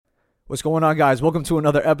What's going on, guys? Welcome to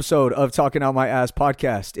another episode of Talking Out My Ass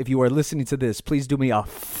podcast. If you are listening to this, please do me a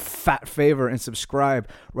fat favor and subscribe,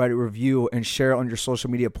 write a review, and share on your social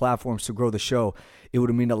media platforms to grow the show. It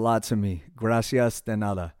would mean a lot to me. Gracias de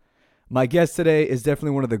nada. My guest today is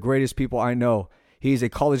definitely one of the greatest people I know. He is a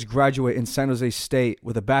college graduate in San Jose State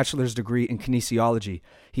with a bachelor's degree in kinesiology.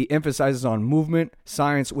 He emphasizes on movement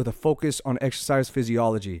science with a focus on exercise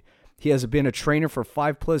physiology. He has been a trainer for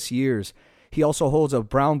 5+ years. He also holds a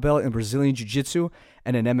brown belt in Brazilian Jiu-Jitsu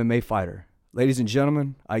and an MMA fighter. Ladies and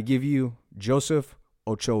gentlemen, I give you Joseph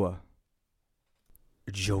Ochoa.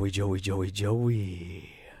 Joey.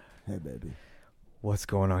 Hey, baby. What's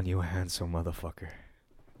going on, you handsome motherfucker?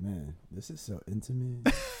 Man, this is so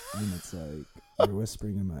intimate. And it's like you're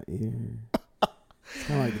whispering in my ear. It's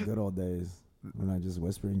kind of like the good old days when I just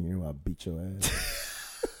whisper in your ear while I beat your ass.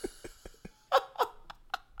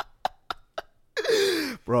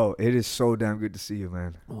 Bro, it is so damn good to see you,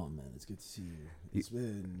 man. Oh, man, it's good to see you. It's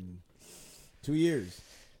been 2 years.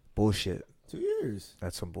 Bullshit. 2 years.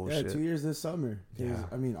 That's some bullshit. Yeah, 2 years this summer. Yeah.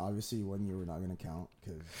 I mean, obviously, 1 year we're not going to count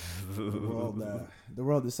because the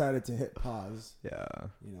world decided to hit pause. Yeah.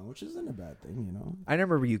 You know, which isn't a bad thing, you know? I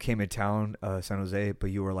remember you came in town, San Jose,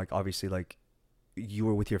 but you were like, obviously, like, you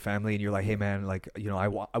were with your family and you're like, hey, man, like, you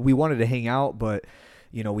know, we wanted to hang out, but,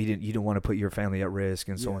 you know, you didn't want to put your family at risk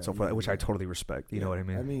and so on and so forth, which I totally respect. You know what I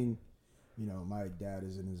mean? I mean, you know, my dad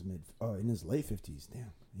is in his late 50s.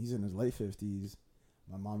 Damn. He's in his late 50s.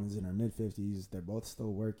 My mom is in her mid 50s. They're both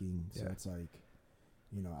still working. So it's like,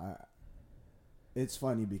 you know, it's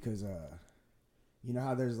funny because, you know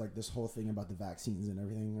how there's like this whole thing about the vaccines and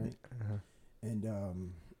everything, right? Uh-huh.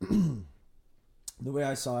 And the way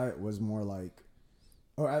I saw it was more like,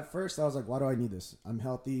 or at first I was like, why do I need this? I'm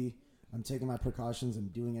healthy. I'm taking my precautions. I'm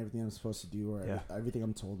doing everything I'm supposed to do or everything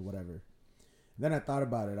I'm told, whatever. Then I thought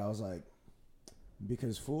about it. I was like,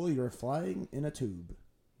 because fool, you're flying in a tube.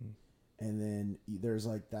 And then there's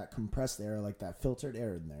like that compressed air, like that filtered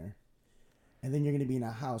air in there. And then you're going to be in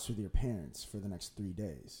a house with your parents for the next 3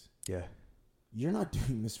 days. Yeah. You're not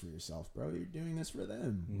doing this for yourself, bro. You're doing this for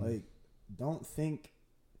them. Like, don't think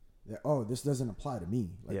that, oh, this doesn't apply to me.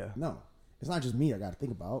 Like, no, it's not just me I got to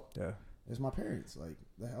think about. Yeah. It's my parents. Like,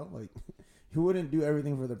 the hell? Like, who wouldn't do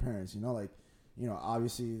everything for their parents? You know, like, you know,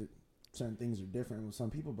 obviously certain things are different with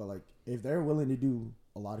some people, but like, if they're willing to do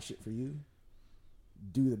a lot of shit for you,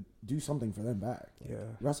 do something for them back.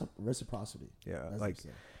 Like, reciprocity. Yeah. Like,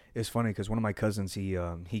 it's funny because one of my cousins, he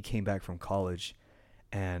came back from college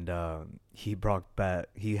and he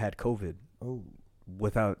had COVID. Oh.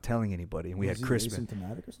 Without telling anybody, and we had Christmas.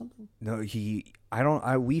 Asymptomatic or something? No,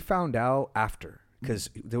 we found out after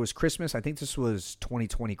because there was Christmas. I think this was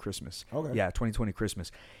 2020 Christmas. Okay. Yeah, 2020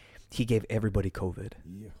 Christmas. He gave everybody COVID.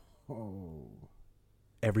 Yeah. Oh.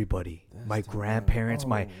 Everybody. My grandparents,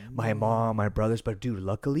 my mom, my brothers. But dude,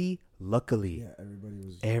 luckily, yeah,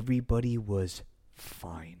 everybody was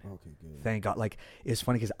fine. Okay, good. Thank God. Like, it's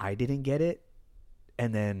funny because I didn't get it,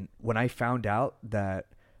 and then when I found out that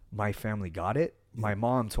my family got it, my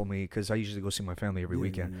mom told me, because I usually go see my family every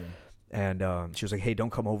weekend. Yeah. And she was like, hey, don't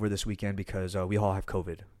come over this weekend because we all have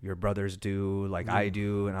COVID. Your brothers do, like I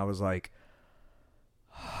do. And I was like,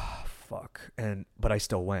 oh, fuck. But I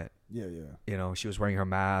still went. Yeah. You know, she was wearing her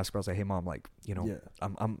mask. But I was like, hey, mom, like, you know,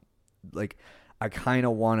 I'm like, I kind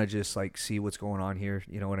of want to just like see what's going on here.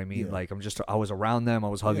 You know what I mean? Yeah. Like, I was around them. I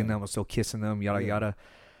was hugging them. I was still kissing them, yada, yada.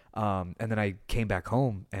 And then I came back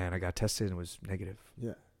home and I got tested and it was negative.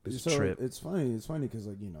 Yeah. It's so a trip. It's funny because,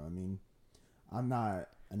 like, you know, I mean, I'm not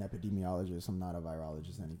an epidemiologist. I'm not a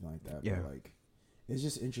virologist, anything like that. Yeah. But, like, it's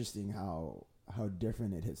just interesting how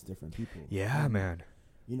different it hits different people. Yeah, man.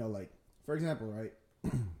 You know, like, for example, right?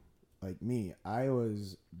 Like me, I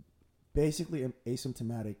was basically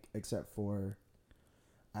asymptomatic except for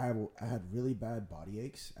I had really bad body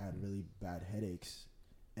aches. I had really bad headaches.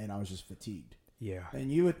 And I was just fatigued. Yeah.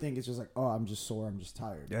 And you would think it's just like, oh, I'm just sore. I'm just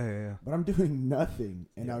tired. Yeah. But I'm doing nothing.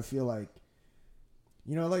 And I feel like,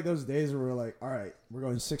 you know, like those days where we're like, all right, we're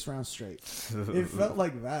going 6 rounds straight. It felt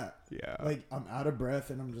like that. Yeah. Like, I'm out of breath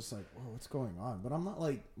and I'm just like, whoa, what's going on? But I'm not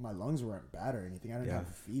like, my lungs weren't bad or anything. I didn't have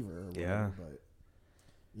a fever or whatever. But,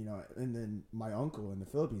 you know, and then my uncle in the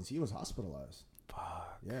Philippines, he was hospitalized.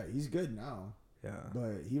 Fuck. Yeah, he's good now. Yeah.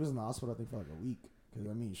 But he was in the hospital, I think, for like a week. Because,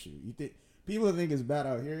 I mean, shoot, you think people think it's bad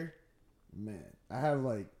out here. Man, I have,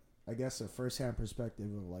 like, I guess a first-hand perspective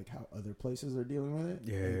of, like, how other places are dealing with it.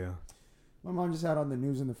 Yeah. My mom just had on the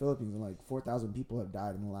news in the Philippines, and, like, 4,000 people have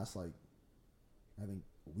died in the last, like, I think,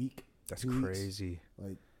 week. That's crazy. Weeks.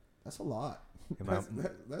 Like, that's a lot.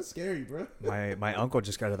 That's scary, bro. My uncle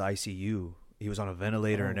just got out of the ICU, he was on a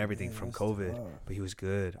ventilator and everything from COVID, but he was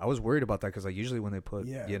good. I was worried about that because like usually when they put,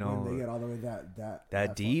 you know, when they get all the way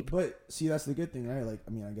that deep. But see, that's the good thing, right? Like,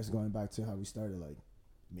 I mean, I guess going back to how we started, like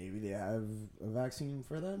maybe they have a vaccine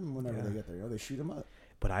for them whenever they get there. You know, they shoot them up.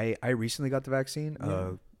 But I recently got the vaccine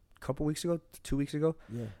a couple weeks ago, 2 weeks ago.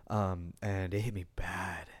 Yeah. And it hit me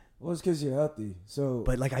bad. Well, it's because you're healthy. So,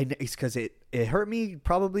 but like it's because it hurt me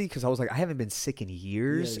probably because I was like I haven't been sick in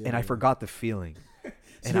years and I forgot the feeling.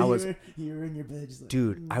 And so I was you were in your bed, just like,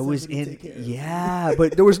 dude. I was in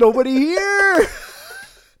but there was nobody here.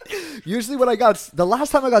 Usually when the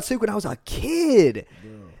last time I got sick when I was a kid,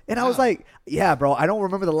 and I was like, yeah, bro, I don't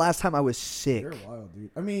remember the last time I was sick. You're wild,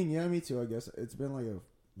 dude. I mean, yeah, me too. I guess it's been like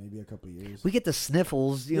maybe a couple of years. We get the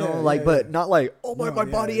sniffles, you know, like, but not like, oh my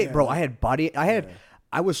body ache, bro.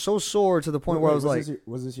 I was so sore to the point where I was like,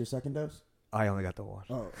 was this your second dose? I only got the one.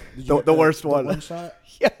 Oh, the worst one. One shot?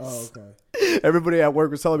 Yes. Oh, okay. Everybody at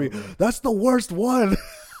work was telling me that's the worst one.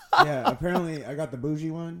 Yeah, apparently I got the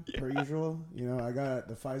bougie one per usual. You know, I got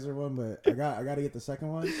the Pfizer one, but I got to get the second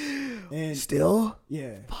one. And still,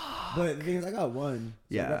 yeah. Fuck. But the thing is, I got one.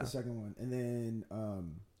 So yeah, I got the second one, and then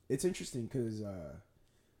it's interesting because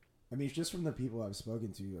I mean, just from the people I've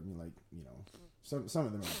spoken to, I mean, like, you know, some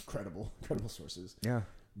of them are credible sources. Yeah.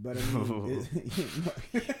 But I mean,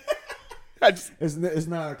 it's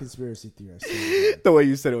not a conspiracy theory. The way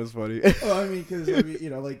you said it was funny. Well, I mean, because you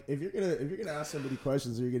know, like if you're gonna ask somebody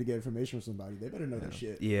questions or you're gonna get information from somebody, they better know their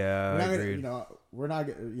shit. Yeah, I agree. You know, we're not.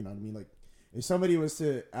 You know what I mean? Like, if somebody was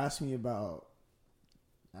to ask me about,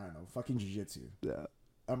 I don't know, fucking jiu-jitsu. Yeah.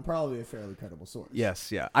 I'm probably a fairly credible source.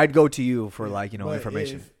 Yes, yeah. I'd go to you for like, you know,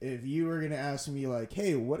 information. If you were gonna ask me like,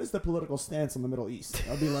 hey, what is the political stance on the Middle East?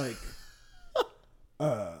 I'll be like,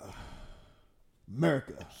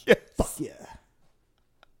 America. Yes. Fuck yeah.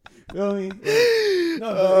 Feel me?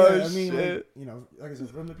 No, but yeah, I mean, like, you know, like I said,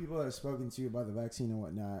 from the people that I've spoken to about the vaccine and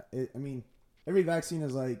whatnot, I mean, every vaccine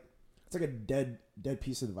is like, it's like a dead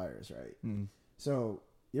piece of the virus, right? Mm. So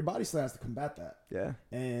your body still has to combat that. Yeah.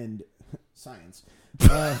 And science.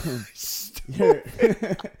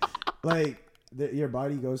 Like, your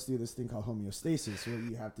body goes through this thing called homeostasis where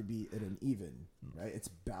you have to be at an even, right? It's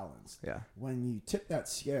balanced. Yeah. When you tip that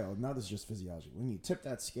scale, now this is just physiology. When you tip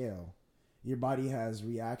that scale, your body has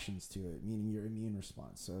reactions to it, meaning your immune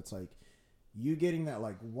response. So it's like you getting that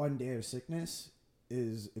like 1 day of sickness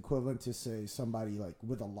is equivalent to, say, somebody like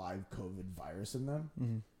with a live COVID virus in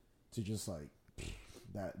them, to just like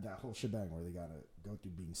that whole shebang where they gotta go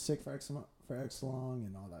through being sick for X long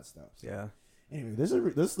and all that stuff. So. Yeah. Anyway,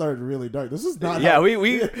 this started really dark. This is not. Yeah, this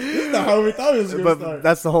is not how we thought it was going to start.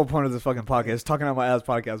 That's the whole point of this fucking podcast. Talking out my ass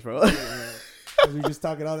podcast, bro. We just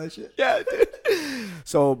talking all that shit. Yeah, dude.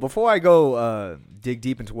 So before I go dig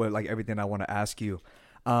deep into what like everything I want to ask you,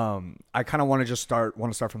 I kind of want to start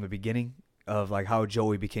from the beginning of like how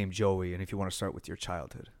Joey became Joey, and if you want to start with your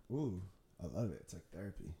childhood. Ooh, I love it. It's like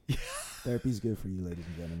therapy. Therapy's good for you, ladies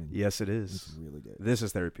and gentlemen. Yes, it is. It's really good. This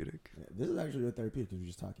is therapeutic. Yeah, this is actually really therapeutic because we're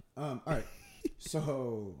just talking. All right.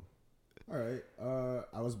 So, all right.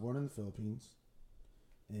 I was born in the Philippines,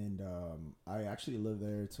 and I actually lived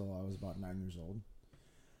there till I was about 9 years old.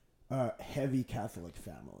 Heavy Catholic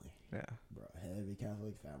family. Yeah, bro. Heavy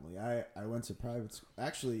Catholic family. I went to private school.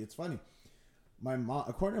 Actually, it's funny. My mom,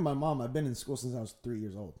 according to my mom, I've been in school since I was 3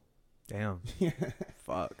 years old. Damn.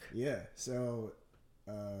 Fuck. Yeah. So,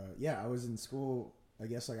 I was in school. I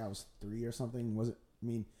guess like I was 3 or something.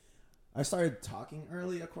 I started talking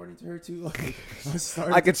early, according to her too. Like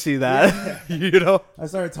I could see that. Yeah. You know, I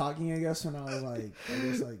started talking, I guess, when I was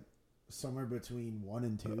like, somewhere between 1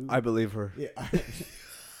 and 2. I believe her. Yeah,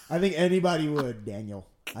 I think anybody would, Daniel.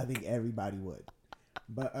 I think everybody would.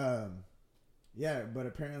 But but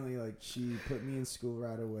apparently, like, she put me in school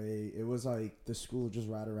right away. It was like the school just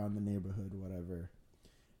right around the neighborhood, whatever.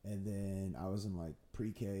 And then I was in like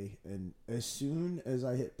pre-K, and as soon as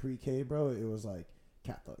I hit pre-K, bro, it was like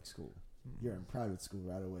Catholic school. You're in private school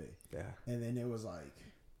right away. Yeah. And then it was like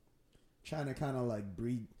trying to kind of like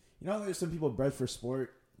breed. You know, there's some people bred for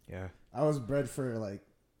sport. Yeah. I was bred for like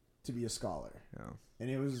to be a scholar. Yeah. And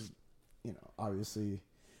it was, you know, obviously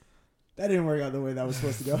that didn't work out the way that was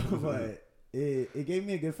supposed to go, but it gave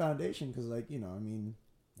me a good foundation because, like, you know, I mean,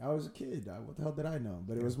 I was a kid. What the hell did I know?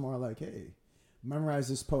 But it was more like, hey, memorize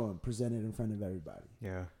this poem, present it in front of everybody.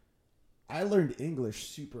 Yeah. I learned English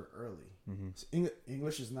super early. Mm-hmm. So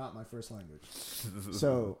English is not my first language.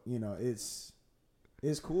 So, you know, it's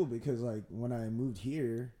cool because, like, when I moved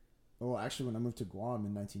here, when I moved to Guam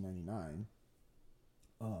in 1999,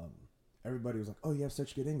 everybody was like, oh, you have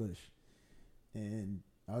such good English. And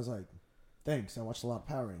I was like, thanks. I watched a lot of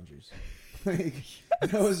Power Rangers. Like,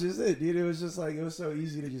 That was just it, dude. It was just like, it was so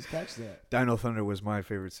easy to just catch that. Dino Thunder was my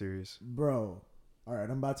favorite series. Bro, all right,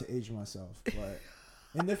 I'm about to age myself, but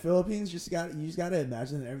in the Philippines, you just got to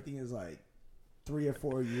imagine that everything is like 3 or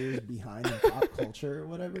 4 years behind in pop culture or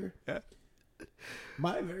whatever. Yeah.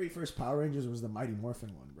 My very first Power Rangers was the Mighty Morphin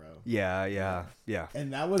one, bro. Yeah.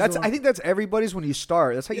 And that was I think that's everybody's when you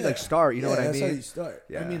start. That's how you start. You know what I mean? That's how you start.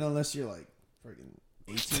 Yeah. I mean, unless you're like freaking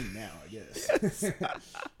 18 now, I guess. Yes.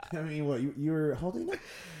 I mean, what you were holding it?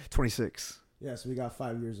 26. Yeah, so we got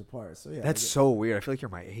 5 years apart. So yeah, that's so weird. I feel like you're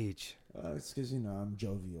my age. It's because I'm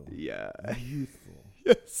jovial. Yeah. I'm youthful.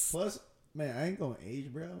 Yes. Plus, man, I ain't gonna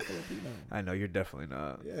age, bro. I'm Filipino. I know you're definitely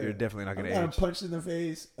not. Yeah. You're definitely not gonna I'm age. punched in the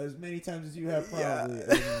face as many times as you have, probably.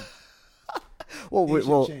 Yeah.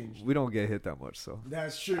 We don't get hit that much, so.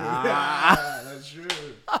 That's true. That's true.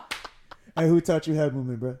 Hey, who taught you head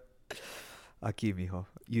movement, bro? Aquí, mijo.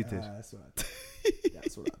 You did. That's what I thought.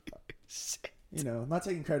 That's what I thought. You know, I'm not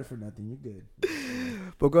taking credit for nothing. You're good.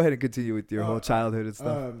 But go ahead and continue with your whole childhood and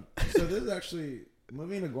stuff. So this is actually,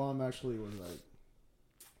 moving to Guam actually was like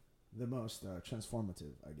the most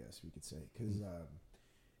transformative, I guess we could say. Because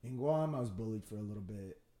in Guam, I was bullied for a little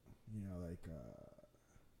bit. You know,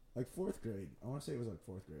 like 4th grade. I want to say it was like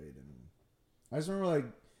 4th grade. And I just remember like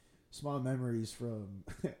small memories from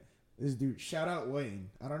this dude. Shout out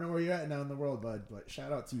Wayne. I don't know where you're at now in the world, bud, but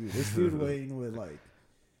shout out to you. This dude Wayne would like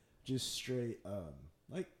just straight,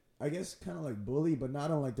 like, I guess kind of like bully, but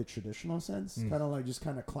not in like the traditional sense. Kind of like just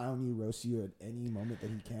kind of clown you, roast you at any moment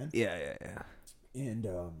that he can. Yeah. And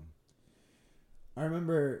I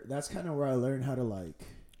remember that's kind of where I learned how to like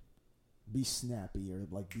be snappy or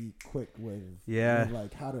like be quick with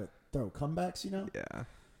like how to throw comebacks, you know? Yeah.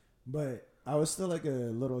 But I was still like a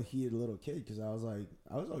little heated little kid because I was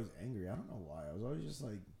always angry. I don't know why. I was always just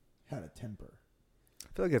like had a temper. I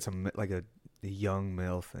feel like it's a young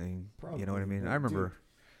male thing. Probably, you know what I mean? I remember.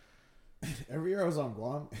 Dude, every year I was on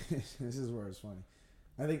Guam. This is where it's funny.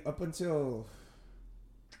 I think up until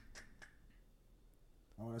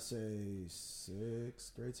I want to say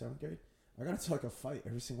 6th grade, 7th grade, I got into like a fight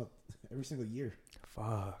every single year.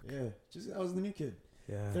 Fuck. Yeah, I was the new kid.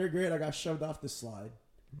 Yeah. 3rd grade, I got shoved off the slide.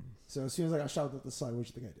 So as soon as I got shoved off the slide, what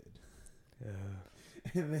do you think I did?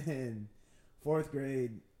 Yeah. And then 4th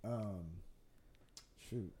grade,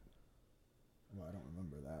 shoot. Well, I don't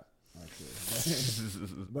remember that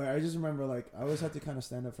actually, but I just remember like I always had to kind of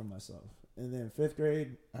stand up for myself. And then 5th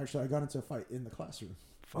grade, actually, I got into a fight in the classroom.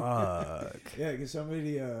 Fuck. Yeah, because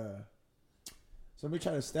somebody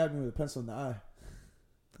tried to stab me with a pencil in the eye.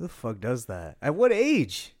 Who the fuck does that? At what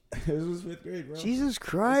age? This was 5th grade, bro. Jesus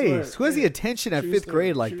Christ! Who has the attention at 5th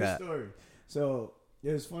grade like that? Story. So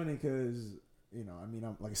it was funny because I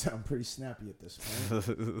mean, like I said, I'm pretty snappy at this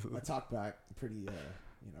point. I talk back pretty.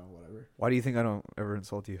 Whatever. Why do you think I don't ever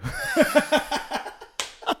insult you?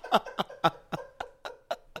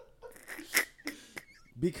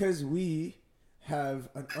 Because we have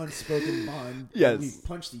an unspoken bond. Yes. We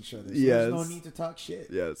punched each other. So yes. There's no need to talk shit.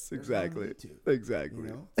 Yes, exactly. There's no need to,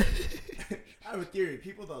 exactly. I have a theory.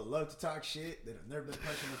 People that love to talk shit, that have never been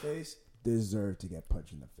punched in the face, deserve to get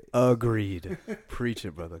punched in the face. Agreed. Preach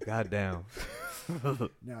it, brother. Goddamn.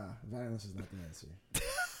 Nah, violence is not the answer.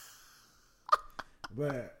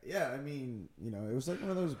 But yeah, I mean, it was like one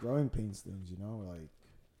of those growing pains things, like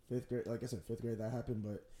 5th grade. Like I said, 5th grade that happened,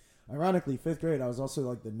 but ironically, 5th grade I was also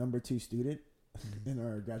like the number 2 student in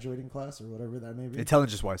our graduating class or whatever that may be.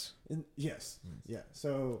 Intelligence wise. Yes, yeah.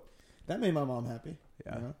 So that made my mom happy.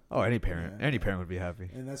 Yeah. Oh, any parent, any parent would be happy.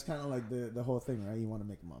 And that's kind of like the whole thing, right? You want to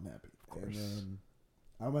make your mom happy. Of course. And then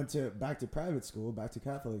I went back to private school, back to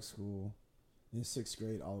Catholic school, in 6th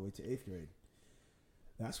grade all the way to 8th grade.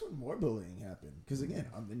 That's when more bullying happened. Because again,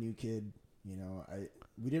 I'm the new kid.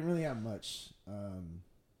 We didn't really have much.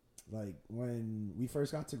 Like when we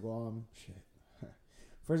first got to Guam,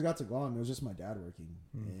 it was just my dad working,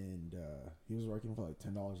 and he was working for like $10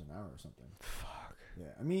 an hour or something. Fuck.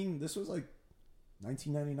 Yeah, I mean, this was like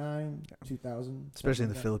 1999, 2000, especially in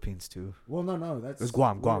the Philippines too. Well, no, it was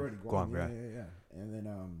Guam, yeah. And then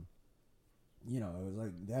it was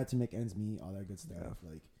like they had to make ends meet, all that good stuff. Yeah.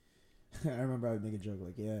 Like I remember I would make a joke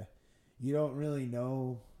like, yeah, you don't really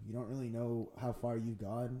know how far you've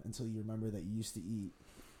gone until you remember that you used to eat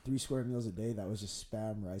 3 square meals a day that was just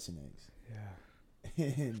Spam, rice, and eggs. Yeah.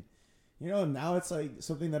 And now it's like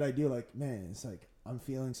something that I do, like, man, it's like I'm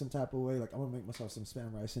feeling some type of way, like I'm gonna make myself some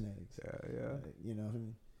Spam, rice, and eggs. Yeah. You know what I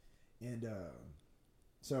mean? And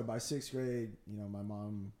so by 6th grade, my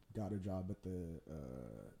mom got a job at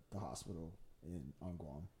the hospital on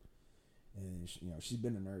Guam. And she's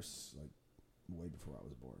been a nurse like way before I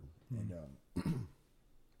was born. And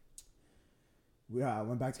I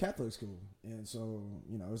went back to Catholic school, and so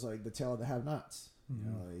it was like the tale of the have-nots.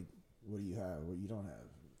 Like what do you have, what you don't have,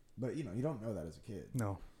 but you don't know that as a kid.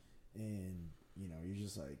 No. And you're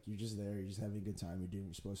just there, you're just having a good time, you're doing what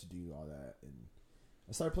you're supposed to do, all that. And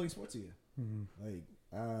I started playing sports again. Like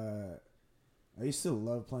I used to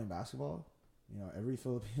love playing basketball. Every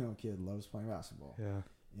Filipino kid loves playing basketball. Yeah.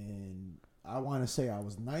 And I want to say I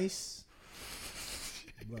was nice,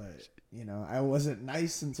 but I wasn't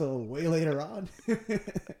nice until way later on.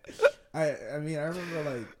 I remember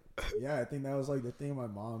like, I think that was like the thing my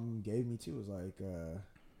mom gave me too, was like,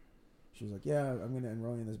 she was like, yeah, I'm going to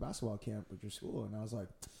enroll you in this basketball camp at your school. And I was like,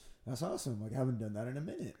 that's awesome. Like, I haven't done that in a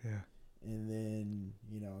minute. Yeah. And then,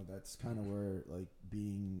 that's kind of where like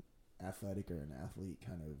being athletic or an athlete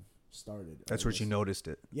kind of started. That's where you noticed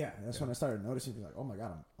it. Yeah. That's when I started noticing, like, oh my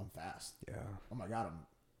God, I'm fast. Yeah. Oh my God, I'm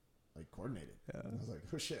like coordinated. Yeah. And I was like,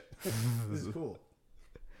 oh shit, this is cool.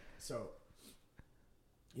 So,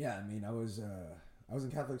 yeah, I mean, I was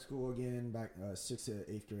in Catholic school again back 6th to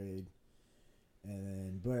 8th grade, and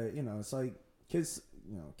then, but it's like kids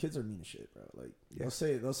are mean as shit, bro. Like they'll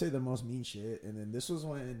say the most mean shit, and then this was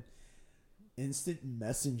when instant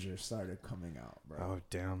messenger started coming out, bro. Oh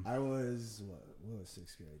damn! I was what was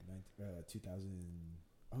 6th grade, 2000.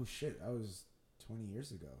 Oh shit, that was 20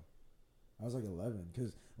 years ago. I was like 11,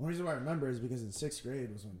 because one reason why I remember is because in 6th grade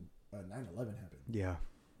was when 9/11 happened. Yeah.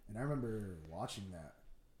 And I remember watching that,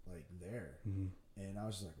 like, there. And I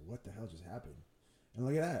was just like, what the hell just happened? And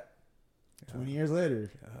look at that. Yeah. 20 years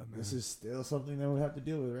later, this is still something that we have to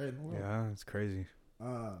deal with right in the world. Yeah, it's crazy.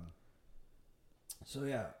 So,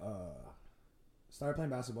 yeah, started playing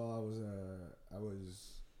basketball. I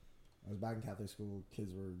was back in Catholic school.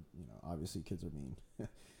 Kids were, obviously kids are mean.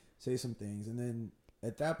 Say some things. And then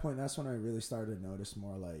at that point, that's when I really started to notice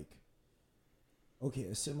more like, okay,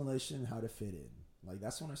 assimilation, how to fit in. Like,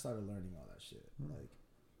 that's when I started learning all that shit. Like,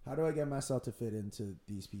 how do I get myself to fit into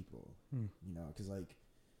these people? Because, like,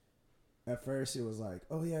 at first it was like,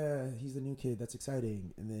 oh, yeah, he's the new kid. That's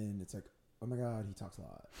exciting. And then it's like, oh, my God, he talks a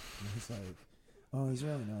lot. And it's like, oh, he's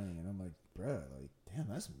really annoying. And I'm like, bruh, like, damn,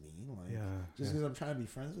 that's mean. Like, just because I'm trying to be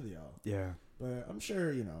friends with y'all. Yeah. But I'm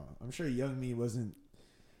sure young me wasn't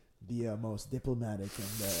the most diplomatic and,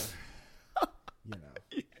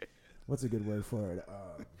 what's a good word for it?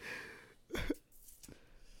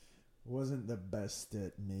 Wasn't the best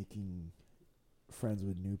at making friends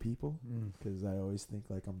with new people, because I always think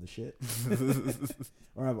like I'm the shit,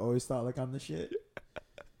 or I've always thought like I'm the shit.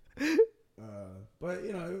 But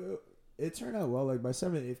it turned out well. Like by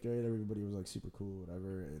 7th, 8th grade, everybody was like super cool,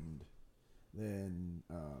 whatever. And then,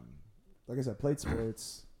 like I said, played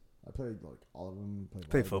sports. I played like all of them.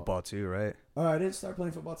 Played football too, right? I didn't start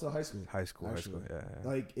playing football till high school. High school, yeah.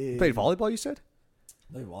 Like you played volleyball, you said?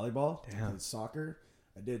 Played volleyball. Damn. I did soccer.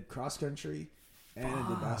 I did cross country, and I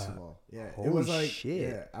did basketball. Yeah, Holy it was like shit.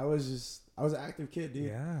 Yeah, I was an active kid, dude.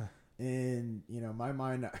 Yeah. And in my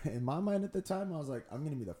mind at the time, I was like, I'm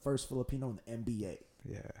gonna be the first Filipino in the NBA.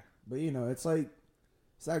 Yeah. But it's like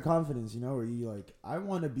it's that confidence, where you like, I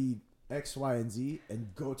want to be X, Y, and Z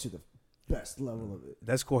and go to the best level of it.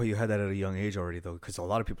 That's cool how you had that at a young age already, though, because a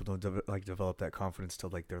lot of people don't develop that confidence till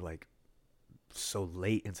like they're like so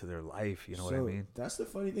late into their life. You know what I mean? That's the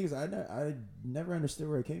funny thing is I never understood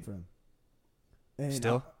where it came from. And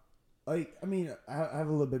still, I have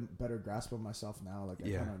a little bit better grasp of myself now. Like I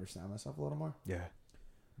kind of understand myself a little more. Yeah.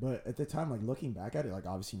 But at the time, like looking back at it, like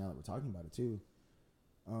obviously now that we're talking about it too,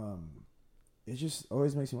 it just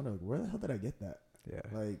always makes me wonder, like, where the hell did I get that? Yeah.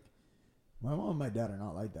 Like, my mom and my dad are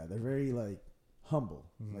not like that. They're very like humble.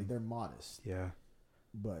 Like they're modest. Yeah.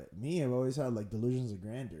 But me, I've always had like delusions of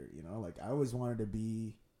grandeur. Like I always wanted to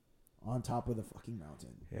be on top of the fucking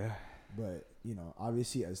mountain. Yeah. But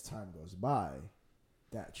obviously as time goes by,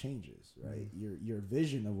 that changes, right? Your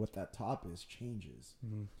vision of what that top is changes.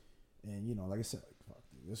 And like I said, like fuck,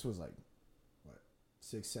 dude, this was like what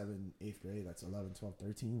 6th, 7th, 8th grade. That's 11, 12,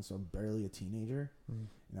 13. So I'm barely a teenager, and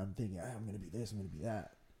I'm thinking, I'm gonna be this, I'm gonna be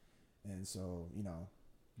that. And so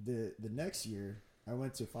the next year, I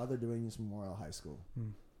went to Father Dueñas Memorial High School,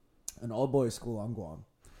 an all-boys school on Guam,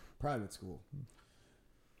 private school.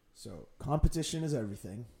 So competition is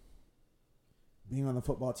everything. Being on the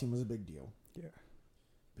football team was a big deal. Yeah.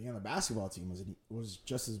 Being on the basketball team was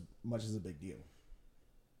just as much as a big deal.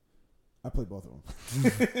 I played both of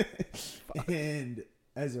them. And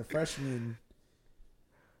as a freshman,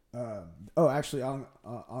 actually on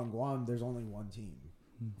Guam, there's only one team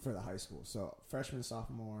for the high school. So freshman,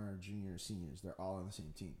 sophomore, junior, seniors, they're all on the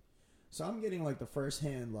same team. So I'm getting like the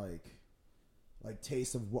firsthand like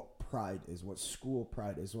taste of what pride is, what school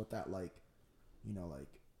pride is, what that like, like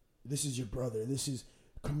this is your brother, this is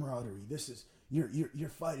camaraderie, this is you're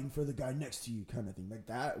fighting for the guy next to you kind of thing. Like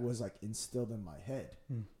that was like instilled in my head.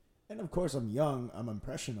 And of course I'm young, I'm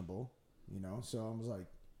impressionable, you know, so I was like,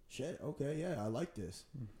 shit, okay, yeah, I like this.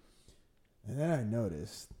 And then I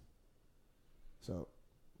noticed, so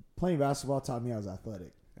playing basketball taught me I was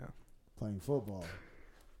athletic. Yeah. Playing football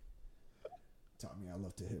taught me I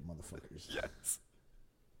love to hit motherfuckers. Yes.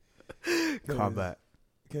 Combat.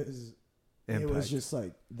 Because it was just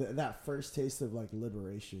like that first taste of like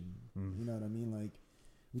liberation. You know what I mean? Like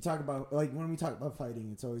we talk about, like when we talk about fighting,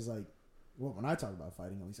 it's always like, well, when I talk about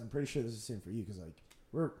fighting, at least I'm pretty sure this is the same for you because like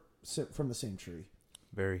we're from the same tree.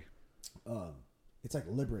 Very. It's like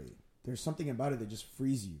liberating. There's something about it that just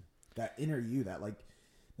frees you. That inner you, that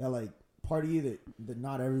part of you that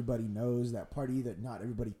not everybody knows, that part of you that not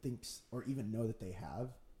everybody thinks or even know that they have.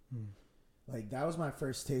 Like that was my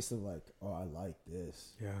first taste of like, oh, I like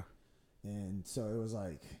this. Yeah. And so it was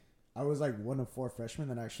like, I was like one of 4 freshmen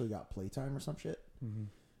that actually got playtime or some shit.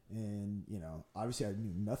 And, you know, obviously I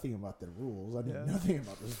knew nothing about the rules. I knew nothing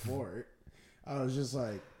about the sport. I was just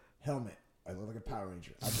like, helmet. I look like a Power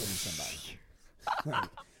Ranger. I'm hitting somebody. Like,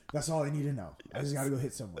 that's all I need to know. I just got to go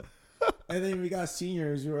hit someone. And then we got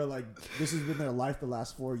seniors who are like, this has been their life the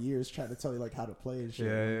last 4 years, trying to tell you like how to play and shit.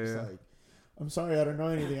 I'm just like, I'm sorry, I don't know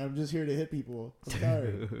anything. I'm just here to hit people. I'm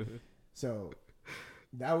sorry. So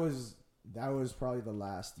that was probably the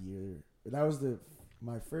last year. That was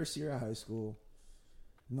my first year of high school,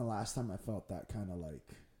 and the last time I felt that kind of like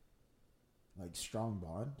strong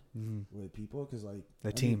bond with people, because like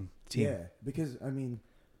the team. Yeah, because I mean,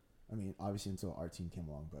 obviously until our team came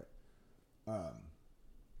along, but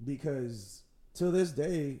because till this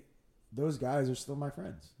day, those guys are still my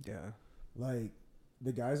friends. Yeah, like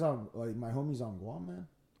the guys on like my homies on Guam, man.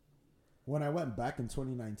 When I went back in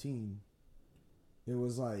 2019, it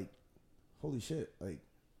was like, holy shit! Like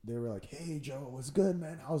they were like, "Hey Joe, what's good,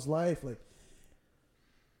 man? How's life?" Like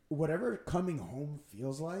whatever coming home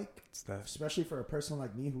feels like, especially for a person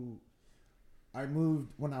like me who I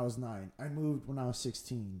moved when I was 9, I moved when I was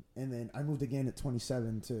 16, and then I moved again at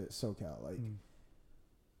 27 to SoCal. Like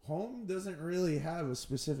home doesn't really have a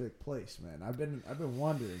specific place, man. I've been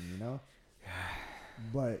wondering, you know.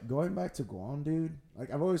 But going back to Guam, dude,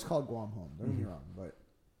 like I've always called Guam home. Don't get me wrong, but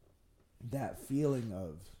that feeling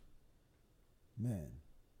of, man,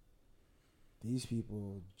 these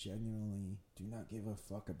people genuinely do not give a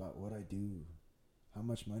fuck about what I do, how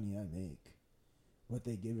much money I make. What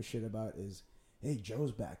they give a shit about is, hey,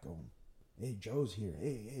 Joe's back home. Hey, Joe's here.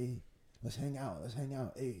 Hey, let's hang out.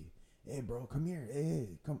 Hey, bro, come here.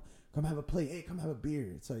 Hey, come have a plate. Hey, come have a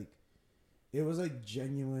beer. It's like, it was like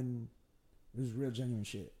genuine. It was real genuine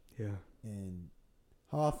shit. Yeah. And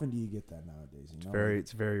how often do you get that nowadays? You know?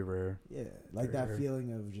 It's very rare. Yeah, like very that rare.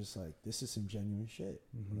 Feeling of just like, this is some genuine shit.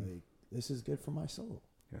 Like, this is good for my soul.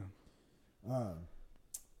 Yeah.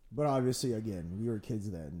 But obviously, again, we were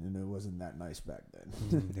kids then, and it wasn't that nice back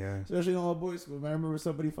then. Yeah. Especially in all boys school. I remember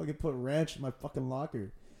somebody fucking put ranch in my fucking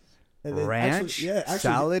locker. And then ranch? Actually,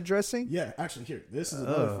 salad dressing? Yeah, actually, here. This is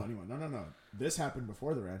another funny one. No. This happened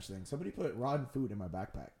before the ranch thing. Somebody put rotten food in my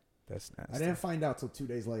backpack. That's nasty. I didn't find out till 2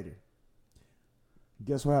 days later.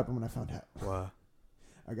 Guess what happened when I found out? What?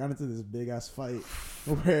 I got into this big-ass fight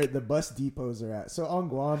where the bus depots are at. So on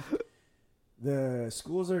Guam, the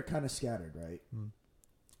schools are kind of scattered, right?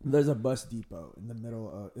 There's a bus depot in the middle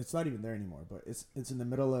of, it's not even there anymore, but it's in the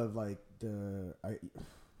middle of like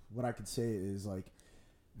what I could say is like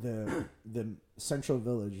the central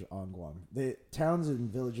village on Guam. The towns and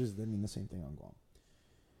villages, they mean the same thing on Guam.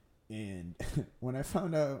 And when I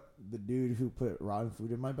found out the dude who put rotten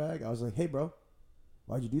food in my bag, I was like, hey bro,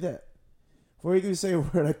 why'd you do that? Before he could say a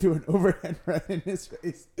word, I threw an overhand right in his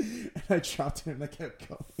face, and I dropped him, and I kept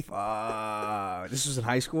going. This was in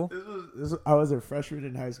high school? I was a freshman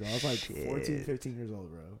in high school. I was like 14, 15 years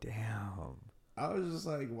old, bro. Damn. I was just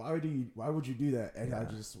like, why would you do that? And I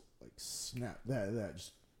just like snapped that.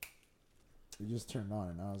 It just turned on,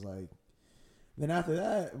 and I was like, then after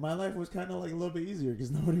that, my life was kind of like a little bit easier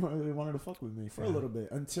because nobody really wanted to fuck with me for a little bit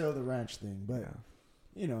until the ranch thing. But,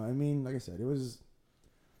 you know, I mean, like I said, it was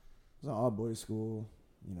an all boys school.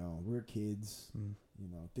 You know, we're kids. You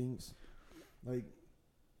know, things like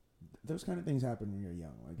those kind of things happen when you're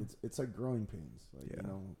young. Like it's like growing pains. Like you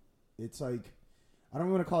know, it's like I don't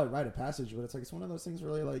want to call it rite of passage, but it's one of those things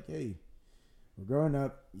where you're like, hey, we're growing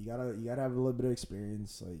up. You gotta have a little bit of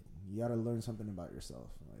experience. Like you gotta learn something about yourself.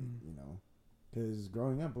 Like you know, because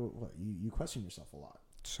growing up, you question yourself a lot.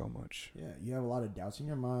 So much. Yeah, you have a lot of doubts in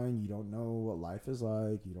your mind. You don't know what life is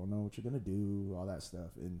like. You don't know what you're gonna do. All that stuff,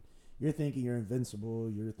 and you're thinking you're invincible.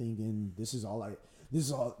 You're thinking this is all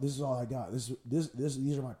I got.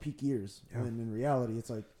 These are my peak years. Yeah. And in reality, it's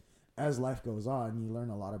like as life goes on, you learn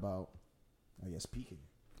a lot about, I guess, peaking.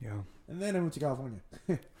 Yeah. And then I moved to California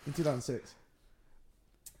in 2006.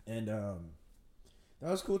 And that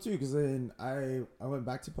was cool, too, because then I went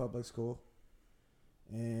back to public school.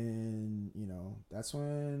 And, you know, that's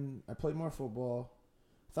when I played more football.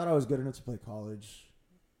 Thought I was good enough to play college.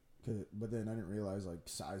 But then I didn't realize, like,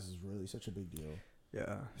 size is really such a big deal.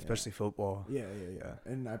 Yeah, especially football. Yeah.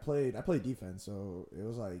 And I played defense, so it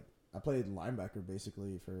was like I played linebacker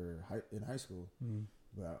basically in high school. Mm.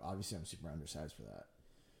 But obviously I'm super undersized for that.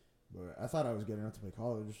 But I thought I was good enough to play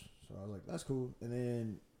college, so I was like, that's cool. And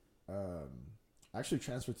then I actually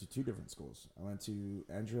transferred to 2 different schools. I went to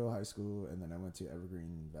Andrew High School, and then I went to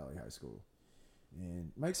Evergreen Valley High School.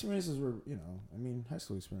 And my experiences were, you know, I mean, high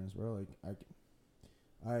school experience, bro. Like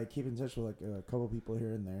I keep in touch with like a couple people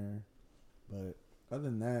here and there, but other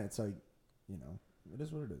than that, it's like, you know, it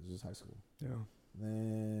is what it is. It's just high school. Yeah.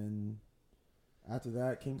 Then after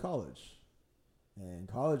that came college. And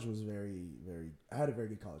college was I had a very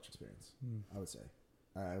good college experience, I would say.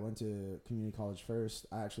 I went to community college first.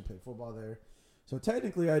 I actually played football there. So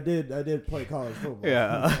technically I did play college football.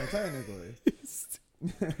 Yeah. Technically.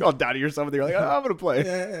 You're all down to yourself and you're like, oh, I'm going to play.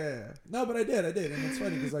 Yeah. No, but I did. And it's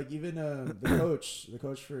funny because like even the coach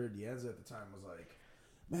for Dianza at the time was like,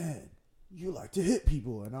 man, you like to hit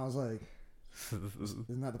people. And I was like,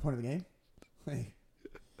 isn't that the point of the game? Like,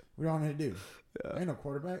 what do you want me to do? Yeah. I ain't no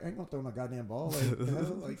quarterback. I ain't gonna throw my goddamn ball.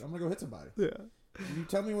 Like, I'm gonna go hit somebody. Yeah. You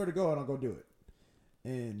tell me where to go and I'll go do it.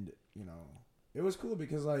 And, you know, it was cool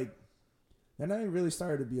because like then I really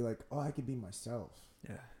started to be like, oh, I could be myself.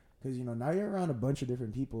 Yeah. Because, you know, now you're around a bunch of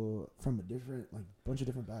different people from a different, like, bunch of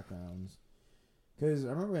different backgrounds. Because I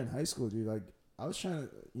remember in high school, dude, like, I was trying to,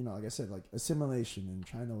 you know, like I said, like, assimilation and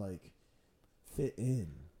trying to, like, fit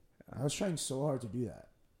in. I was trying so hard to do that.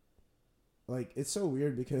 Like, it's so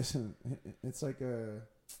weird because it's like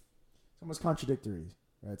it's almost contradictory,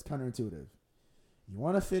 right? It's counterintuitive. You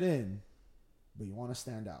want to fit in, but you want to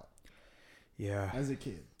stand out. Yeah. As a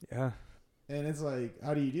kid. Yeah. And it's like,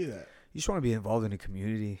 how do you do that? You just want to be involved in a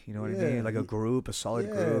community, you know what I mean? Like a group, a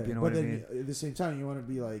solid group, you know what I mean? But at the same time, you want to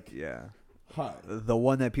be like, hi. The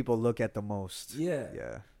one that people look at the most. Yeah.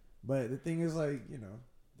 Yeah. But the thing is, like, you know,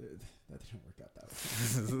 that didn't work out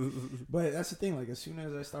that way. But that's the thing. Like, as soon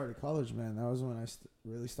as I started college, man, that was when I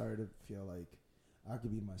really started to feel like I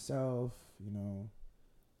could be myself, you know,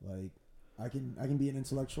 like I can be an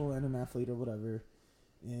intellectual and an athlete or whatever.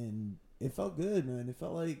 And it felt good, man. It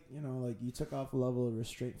felt like, you know, like you took off a level of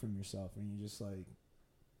restraint from yourself and you just like,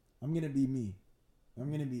 I'm going to be me. I'm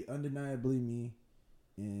going to be undeniably me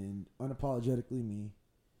and unapologetically me.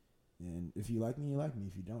 And if you like me, you like me.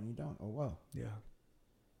 If you don't, you don't. Oh, well. Yeah.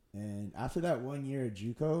 And after that 1 year at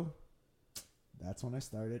JUCO, that's when I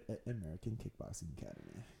started at American Kickboxing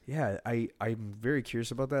Academy. Yeah, I'm very curious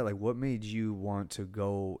about that. Like, what made you want to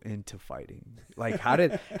go into fighting? Like, how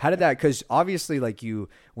did that? Because obviously, like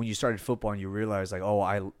when you started football and you realized, like, oh,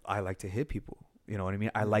 I like to hit people. You know what I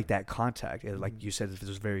mean? I like that contact. And like you said, it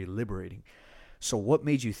was very liberating. So, what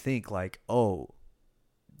made you think, like, oh,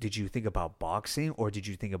 did you think about boxing or did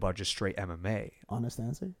you think about just straight MMA? Honest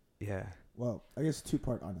answer? Yeah. Well, I guess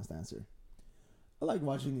 2-part honest answer. I like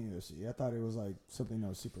watching the UFC. I thought it was like something that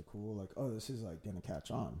was super cool. Like, oh, this is like gonna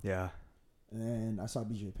catch on. Yeah. And then I saw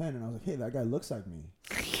BJ Penn, and I was like, hey, that guy looks like me.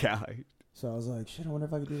 Yeah. So I was like, shit, I wonder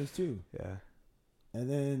if I could do this too. Yeah. And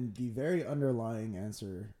then the very underlying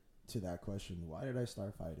answer to that question, why did I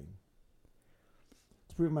start fighting?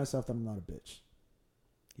 To prove myself that I'm not a bitch.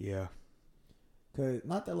 Yeah. Cause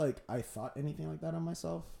not that like I thought anything like that on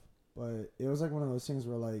myself, but it was like one of those things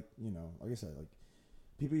where like, you know, like I said, like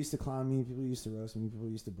people used to clown me, people used to roast me, people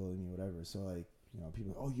used to bully me, whatever. So like, you know,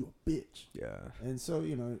 people, oh, you a bitch. Yeah. And so,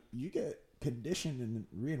 you know, you get conditioned and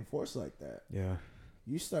reinforced like that. Yeah.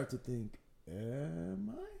 You start to think,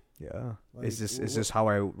 am I? Yeah. Like, is this how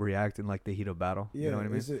I react in like the heat of battle? Yeah. You know what I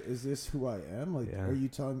mean? Is this who I am? Like, are you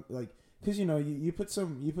telling like, cause you know, you put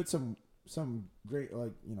some great,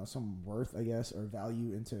 like, you know, some worth, I guess, or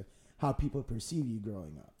value into how people perceive you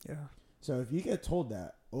growing up. Yeah. So if you get told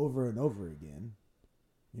that over and over again,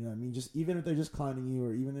 you know what I mean? Just even if they're just clowning you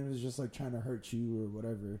or even if it's just like trying to hurt you or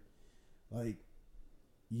whatever, like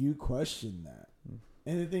you question that.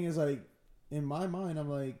 And the thing is, like, in my mind, I'm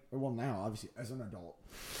like, well, now obviously as an adult,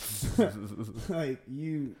 like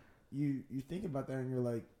you think about that and you're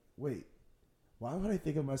like, wait, why would I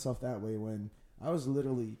think of myself that way when I was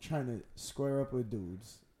literally trying to square up with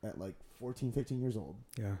dudes at like 14, 15 years old.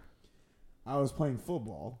 Yeah. I was playing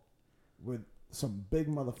football with some big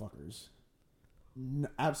motherfuckers.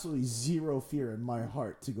 Absolutely zero fear in my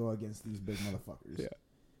heart to go against these big motherfuckers.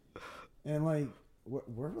 Yeah. And like,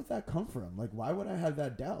 where would that come from? Like, why would I have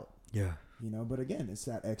that doubt? Yeah. But again, it's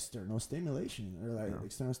that external stimulation or like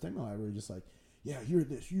external stimuli where you're just like, yeah, you're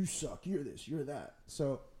this, you suck, you're this, you're that.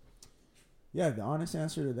 So, yeah, the honest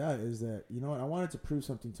answer to that is that, you know what, I wanted to prove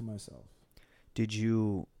something to myself. Did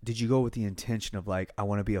you go with the intention of like, I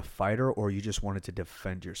want to be a fighter, or you just wanted to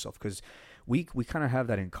defend yourself? Because we kind of have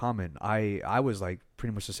that in common. I was like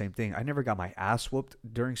pretty much the same thing. I never got my ass whooped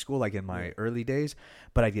during school, like in my early days,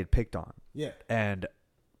 but I get picked on. Yeah. And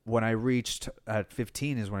when I reached at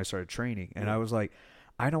 15 is when I started training, and I was like,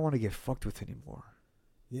 I don't want to get fucked with anymore.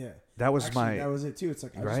 Yeah. That was that was it too. It's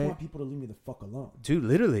like, I just want people to leave me the fuck alone. Dude,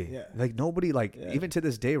 literally. Yeah. Like nobody, like even to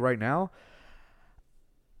this day right now,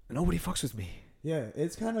 nobody fucks with me. Yeah,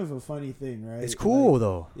 it's kind of a funny thing, right? It's cool, like,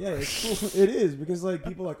 though. Yeah, it's cool. It is, because, like,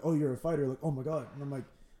 people are like, oh, you're a fighter. Like, oh, my God. And I'm like,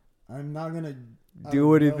 I'm not going to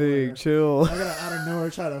do anything. Chill. I'm going to, out of nowhere,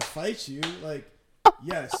 try to fight you. Like,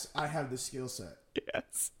 yes, I have the skill set.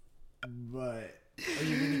 Yes. But are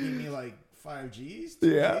you going to give me, like, 5 Gs?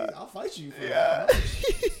 Yeah. Gs? I'll fight you for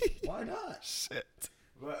Why not? Shit.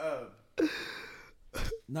 But,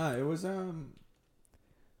 nah, it was,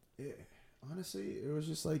 honestly, it was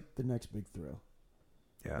just, like, the next big thrill.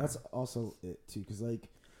 Yeah. That's also it, too, because, like,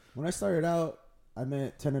 when I started out, I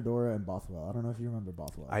met Tenadora and Bothwell. I don't know if you remember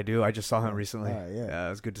Bothwell. I do. I just saw him recently. Yeah,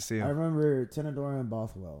 it was good to see him. I remember Tenadora and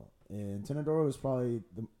Bothwell. And Tenadora was probably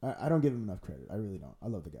I don't give him enough credit. I really don't. I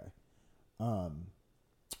love the guy.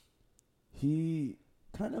 He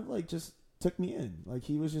kind of, like, just took me in. Like,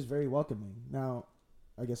 he was just very welcoming. Now,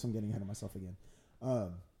 I guess I'm getting ahead of myself again.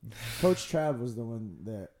 Coach Trav was the one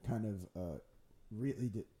that kind of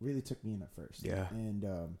really took me in at first. Yeah. And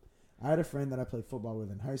I had a friend that I played football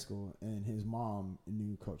with in high school, and his mom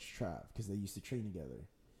knew Coach Trav because they used to train together.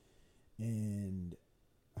 And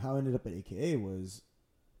how I ended up at AKA was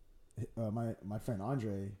my friend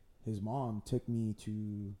Andre, his mom took me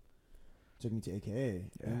to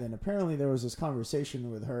AKA. Yeah. And then apparently there was this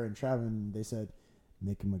conversation with her and Trav, and they said,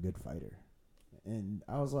 make him a good fighter. And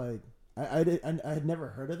I was like, I had never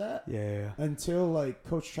heard of that. Yeah. Until, like,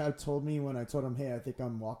 Coach Trav told me when I told him, hey, I think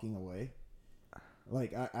I'm walking away.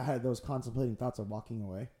 Like, I had those contemplating thoughts of walking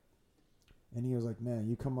away. And he was like, man,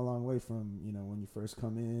 you come a long way from, when you first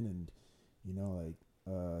come in, and, like,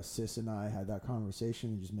 Sis and I had that conversation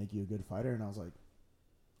and just make you a good fighter. And I was like,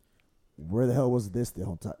 where the hell was this the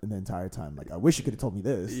entire time? Like, I wish you could have told me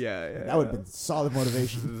this. Yeah. That would have been solid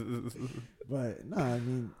motivation. But, no, I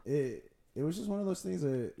mean, it was just one of those things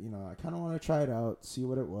that, I kind of want to try it out, see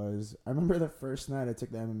what it was. I remember the first night I took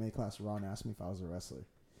the MMA class, Ron asked me if I was a wrestler.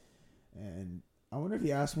 And I wonder if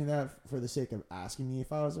he asked me that for the sake of asking me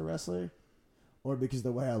if I was a wrestler, or because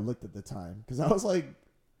the way I looked at the time. Because I was like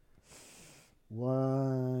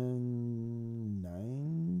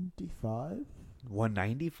 195.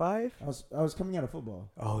 195? I was coming out of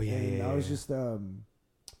football. Oh, yeah, and yeah. I was just I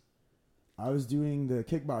was doing the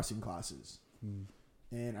kickboxing classes.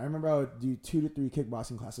 And I remember I would do 2 to 3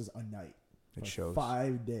 kickboxing classes a night. It shows.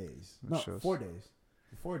 5 days. It No, shows. 4 days.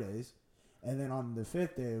 4 days. And then on the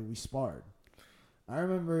 5th day, we sparred. I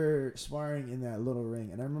remember sparring in that little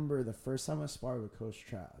ring. And I remember the first time I sparred with Coach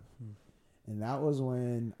Trav. And that was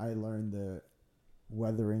when I learned the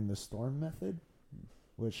weathering the storm method,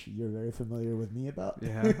 which you're very familiar with me about.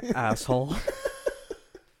 Yeah, asshole.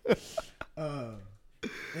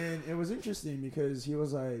 And it was interesting because he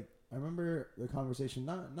was like, I remember the conversation,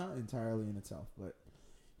 not entirely in itself, but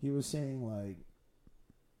he was saying, like,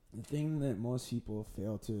 the thing that most people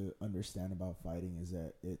fail to understand about fighting is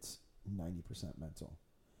that it's 90% mental.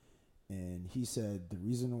 And he said, the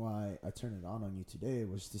reason why I turned it on you today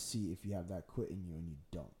was to see if you have that quit in you, and you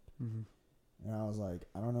don't. Mm-hmm. And I was like,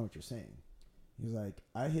 I don't know what you're saying. He was like,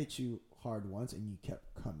 I hit you hard once and you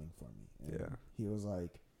kept coming for me. And he was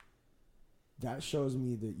like, that shows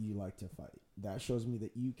me that you like to fight. That shows me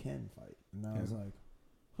that you can fight. And I was like,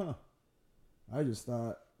 huh. I just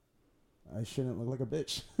thought I shouldn't look like a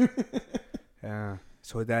bitch. Yeah.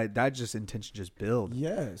 So that just intention just built.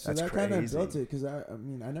 Yeah. So that kind of built it, because I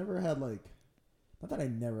mean, I never had, like, not that I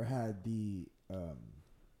never had the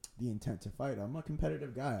intent to fight. I'm a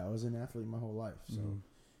competitive guy. I was an athlete my whole life. So,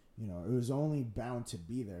 it was only bound to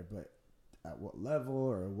be there, but at what level,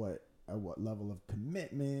 or at what level of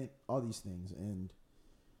commitment, all these things. And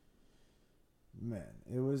man,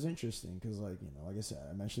 it was interesting because, like I said,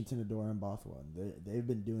 I mentioned Tenadora and Bothwell. They've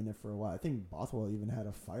been doing it for a while. I think Bothwell even had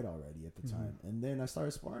a fight already at the time. And then I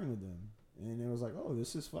started sparring with them, and it was like, oh,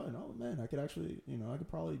 this is fun. Oh man, I could actually, I could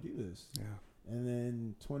probably do this. Yeah. And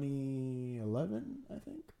then 2011, I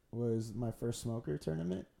think, was my first smoker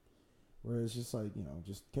tournament, where it's just like,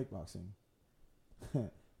 just kickboxing.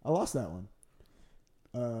 I lost that one.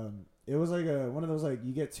 It was like one of those like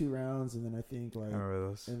you get 2 rounds and then I think like I remember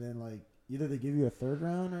those. and then like either they give you a 3rd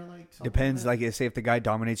round or like something Depends. like Like say if the guy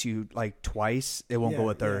dominates you like twice, it won't go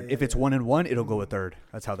a third. If it's 1-1, it'll go a third.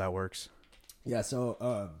 That's how that works. Yeah.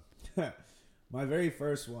 So my very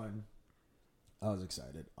first one, I was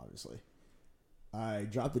excited. Obviously, I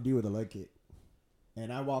dropped the dude with a leg kick,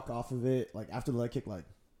 and I walk off of it like after the leg kick, like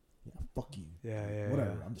yeah, fuck you. Yeah.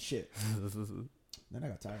 Whatever. I'm the shit. Then I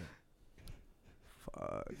got tired.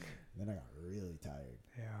 Fuck. Then I got really tired.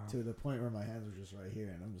 Yeah. To the point where my hands were just right here,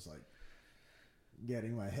 and I'm just like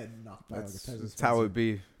getting my head knocked out. That's how it would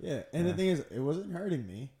be. Yeah, and the thing is, it wasn't hurting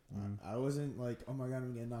me. I wasn't like, oh my god,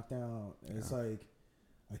 I'm getting knocked out. And it's like,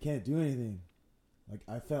 I can't do anything. Like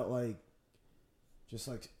I felt like just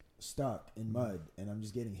like stuck in mud, and I'm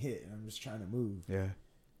just getting hit, and I'm just trying to move. Yeah.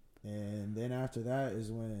 And then after that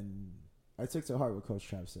is when I took to heart what Coach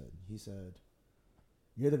Trav said. He said,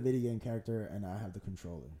 "You're the video game character, and I have the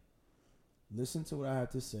controller. Listen to what I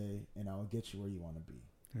have to say, and I will get you where you want to be."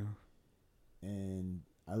 Yeah. And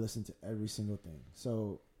I listened to every single thing.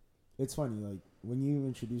 So it's funny, like when you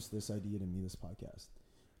introduced this idea to me, this podcast,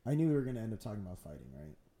 I knew we were going to end up talking about fighting,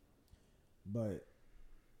 right? But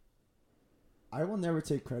I will never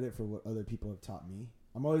take credit for what other people have taught me.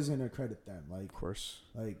 I'm always going to credit them. Like, of course.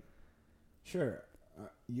 Like, sure,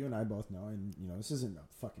 you and I both know, and you know, this isn't a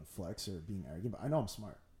fucking flex or being arrogant, but I know I'm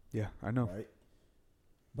smart. Yeah, I know. Right?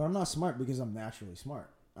 But I'm not smart because I'm naturally smart.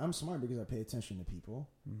 I'm smart because I pay attention to people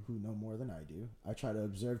who know more than I do. I try to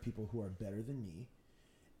observe people who are better than me.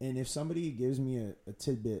 And if somebody gives me a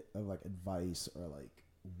tidbit of like advice or like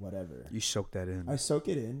whatever, you soak that in. I soak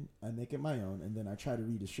it in, I make it my own, and then I try to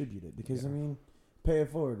redistribute it. Because I mean, pay it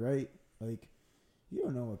forward, right? Like, you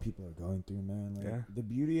don't know what people are going through, man. Like the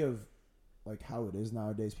beauty of like how it is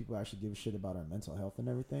nowadays, people actually give a shit about our mental health and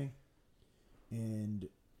everything. And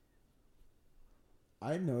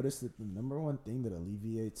I noticed that the number one thing that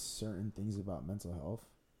alleviates certain things about mental health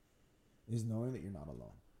is knowing that you're not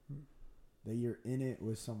alone. That you're in it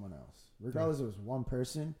with someone else. Regardless if it's one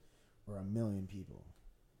person or a million people.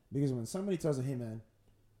 Because when somebody tells you, hey man,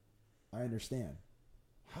 I understand,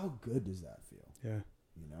 how good does that feel? Yeah.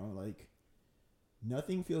 You know, like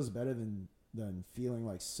nothing feels better than feeling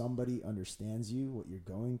like somebody understands you, what you're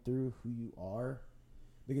going through, who you are.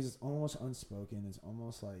 Because it's almost unspoken. It's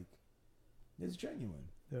almost like it's genuine.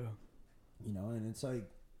 Yeah. You know, and it's like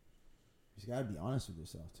you just gotta be honest with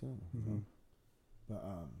yourself too. You know? But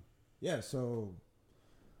yeah, so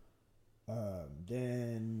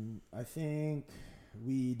then I think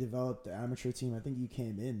we developed the amateur team. I think you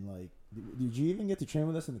came in like did you even get to train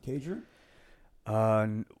with us in the cage room?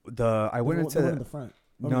 I went into the one in the front.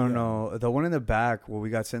 No, the one in the back where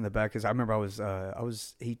we got sent in the back because I remember I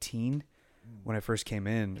was 18 when I first came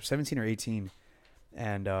in, 17 or 18,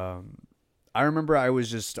 and I remember I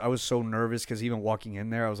was so nervous because even walking in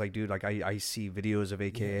there, I was like, dude, like I see videos of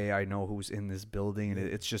AKA. Yeah. I know who's in this building, and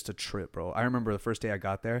it's just a trip, bro. I remember the first day I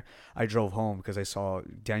got there, I drove home because I saw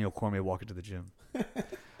Daniel Cormier walk into the gym.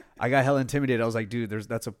 I got hella intimidated. I was like, dude,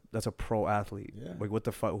 that's a pro athlete. Yeah. Like, what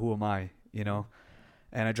the fuck? Who am I? You know?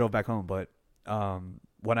 And I drove back home. But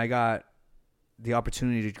when I got the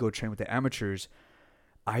opportunity to go train with the amateurs,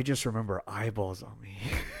 I just remember eyeballs on me.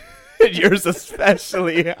 Yours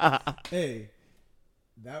especially. Hey,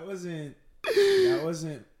 that wasn't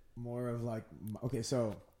more of like, okay,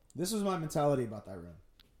 so this was my mentality about that room.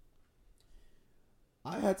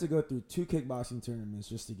 I had to go through 2 kickboxing tournaments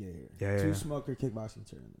just to get here. 2 smoker kickboxing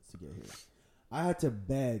tournaments to get here. I had to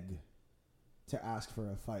beg to ask for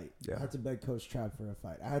a fight. Yeah. I had to beg Coach Trav for a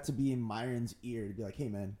fight. I had to be in Myron's ear to be like, hey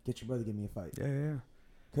man, get your brother, give me a fight. Yeah.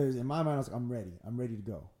 Because in my mind, I was like, I'm ready to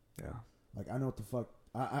go. Yeah. Like, I know what the fuck.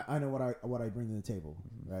 I know what I bring to the table,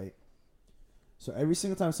 right? So every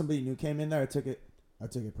single time somebody new came in there, I took it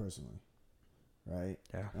personally, right?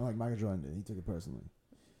 Yeah. And like Michael Jordan did, he took it personally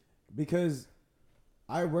because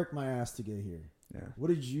I worked my ass to get here. Yeah. What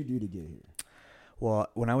did you do to get here? Well,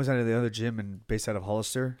 when I was at the other gym based out of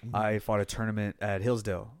Hollister, I fought a tournament at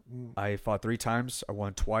Hillsdale. I fought 3 times. I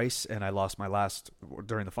won twice, and I lost my last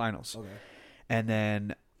during the finals. Okay. And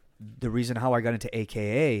then the reason how I got into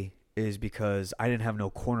AKA is because I didn't have no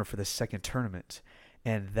corner for the second tournament,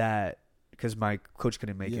 and that because my coach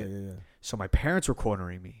couldn't make it. Yeah. So my parents were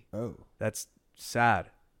cornering me. Oh, that's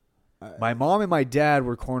sad. My mom and my dad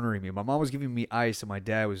were cornering me. My mom was giving me ice, and my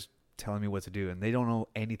dad was telling me what to do, and they don't know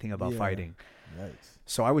anything about fighting. Yikes.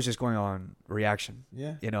 So I was just going on reaction.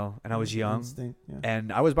 Yeah, you know, and I was young,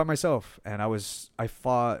 and I was by myself, and I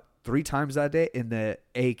fought 3 times that day in the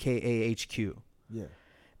AKA HQ. Yeah,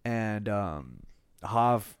 and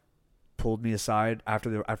Hav pulled me aside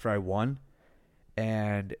after I won,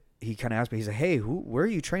 and he kind of asked me, he's like, hey, where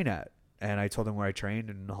you train at? And I told him where I trained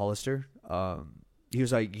in Hollister. He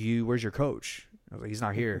was like, where's your coach? I was like, he's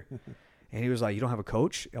not here. And he was like, you don't have a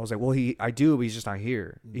coach? I was like, well, I do, but he's just not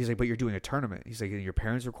here. He's like, but you're doing a tournament. He's like, your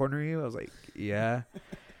parents are cornering you? I was like, yeah.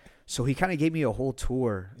 So he kind of gave me a whole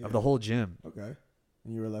tour of the whole gym. Okay.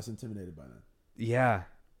 And you were less intimidated by that. Yeah.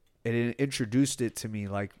 And it introduced it to me.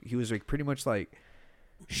 Like, he was like pretty much like,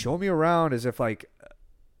 show me around as if like,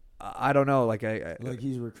 I don't know. Like like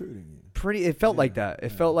he's recruiting you. It felt like that.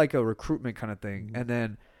 It felt like a recruitment kind of thing. Mm-hmm. And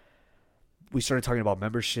then we started talking about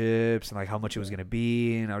memberships and like how much it was going to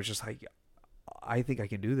be. And I was just like, I think I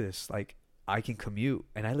can do this. Like, I can commute.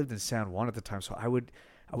 And I lived in San Juan at the time. So I would.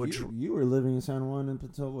 You were living in San Juan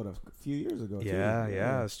until what, a few years ago? Yeah, too.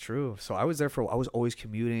 Yeah, it's true. So I was there I was always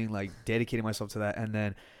commuting, like dedicating myself to that. And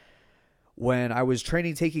then when I was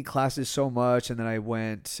taking classes so much, and then I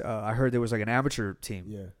went, I heard there was like an amateur team.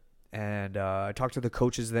 Yeah. And I talked to the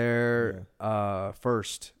coaches there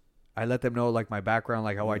first. I let them know like my background,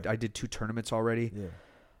 like how I did 2 tournaments already. Yeah.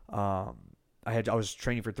 I was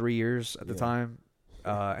training for 3 years at the time.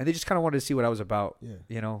 And they just kind of wanted to see what I was about,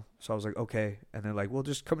 you know? So I was like, okay. And they're like, well,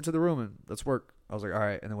 just come into the room and let's work. I was like, all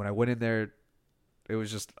right. And then when I went in there, it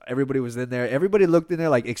was just, everybody was in there. Everybody looked in there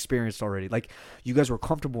like experienced already. Like, you guys were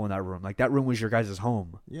comfortable in that room. Like, that room was your guys'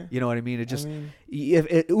 home. Yeah. You know what I mean?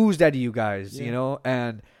 It oozed out of you guys, you know?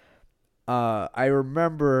 And I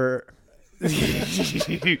remember, I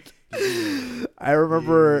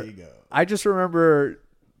just remember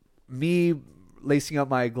me lacing up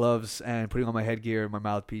my gloves and putting on my headgear and my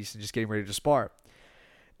mouthpiece and just getting ready to spar.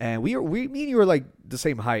 And me and you were like the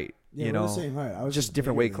same height, you know, the same height. I was just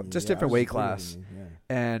different weight, different weight class.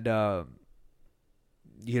 And,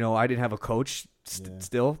 you know, I didn't have a coach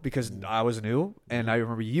still because I was new. And I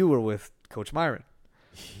remember you were with Coach Myron.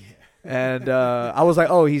 And I was like,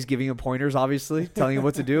 oh, he's giving him pointers, obviously, telling him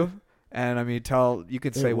what to do. And I mean, you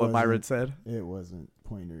could say what Myron said. It wasn't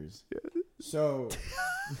pointers. So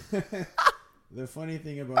the funny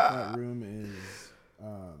thing about that room is,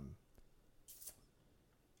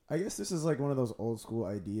 I guess this is like one of those old school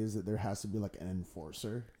ideas that there has to be like an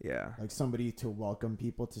enforcer. Yeah. Like somebody to welcome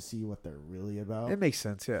people to see what they're really about. It makes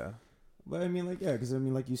sense, yeah. But I mean, like, yeah, because I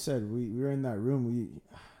mean, like you said, we were in that room.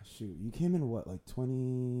 You came in what, like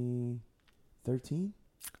 2013?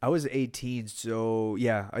 I was 18, so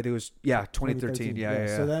yeah, I think it was 2013. Yeah.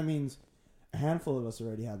 So that means a handful of us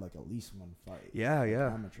already had like at least one fight. Yeah.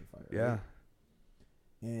 Amateur fight. Right? Yeah.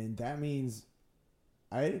 And that means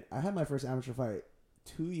I had my first amateur fight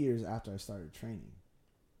 2 years after I started training,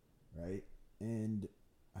 right? And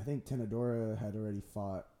I think Tenedora had already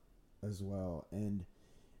fought as well, and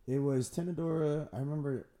it was Tenedora. I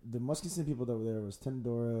remember the most consistent people that were there was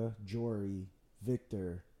Tenedora, Jory,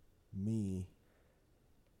 Victor, me,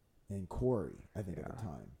 and Corey, I think, at the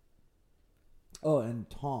time. Oh, and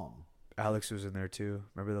Tom. Alex was in there too.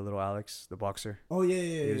 Remember the little Alex, the boxer? Oh,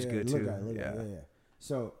 yeah. He was good too. Yeah.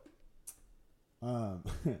 So, I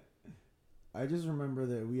just remember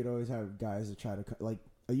that we'd always have guys that try to, like,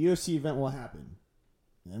 a UFC event will happen.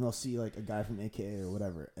 And they'll see, like, a guy from AKA or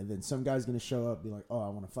whatever. And then some guy's going to show up, be like, oh, I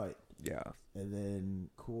want to fight. Yeah. And then,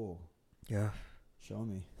 cool. Yeah. Show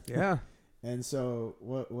me. Yeah. And so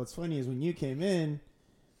what's funny is when you came in,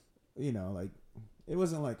 you know, like, it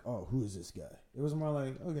wasn't like, oh, who is this guy? It was more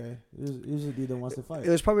like, okay, here's a dude that wants to fight. It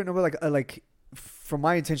was probably no like from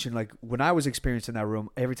my intention, like when I was experienced in that room,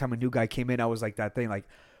 every time a new guy came in, I was like that thing, like,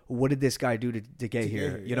 what did this guy do to get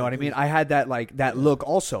here? You know what I mean? I had that look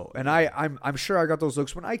also, and I'm sure I got those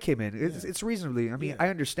looks when I came in. It's reasonably. I mean, I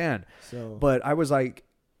understand, but I was like,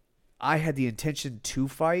 I had the intention to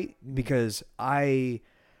fight because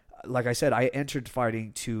like I said, I entered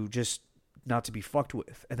fighting to just not to be fucked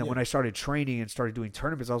with. And then when I started training and started doing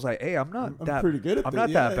tournaments, I was like, hey, I'm not pretty good at this. I'm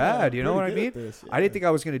not that bad. You know what I mean? I didn't think I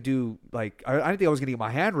was going to do like, I didn't think I was going to get my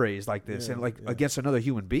hand raised like this and like against another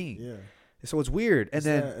human being. Yeah. So it's weird. And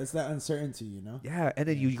it's that uncertainty, you know? Yeah. And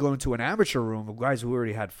then you go into an amateur room of guys who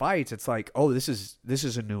already had fights. It's like, oh, this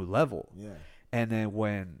is a new level. Yeah. And then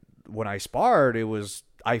when I sparred,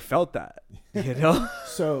 I felt that, you know?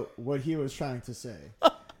 So what he was trying to say,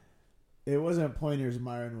 it wasn't pointers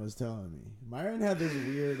Myron was telling me. Myron had this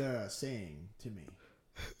weird saying to me.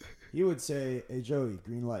 He would say, hey, Joey,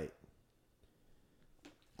 green light.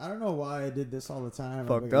 I don't know why I did this all the time.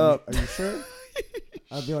 Fucked up. Are you sure?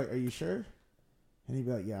 I'd be like, are you sure? And he'd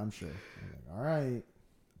be like, yeah, I'm sure. I'm like, all right.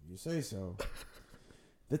 You say so.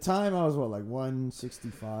 The time I was, like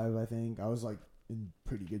 165, I think. I was, like, in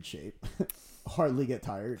pretty good shape. Hardly get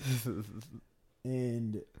tired.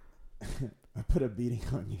 And I put a beating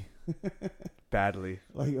on you. Badly.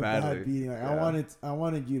 Like a bad beating. Like I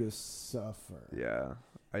wanted you to suffer. Yeah.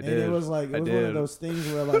 And it was like, it was one of those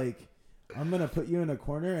things where like, I'm going to put you in a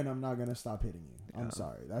corner and I'm not going to stop hitting you. I'm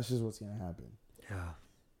sorry. That's just what's going to happen. Yeah.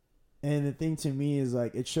 And the thing to me is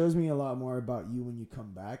like, it shows me a lot more about you when you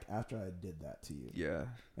come back after I did that to you. Yeah.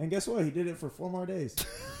 And guess what? He did it for 4 more days.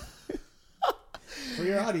 For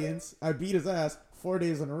your audience, I beat his ass 4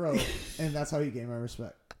 days in a row. And that's how you gain my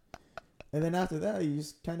respect. And then after that, you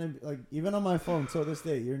just kind of like, even on my phone till this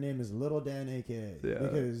day, your name is Little Dan, AKA. Yeah.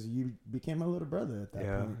 Because you became my little brother at that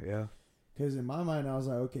point. Yeah. Because in my mind, I was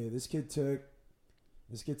like, okay, this kid took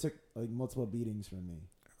like multiple beatings from me.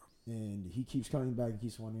 And he keeps coming back and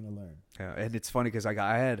keeps wanting to learn. Yeah, and it's funny because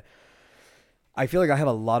I feel like I have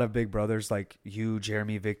a lot of big brothers like you,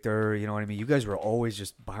 Jeremy, Victor. You know what I mean? You guys were always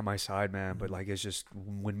just by my side, man. But like, it's just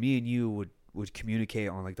when me and you would communicate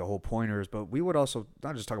on like the whole pointers, but we would also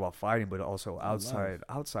not just talk about fighting, but also outside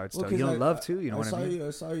stuff. You know, love too. You know what I mean?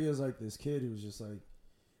 I saw you as like this kid who was just like.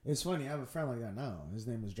 It's funny. I have a friend like that now. His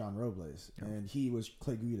name is John Robles, and he was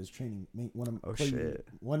Clay Guida's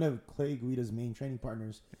one of Clay Guida's main training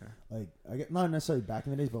partners. Yeah. Like, I get not necessarily back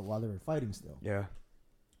in the days, but while they were fighting still. Yeah.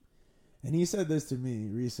 And he said this to me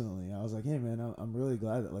recently. I was like, "Hey, man, I'm really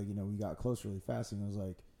glad that we got close really fast." And I was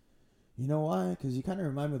like, "You know why? Because you kind of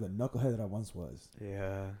remind me of the knucklehead that I once was."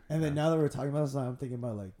 Yeah. And then now that we're talking about this, I'm thinking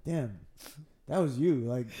about like, damn, that was you.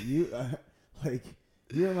 Like you,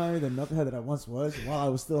 You remind me of the knucklehead that I once was while I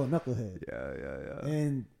was still a knucklehead. Yeah.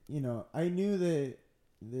 And, I knew that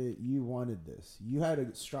you wanted this. You had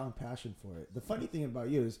a strong passion for it. The funny thing about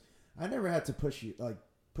you is I never had to put you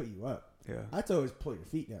up. Yeah. I had to always pull your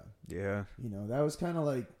feet down. Yeah. That was kind of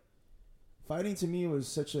like fighting to me was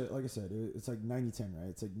such a, like I said, it's like 90-10, right?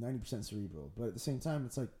 It's like 90% cerebral. But at the same time,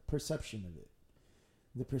 it's like perception of it.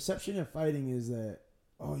 The perception of fighting is that,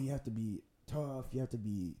 oh, you have to be tough, you have to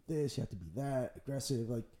be this, you have to be that, aggressive.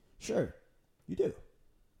 Like, sure, you do.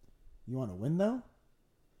 You want to win though?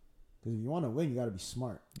 Because if you want to win, you got to be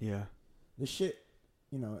smart. Yeah. This shit,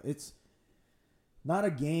 it's not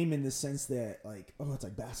a game in the sense that like, oh, it's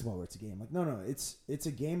like basketball where it's a game. Like, no, it's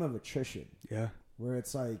a game of attrition. Yeah. Where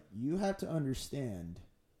it's like you have to understand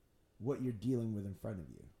what you're dealing with in front of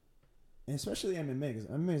you, and especially MMA, because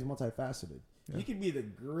MMA is multifaceted. Yeah. You can be the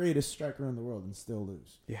greatest striker in the world and still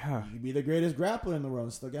lose. Yeah. You can be the greatest grappler in the world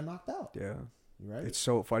and still get knocked out. Yeah. Right?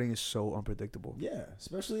 Fighting is so unpredictable. Yeah.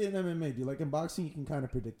 Especially in MMA. Dude. Like in boxing, you can kind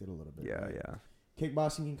of predict it a little bit. Yeah, right? yeah.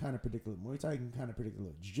 Kickboxing, you can kind of predict it. Muay Thai, you can kind of predict it a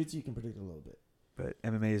little. Jiu-Jitsu, you can predict it a little bit. But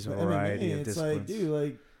MMA is a variety of disciplines. It's like, dude,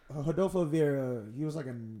 like Rodolfo Vieira, he was like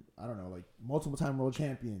multiple time world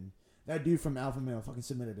champion. That dude from Alpha Male fucking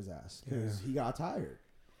submitted his ass because he got tired.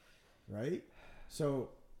 Right? So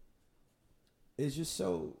it's just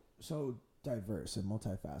so diverse and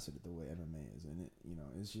multifaceted the way MMA is, and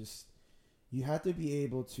it's just you have to be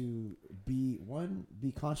able to be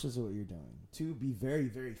conscious of what you're doing. 2, be very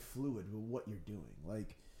very fluid with what you're doing.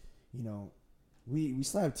 Like, we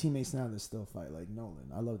still have teammates now that still fight. Like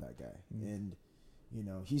Nolan, I love that guy, and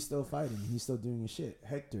he's still fighting. He's still doing his shit.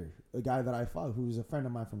 Hector, a guy that I fought, who's a friend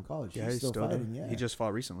of mine from college, he's still fighting. Yeah, he just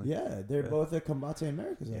fought recently. Yeah, they're both at Combate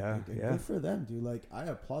Americas. Good for them, dude. Like, I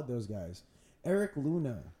applaud those guys. Eric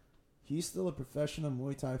Luna, he's still a professional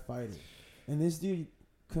Muay Thai fighter. And this dude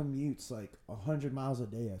commutes like 100 miles a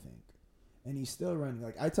day, I think. And he's still running.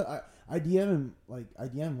 Like, I DM him, like,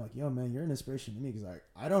 yo, man, you're an inspiration to me. Because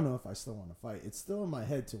I don't know if I still want to fight. It's still in my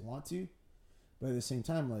head to want to. But at the same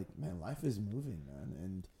time, like, man, life is moving, man.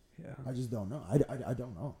 And I just don't know. I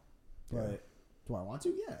don't know. But do I want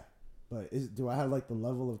to? Yeah. But do I have, like, the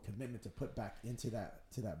level of commitment to put back into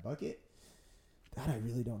that bucket? That I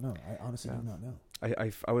really don't know. I honestly do not know.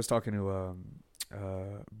 I was talking to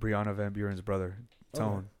Brianna Van Buren's brother,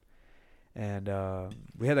 Tone, and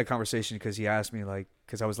we had that conversation because he asked me, like,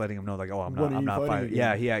 because I was letting him know, like, oh, I'm not fighting.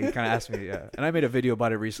 Yeah, he kind of asked me, and I made a video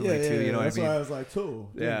about it recently too. You know what I mean? That's why I was like,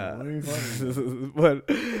 cool. Yeah. What are you fighting?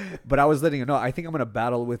 but I was letting him know. I think I'm gonna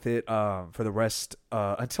battle with it for the rest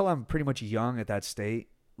until I'm pretty much young at that state.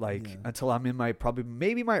 Like until I'm in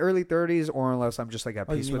maybe my early 30s, or unless I'm just like at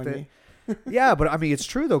peace with it. Yeah, but I mean, it's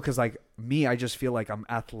true though, because like me, I just feel like I'm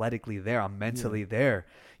athletically there, I'm mentally there.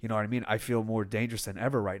 You know what I mean? I feel more dangerous than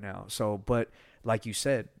ever right now. So, but like you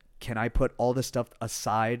said, can I put all this stuff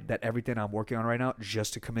aside, that everything I'm working on right now,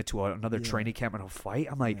 just to commit to another training camp and a fight?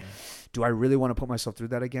 I'm like, do I really want to put myself through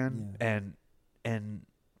that again? And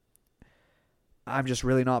I'm just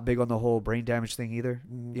really not big on the whole brain damage thing either.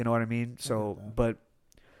 You know what I mean? So, but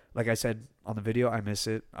like I said on the video, I miss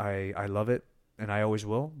it. I love it. And I always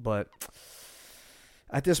will, but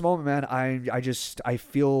at this moment, man, I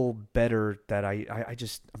feel better that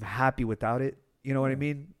I'm happy without it. You know what I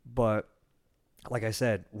mean? But like I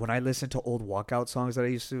said, when I listen to old walkout songs that I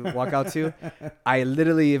used to walk out to, I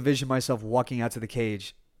literally envision myself walking out to the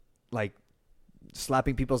cage, like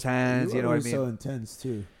slapping people's hands. You know what I mean? So intense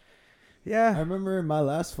too. Yeah. I remember in my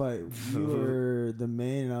last fight, you were the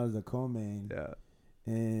main and I was the co-main. Yeah.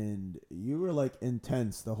 And you were like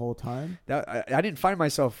intense the whole time. That I didn't find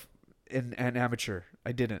myself in an amateur.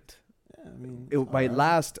 I didn't. Yeah, I mean, my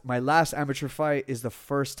last amateur fight is the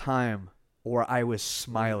first time where I was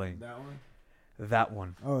smiling. That one. That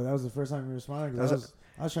one. Oh, that was the first time you were smiling. I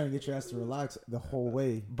was trying to get your ass to relax the whole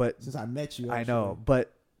way. But since I met you, I know.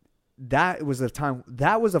 But that was the time.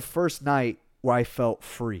 That was the first night where I felt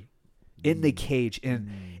free, in the cage,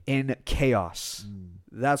 in chaos.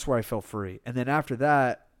 That's where I felt free. And then after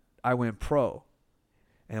that, I went pro.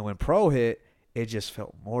 And when pro hit, it just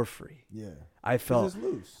felt more free. Yeah. I felt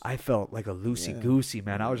loose. I felt like a loosey goosey,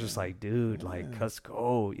 man. I was just like, dude, like, let's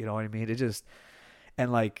go. You know what I mean? It just,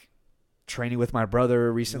 and like training with my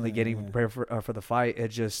brother recently, getting prepared for the fight. It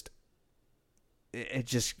just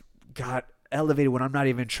got elevated when I'm not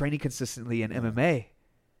even training consistently in MMA.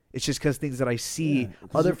 It's just because things that I see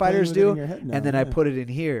other fighters do, and then I put it in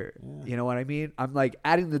here. Yeah. You know what I mean? I'm like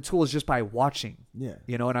adding the tools just by watching. Yeah.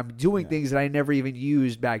 You know, and I'm doing things that I never even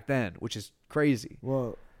used back then, which is crazy.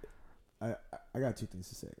 Well, I got two things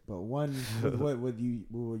to say, but one, with what you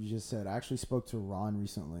just said, I actually spoke to Ron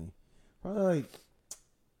recently. Probably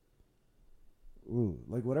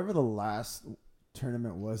like whatever the last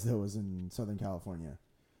tournament was that was in Southern California,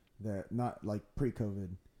 that not like pre-COVID.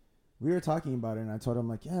 We were talking about it, and I told him,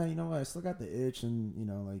 like, yeah, you know what, I still got the itch, and, you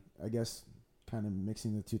know, like, I guess kind of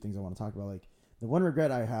mixing the two things I want to talk about. Like, the one regret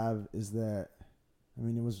I have is that, I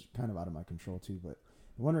mean, it was kind of out of my control, too, but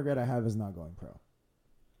the one regret I have is not going pro.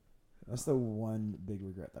 That's the one big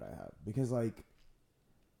regret that I have, because, like,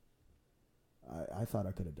 I thought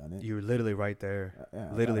I could have done it. You were literally right there.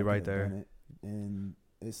 Literally right there. And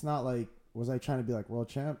it's not like, was I trying to be, like, world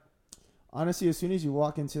champ? Honestly, as soon as you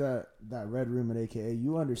walk into that red room at AKA,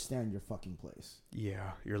 you understand your fucking place.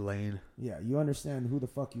 Yeah, your lane. Yeah, you understand who the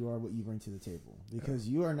fuck you are, what you bring to the table. Because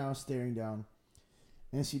you are now staring down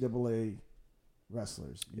NCAA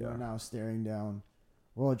wrestlers. You are now staring down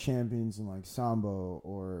world champions in like Sambo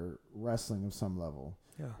or wrestling of some level.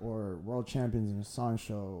 Yeah. Or world champions in a song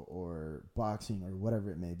show or boxing or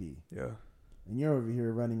whatever it may be. Yeah. And you're over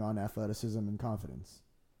here running on athleticism and confidence.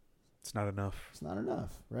 It's not enough. It's not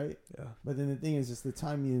enough, right? Yeah. But then the thing is, it's the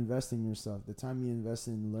time you invest in yourself, the time you invest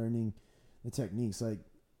in learning the techniques. Like,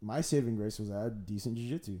 my saving grace was I had decent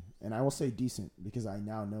jiu-jitsu. And I will say decent because I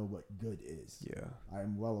now know what good is. Yeah. I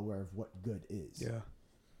am well aware of what good is. Yeah.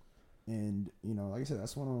 And, you know, like I said,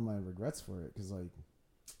 that's one of my regrets for it. Because, like,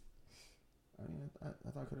 I mean, I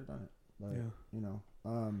thought I could have done it. But, you know.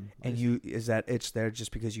 And is that itch there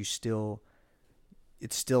just because you still...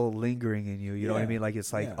 It's still lingering in you. You know what I mean? Like,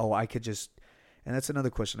 it's like, oh, I could just, and that's another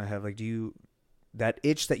question I have. Like, that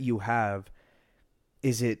itch that you have,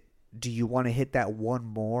 do you want to hit that one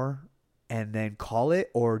more and then call it?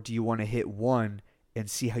 Or do you want to hit one and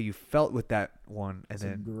see how you felt with that one? And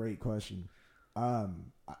that's a great question.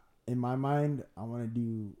 In my mind, I want to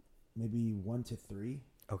do maybe 1 to 3.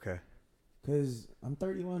 Okay. Because I'm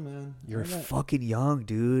 31, man. You're fucking young,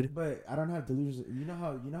 dude. But I don't have delusions. You know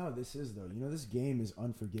how this is, though. You know, this game is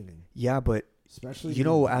unforgiving. Yeah, but especially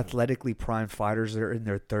athletically prime fighters that are in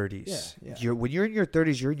their 30s. Yeah. When you're in your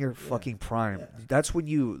 30s, you're in your fucking prime. Yeah. That's when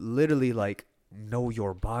you literally, like, know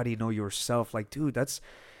your body, know yourself. Like, dude, that's...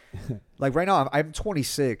 like, right now, I'm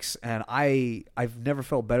 26, and I've never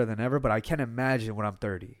felt better than ever, but I can't imagine when I'm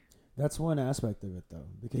 30. That's one aspect of it, though.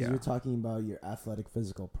 Because you're talking about your athletic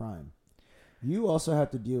physical prime. You also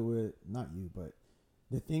have to deal with, not you, but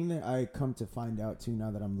the thing that I come to find out too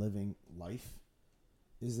now that I'm living life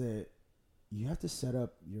is that you have to set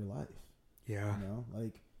up your life. Yeah. You know,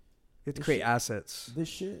 like, you have to create assets. This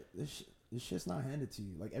shit's not handed to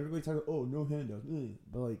you. Like, everybody talks, oh, no handout.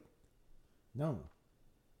 But, like, no.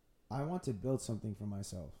 I want to build something for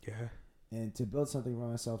myself. Yeah. And to build something for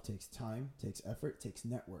myself takes time, takes effort, takes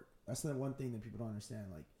network. That's the one thing that people don't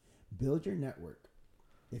understand. Like, build your network.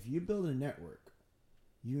 If you build a network,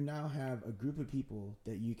 you now have a group of people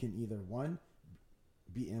that you can either, 1,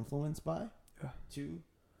 be influenced by, 2,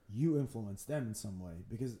 you influence them in some way.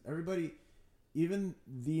 Because everybody, even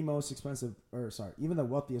the most expensive, even the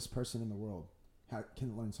wealthiest person in the world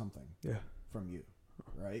can learn something from you,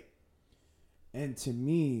 right? And to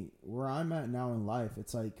me, where I'm at now in life,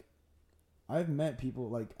 it's like, I've met people,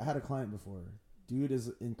 like, I had a client before. Dude is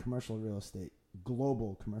in commercial real estate,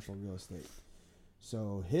 global commercial real estate.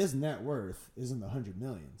 So his net worth is in the 100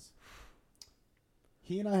 millions.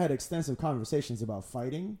 He and I had extensive conversations about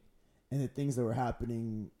fighting and the things that were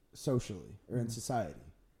happening socially or in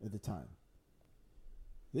society at the time.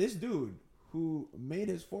 This dude who made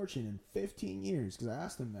his fortune in 15 years, because I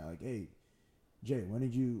asked him that, like, hey, Jay, when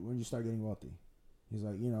did you start getting wealthy? He's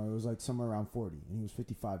like, it was like somewhere around 40, and he was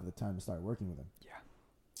 55 at the time to start working with him. Yeah.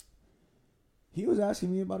 He was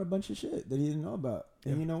asking me about a bunch of shit that he didn't know about.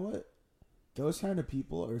 Yeah. And you know what? Those kind of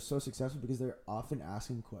people are so successful because they're often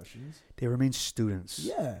asking questions. They remain students.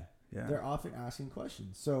 Yeah. They're often asking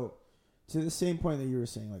questions. So, to the same point that you were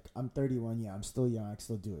saying, like, I'm 31, yeah, I'm still young, I can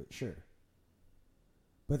still do it, sure.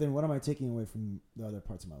 But then what am I taking away from the other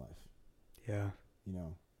parts of my life? Yeah.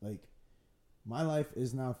 Like, my life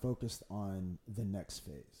is now focused on the next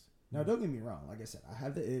phase. Now, don't get me wrong. Like I said, I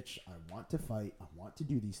have the itch. I want to fight. I want to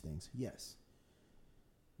do these things. Yes.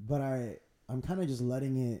 But I'm kind of just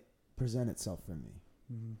letting it present itself for me.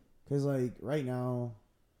 Because, like, right now,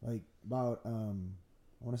 like, about, I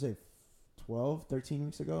want to say 12, 13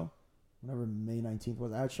 weeks ago, whenever May 19th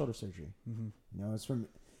was, I had shoulder surgery. It's from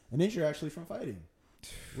an injury actually from fighting,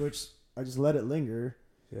 which I just let it linger.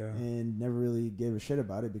 Yeah. And never really gave a shit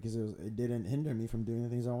about it because it didn't hinder me from doing the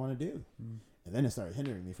things I want to do. And then it started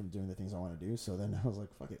hindering me from doing the things I want to do. So then I was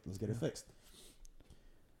like, fuck it, let's get it fixed.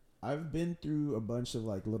 I've been through a bunch of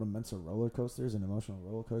like little mental roller coasters and emotional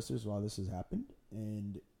roller coasters while this has happened.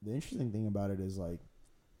 And the interesting thing about it is like,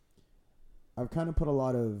 I've kind of put a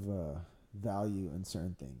lot of value in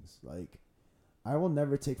certain things. Like, I will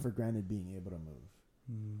never take for granted being able to move.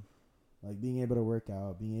 Like being able to work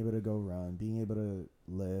out, being able to go run, being able to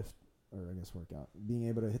lift, or I guess work out, being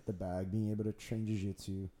able to hit the bag, being able to train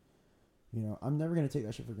jiu-jitsu. I'm never going to take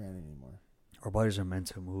that shit for granted anymore. Our bodies are meant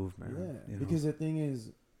to move, man. Yeah, because the thing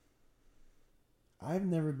is, I've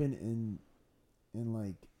never been in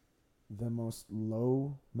like the most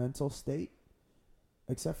low mental state,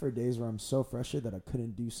 except for days where I'm so frustrated that I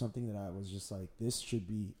couldn't do something that I was just like, this should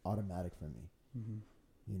be automatic for me.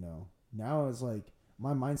 Now it's like,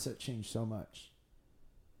 my mindset changed so much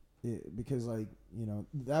because like,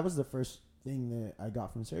 that was the first thing that I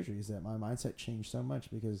got from surgery is that my mindset changed so much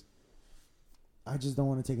because I just don't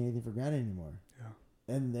want to take anything for granted anymore.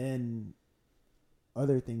 Yeah. And then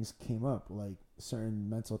other things came up, like certain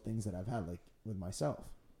mental things that I've had, like with myself.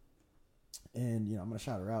 And, I'm going to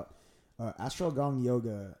shout her out. Astral Gong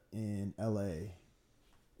Yoga in LA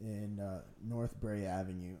in North Bray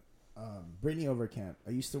Avenue. Brittany Overcamp. I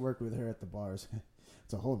used to work with her at the bars.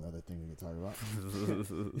 It's a whole nother thing we can talk about.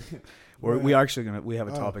 We have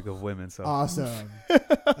a topic of women. So awesome.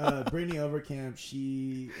 Brittany Overcamp,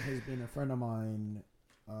 she has been a friend of mine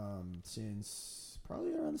since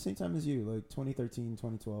probably around the same time as you, like 2013,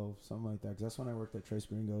 2012, something like that. Because that's when I worked at Trace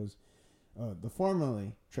Gringos, the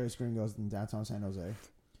formerly Trace Gringos in downtown San Jose.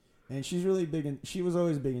 And she's really big she was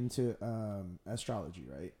always big into astrology,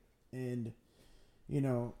 right? And,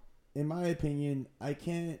 in my opinion, I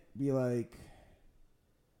can't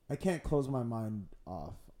close my mind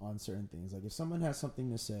off on certain things. Like if someone has something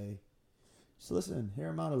to say, just listen, hear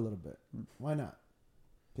them out a little bit. Why not?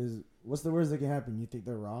 Because what's the worst that can happen? You think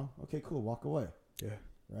they're wrong? Okay, cool. Walk away. Yeah.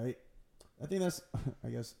 Right? I think that's, I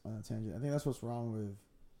guess on a tangent, I think that's what's wrong with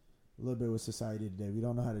a little bit with society today. We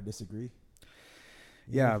don't know how to disagree.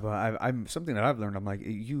 Yeah, but I'm something that I've learned. I'm like,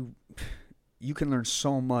 you can learn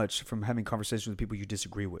so much from having conversations with people you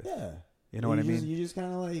disagree with. Yeah. You know what I mean? You just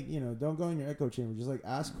kind of like, don't go in your echo chamber. Just like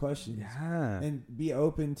ask questions. Yeah. And be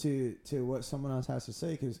open to what someone else has to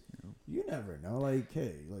say because you never know. Like,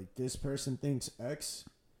 hey, like this person thinks X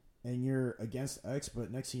and you're against X,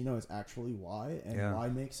 but next thing you know, it's actually Y and Y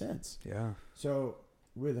makes sense. Yeah. So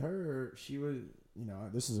with her, she was,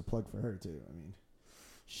 this is a plug for her too. I mean,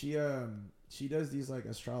 she does these like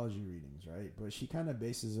astrology readings, right? But she kind of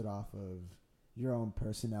bases it off of your own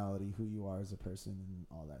personality, who you are as a person and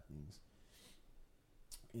all that things.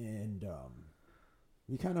 And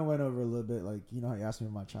we kind of went over a little bit, like, how you asked me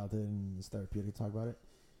about my childhood and it's therapeutic to talk about it.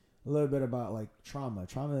 A little bit about, like, trauma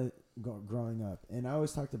growing up. And I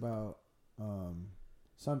always talked about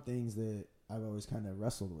some things that I've always kind of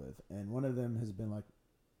wrestled with. And one of them has been, like,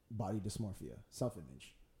 body dysmorphia,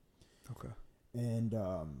 self-image. Okay. And,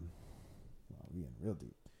 well, we getting real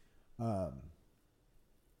deep. All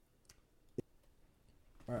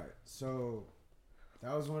right, so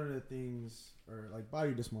that was one of the things, or like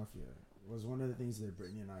body dysmorphia was one of the things that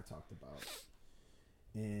Brittany and I talked about.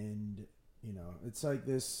 And, it's like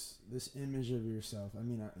this image of yourself. I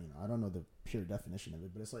mean, I don't know the pure definition of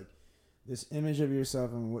it, but it's like this image of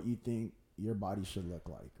yourself and what you think your body should look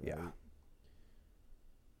like. Right? Yeah.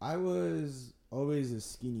 I was always a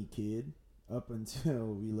skinny kid up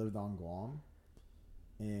until we lived on Guam.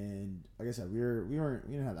 And like I said, we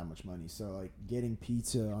didn't have that much money, so like getting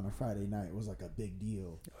pizza on a Friday night was like a big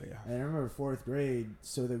deal. Oh yeah. And I remember 4th grade,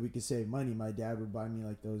 so that we could save money, my dad would buy me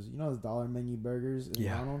like those, those dollar menu burgers at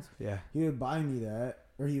McDonald's. Yeah. He would buy me that,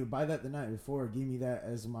 or he would buy that the night before, give me that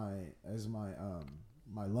as my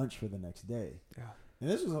my lunch for the next day. Yeah. And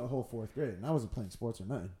this was a whole 4th grade, and I wasn't playing sports or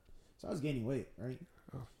nothing, so I was gaining weight, right?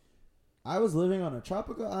 Oh. I was living on a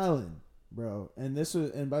tropical island, bro, and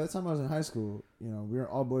by the time I was in high school, we were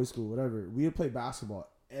all boys school, whatever. We would play basketball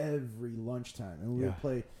every lunchtime, and we would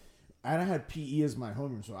play. And I had PE as my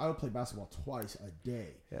homeroom, so I would play basketball twice a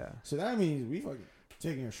day. Yeah. So that means we fucking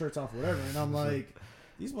taking our shirts off, whatever. And I'm like,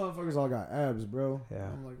 these motherfuckers all got abs, bro. Yeah.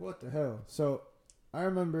 I'm like, what the hell? So I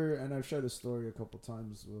remember, and I've shared this story a couple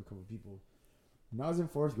times with a couple people. When I was in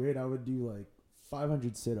 4th grade, I would do like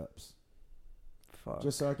 500 sit-ups. Fuck.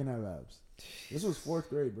 Just so I can have abs. This was 4th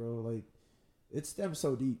grade, bro. Like, it stemmed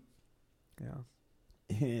so deep. Yeah.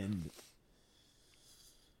 And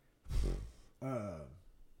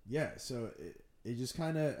so it just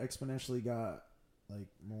kind of exponentially got like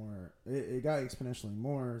more. It got exponentially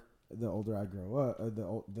more the older I grew up.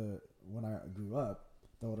 When I grew up,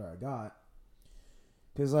 the older I got.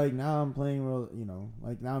 Because like now I'm playing real,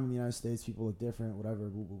 like now I'm in the United States, people look different, whatever,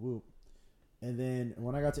 whoop whoop whoop. And then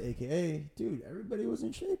when I got to AKA, dude, everybody was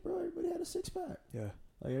in shape, bro. Everybody had a 6-pack. Yeah.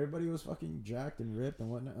 Like, everybody was fucking jacked and ripped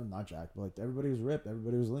and whatnot. Not jacked, but, like, everybody was ripped.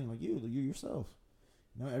 Everybody was lean. Like, you yourself.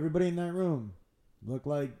 Everybody in that room looked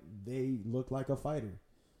like a fighter.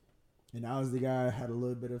 And I was the guy who had a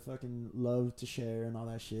little bit of fucking love to share and all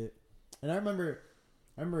that shit. And I remember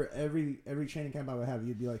every training camp I would have,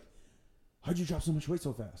 you'd be like, how'd you drop so much weight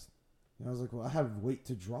so fast? And I was like, well, I have weight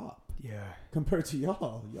to drop. Yeah. Compared to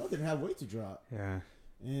y'all. Y'all didn't have weight to drop. Yeah.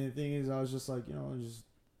 And the thing is, I was just like, I just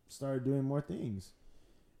started doing more things.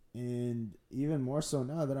 And even more so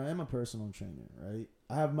now that I am a personal trainer, right?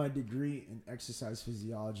 I have my degree in exercise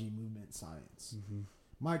physiology, movement science. Mm-hmm.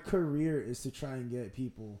 My career is to try and get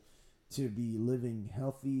people to be living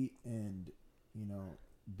healthy and,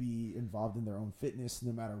 be involved in their own fitness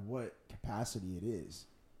no matter what capacity it is.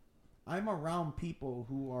 I'm around people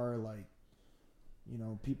who are like,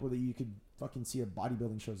 people that you could fucking see at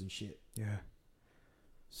bodybuilding shows and shit. Yeah.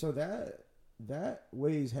 So that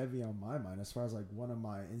weighs heavy on my mind as far as like one of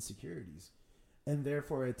my insecurities. And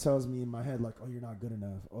therefore it tells me in my head like, oh, you're not good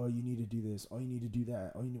enough. Oh, you need to do this. Oh, you need to do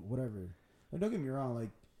that. Oh, you need whatever. And don't get me wrong.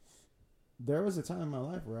 Like, there was a time in my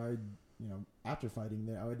life where I, after fighting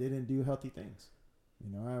that I didn't do healthy things.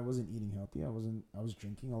 I wasn't eating healthy. I was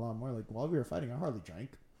drinking a lot more. Like, while we were fighting, I hardly drank.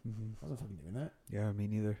 Mm-hmm. I wasn't fucking doing that. Yeah, me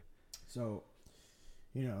neither. So,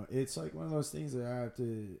 it's like one of those things that I have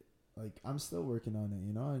to, like, I'm still working on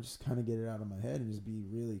it, I just kind of get it out of my head and just be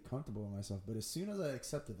really comfortable with myself. But as soon as I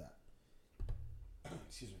accepted that,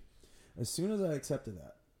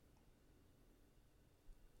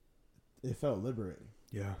 it felt liberating.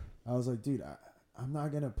 Yeah. I was like, dude, I'm not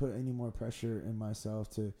going to put any more pressure in myself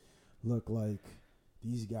to look like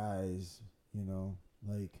these guys,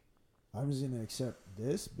 like, I'm just going to accept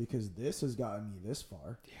this because this has gotten me this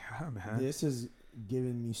far. Yeah, man. This has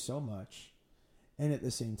given me so much. And at the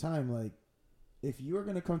same time, like, if you are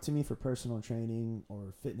going to come to me for personal training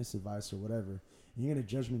or fitness advice or whatever, and you're going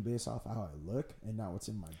to judge me based off how I look and not what's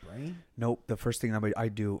in my brain. Nope. The first thing I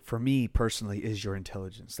do, for me personally, is your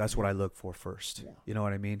intelligence. That's what I look for first. Yeah. You know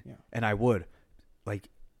what I mean? Yeah. And I would. Like,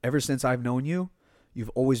 ever since I've known you, you've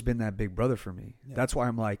always been that big brother for me. Yeah. That's why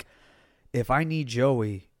I'm like, if I need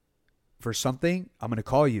Joey for something, I'm going to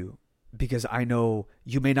call you because I know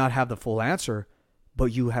you may not have the full answer, but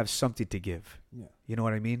you have something to give. Yeah. You know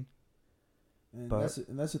what I mean? And that's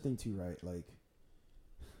the thing too, right? Like,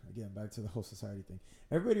 again, back to the whole society thing.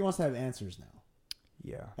 Everybody wants to have answers now.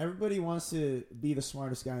 Yeah. Everybody wants to be the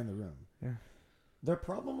smartest guy in the room. Yeah. The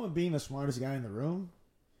problem with being the smartest guy in the room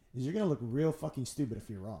is you're going to look real fucking stupid if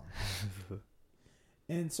you're wrong.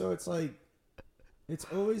 And so it's like, it's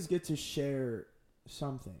always good to share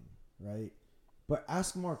something, right? But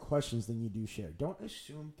ask more questions than you do share. Don't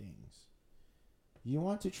assume things. You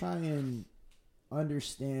want to try and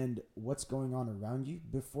understand what's going on around you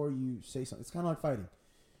before you say something. It's kind of like fighting.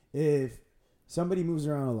 If somebody moves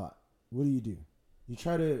around a lot, what do? You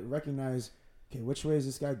try to recognize, okay, which way is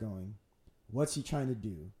this guy going? What's he trying to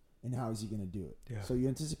do? And how is he going to do it? Yeah. So you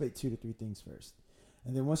anticipate 2 to 3 things first.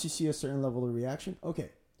 And then once you see a certain level of reaction, okay,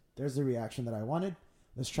 there's the reaction that I wanted.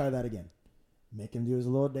 Let's try that again. Make him do his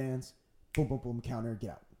little dance. Boom, boom, boom, counter,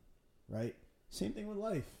 get out. Right? Same thing with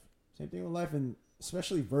life. And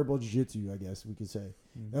especially verbal jiu-jitsu, I guess we could say.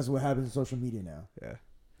 Mm-hmm. That's what happens in social media now. Yeah.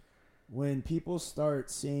 When people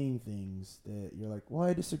start saying things that you're like, well,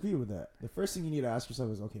 I disagree with that. The first thing you need to ask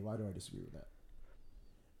yourself is, okay, why do I disagree with that?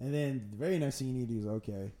 And then the very next thing you need to do is,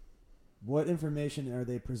 okay, what information are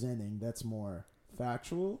they presenting that's more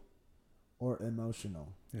factual or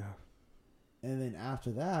emotional? Yeah. And then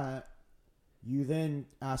after that, you then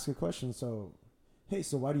ask a question. So, hey,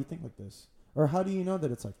 so why do you think like this? Or how do you know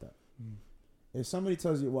that it's like that? If somebody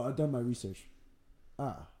tells you, well, I've done my research.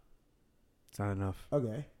 It's not enough.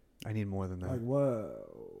 Okay. I need more than that. Like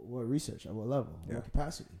what research? At what level? Yeah. What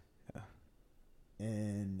capacity? Yeah.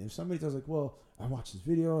 And if somebody tells like, well, I watched this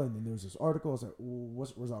video and then there was this article, I was like, well,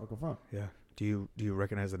 where's the article from? Yeah. Do you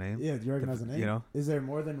recognize the name? Yeah, do you recognize the name? You know? Is there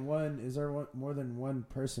more than one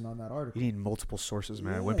person on that article? You need multiple sources,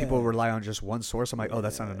 man. Yeah. When people rely on just one source, I'm like, oh,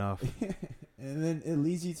 that's not enough. And then it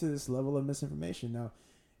leads you to this level of misinformation. Now,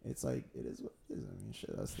 it's like, it is what it is. I mean,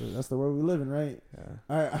 shit, that's the world we live in, right?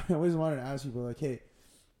 Yeah. I always wanted to ask people, like, hey,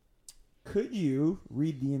 could you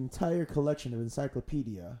read the entire collection of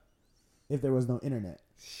encyclopedia if there was no internet,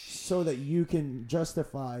 so that you can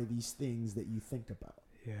justify these things that you think about?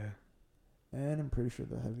 Yeah. And I'm pretty sure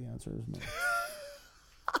the heavy answer is no.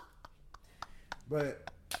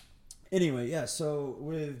 But anyway, yeah. So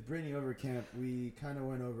with Brittany Overcamp, we kind of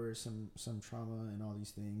went over some trauma and all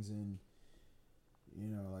these things, and you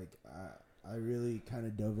know, like I really kind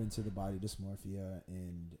of dove into the body dysmorphia,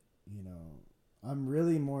 and you know, I'm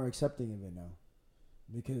really more accepting of it now,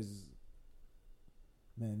 because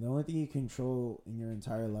man, the only thing you control in your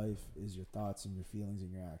entire life is your thoughts and your feelings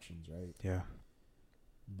and your actions, right? Yeah.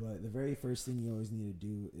 But the very first thing you always need to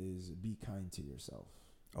do is be kind to yourself.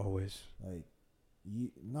 Always. Like,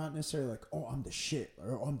 you not necessarily like, oh, I'm the shit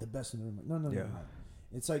or oh, I'm the best in the room. No.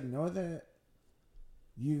 It's like, know that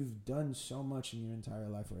you've done so much in your entire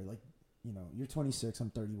life. Where, like, you know, you're 26,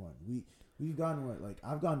 I'm 31. We've gone what? Like,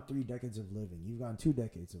 I've gone 3 decades of living. You've gone 2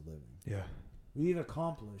 decades of living. Yeah. We've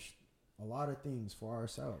accomplished a lot of things for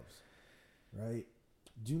ourselves, right?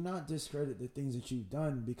 Do not discredit the things that you've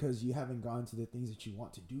done because you haven't gone to the things that you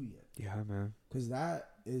want to do yet. Yeah, man. Because that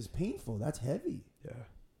is painful. That's heavy. Yeah.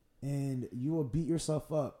 And you will beat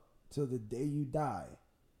yourself up till the day you die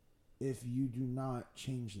if you do not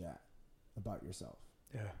change that about yourself.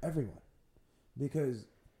 Yeah. Everyone. Because,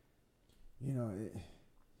 you know,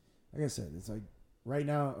 like I said, it's like right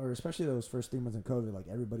now, or especially those first 3 months in COVID, like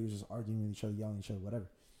everybody was just arguing with each other, yelling at each other,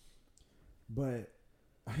 whatever. But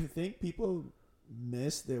I think people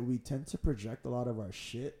miss that we tend to project a lot of our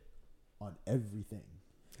shit on everything.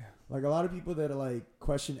 Yeah. Like a lot of people that are like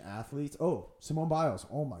question athletes. Oh, Simone Biles.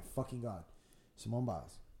 Oh my fucking God. Simone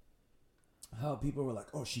Biles. How people were like,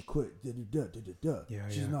 oh, she quit. Yeah,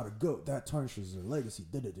 she's not a GOAT. That tarnishes her legacy.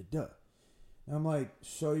 And I'm like,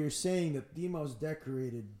 so you're saying that the most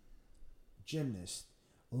decorated gymnast,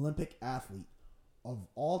 Olympic athlete of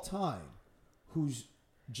all time, who's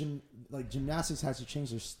gymnastics has to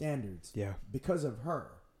change their standards because of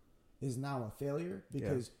her, is now a failure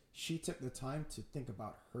because she took the time to think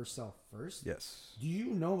about herself first? Yes. Do you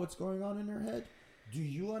know what's going on in her head? Do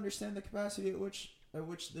you understand the capacity at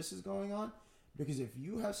which this is going on? Because if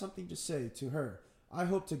you have something to say to her, I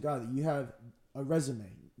hope to God that you have a resume.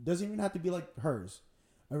 It doesn't even have to be like hers.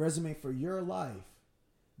 A resume for your life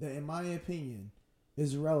that, in my opinion,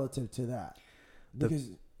 is relative to that.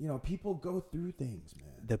 Because you know, people go through things, man.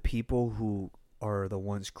 The people who are the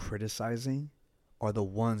ones criticizing are the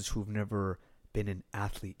ones who've never been an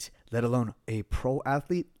athlete, let alone a pro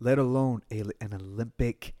athlete, let alone an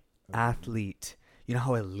Olympic athlete. You know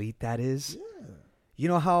how elite that is? Yeah. You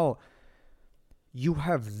know how you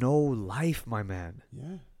have no life, my man.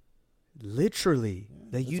 Yeah. Literally. Yeah,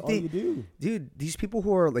 that you all think, you do. Dude, these people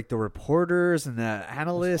who are like the reporters and the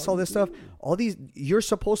analysts, all this stuff, all these, you're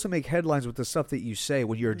supposed to make headlines with the stuff that you say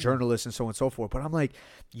when you're a journalist and so on and so forth. But I'm like,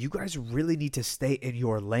 you guys really need to stay in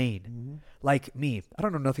your lane. Mm-hmm. Like me, I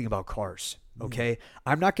don't know nothing about cars. Okay,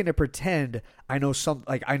 I'm not going to pretend I know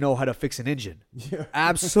I know how to fix an engine. Yeah.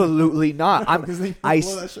 Absolutely not.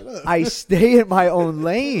 I stay in my own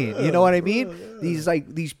lane. You know what I mean? Yeah.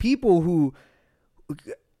 These people who,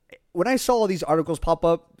 when I saw all these articles pop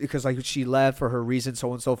up because like she left for her reason, so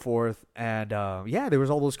on and so forth, and there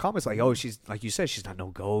was all those comments like, oh, she's like you said, she's not no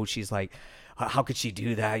GOAT. She's like, how could she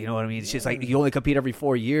do that? You know what I mean? Yeah. She's like, you only compete every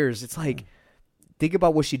 4 years. It's like. Think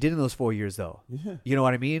about what she did in those 4 years, though. Yeah. You know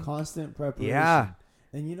what I mean? Constant preparation. Yeah.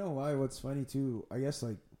 And you know why? What's funny, too, I guess,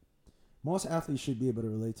 like, most athletes should be able to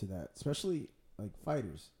relate to that, especially, like,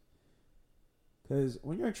 fighters. Because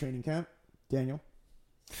when you're in training camp, Daniel,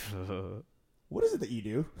 what is it that you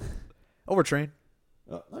do? Overtrain.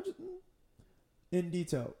 Not just in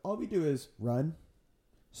detail. All we do is run,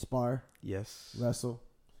 spar, yes, wrestle,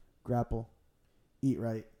 grapple, eat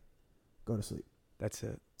right, go to sleep. That's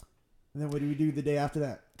it. And then what do we do the day after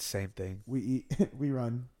that? Same thing. We eat, we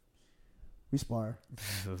run, We spar.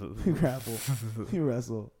 We grapple. We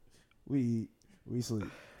wrestle. We eat. We sleep.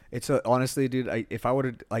 It's honestly, dude. If I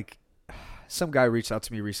would have some guy reached out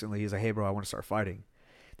to me recently. He's like, "Hey, bro, I want to start fighting."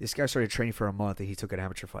 This guy started training for a month, and he took an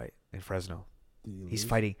amateur fight in Fresno. He's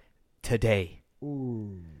fighting today.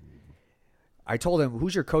 Ooh. I told him,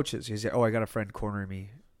 "Who's your coaches?" He's like, "Oh, I got a friend cornering me."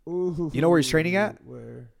 Ooh. You know where he's training at?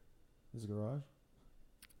 Where? His garage?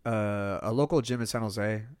 A local gym in San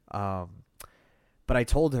Jose. But I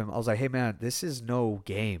told him, I was like, "Hey, man, this is no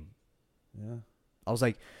game." Yeah. I was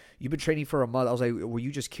like, "You've been training for a month." I was like, "Were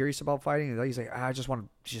you just curious about fighting?" And he's like, "I just want to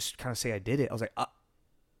just kind of say I did it." I was like,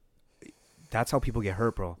 "That's how people get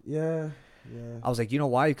hurt, bro." Yeah. Yeah. I was like, "You know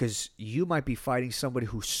why? Because you might be fighting somebody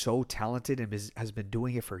who's so talented and has been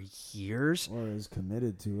doing it for years, or is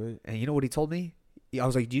committed to it." And you know what he told me? I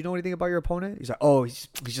was like, "Do you know anything about your opponent?" He's like, "Oh, he's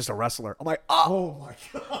just a wrestler." I'm like, "Oh my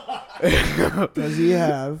god!" Does he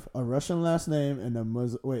have a Russian last name and a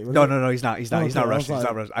Muslim? Wait, no, he's not. He's not Russian. He's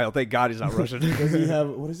not Russian. I don't thank God he's not Russian. Does he have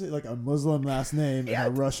what is it like a Muslim last name and a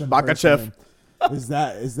Russian Makachev. Is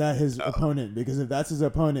that his opponent? Because if that's his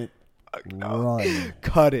opponent, run,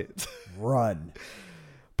 cut it, run.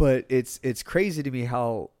 But it's crazy to me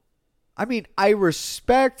how, I mean, I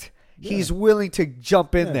respect he's willing to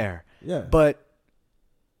jump in there. Yeah, but.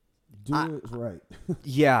 Do it right.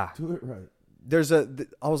 Yeah. Do it right.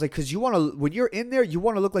 I was like, because you want to, when you're in there, you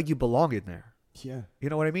want to look like you belong in there. Yeah. You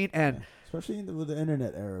know what I mean? And especially with the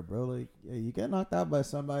internet era, bro. Like, you get knocked out by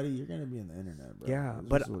somebody, you're going to be in the internet, bro. Yeah.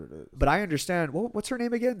 That's what it is. But I understand. What's her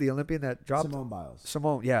name again? The Olympian that dropped? Simone Biles.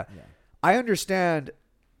 Simone, yeah. I understand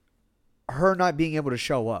her not being able to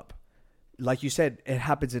show up. Like you said, it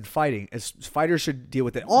happens in fighting. As fighters should deal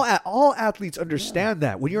with it. All athletes understand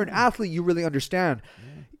that. When you're an athlete, you really understand.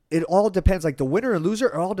 It all depends, like the winner and loser,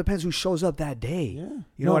 it all depends who shows up that day. Yeah.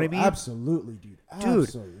 You know what I mean? Absolutely, dude.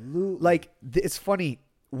 Absolutely. Like, it's funny.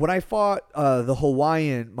 When I fought the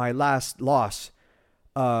Hawaiian, my last loss,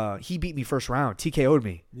 he beat me first round, TKO'd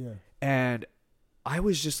me. Yeah. And I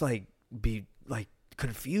was just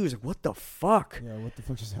confused. Like, what the fuck? Yeah, what the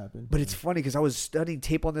fuck just happened? But it's funny because I was studying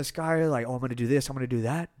tape on this guy, like, oh, I'm going to do this, I'm going to do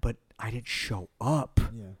that. But I didn't show up.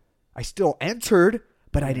 Yeah. I still entered,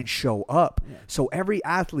 but I didn't show up. Yeah. So every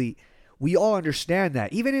athlete, we all understand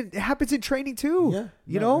that. Even it happens in training too. Yeah.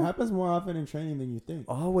 You know? It happens more often in training than you think.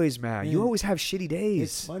 Always, man. You always have shitty days.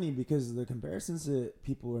 It's funny because the comparisons that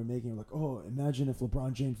people are making, like, oh, imagine if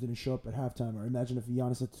LeBron James didn't show up at halftime, or imagine if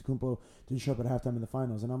Giannis Antetokounmpo didn't show up at halftime in the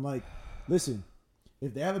finals. And I'm like, listen,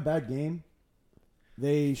 if they have a bad game,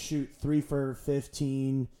 they shoot 3 for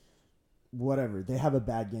 15, whatever. They have a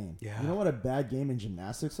bad game. Yeah. You know what a bad game in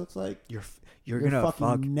gymnastics looks like? You're gonna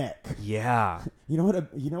fucking neck. Yeah. You know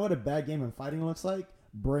what a bad game in fighting looks like?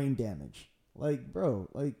 Brain damage. Like, bro,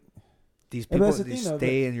 like these people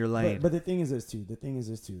stay in your lane. But the thing is this too.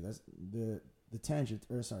 That's the tangent,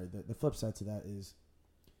 or sorry, the flip side to that is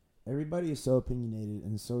everybody is so opinionated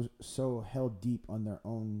and so held deep on their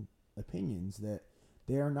own opinions that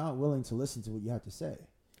they are not willing to listen to what you have to say.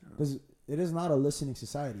 Because it is not a listening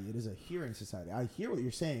society. It is a hearing society. I hear what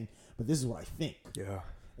you're saying, but this is what I think. Yeah.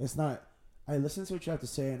 It's not, I listen to what you have to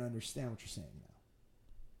say and understand what you're saying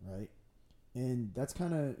now. Right? And that's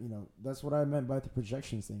kind of, that's what I meant by the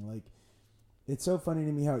projections thing. Like, it's so funny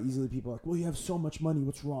to me how easily people are like, well, you have so much money.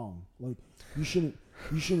 What's wrong? Like, you shouldn't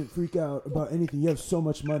freak out about anything. You have so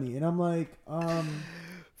much money. And I'm like,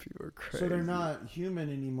 people are crazy. So they're not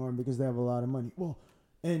human anymore because they have a lot of money. Well,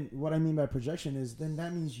 and what I mean by projection is then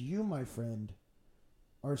that means you, my friend,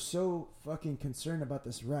 are so fucking concerned about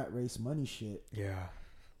this rat race money shit. Yeah.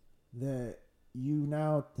 That you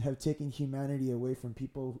now have taken humanity away from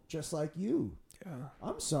people just like you. Yeah.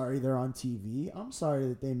 I'm sorry they're on TV. I'm sorry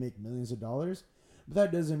that they make millions of dollars. But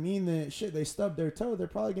that doesn't mean that shit, they stub their toe. They're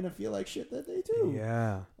probably going to feel like shit that they do.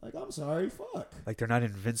 Yeah. Like, I'm sorry, fuck. Like, they're not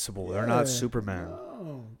invincible. Yeah. They're not Superman.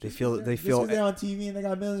 No. They feel just because they're on TV and they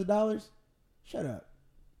got millions of dollars? Shut up.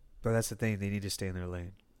 But that's the thing. They need to stay in their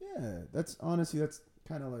lane. Yeah. That's kind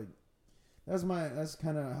of like, that's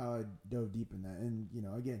kind of how I dove deep in that. And,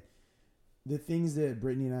 again, the things that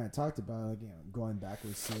Brittany and I had talked about, like, going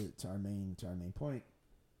backwards to our main point,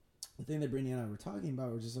 the thing that Brittany and I were talking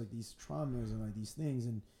about were just like these traumas and like these things.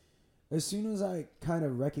 And as soon as I kind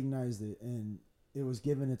of recognized it and it was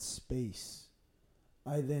given its space,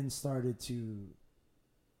 I then started to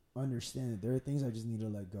understand that there are things I just need to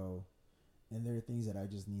let go. And there are things that I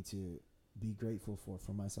just need to be grateful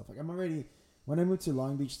for myself. Like, when I moved to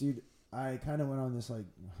Long Beach, dude, I kind of went on this, like,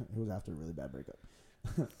 it was after a really bad breakup.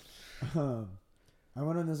 I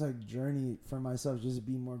went on this, like, journey for myself, just to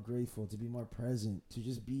be more grateful, to be more present, to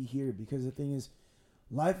just be here. Because the thing is,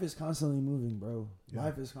 life is constantly moving, bro. Yeah.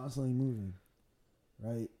 Life is constantly moving,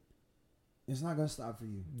 right? it's not gonna stop for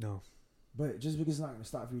you. No. But just because it's not gonna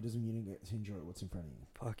stop for you doesn't mean you don't get to enjoy what's in front of you.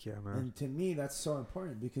 Fuck yeah, man. And to me, that's so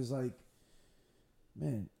important because, like,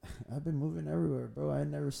 man, I've been moving everywhere, bro. I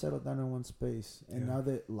never settled down in one space, and now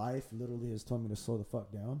that life literally has told me to slow the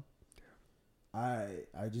fuck down, I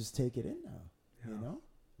just take it in now. You know,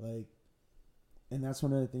 like, and that's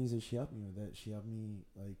one of the things that she helped me with. That she helped me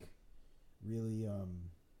like really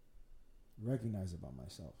recognize about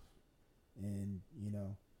myself, and you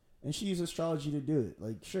know, and she used astrology to do it.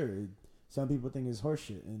 Like, sure, some people think it's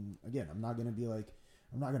horseshit, and again, I'm not gonna be like,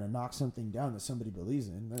 I'm not gonna knock something down that somebody believes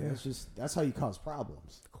in. That's just, that's how you cause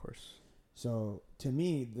problems. Of course. So to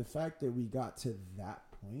me, the fact that we got to that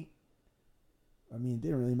point, I mean, it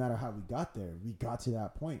didn't really matter how we got there. We got to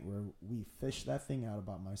that point where we fished that thing out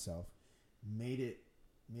about myself, made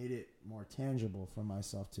it more tangible for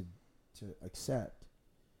myself to accept.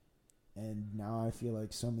 And now I feel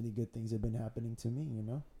like so many good things have been happening to me, you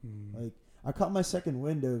know? Like, I caught my second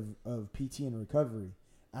wind of PT and recovery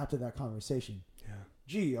after that conversation. Yeah.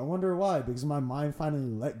 Gee, I wonder why. Because my mind finally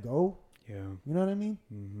let go. Yeah. You know what I mean?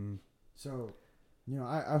 Mm-hmm. So, you know,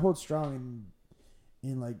 I hold strong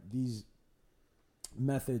in like these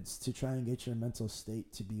methods to try and get your mental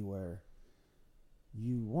state to be where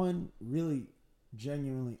you, one, really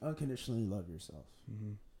genuinely, unconditionally love yourself.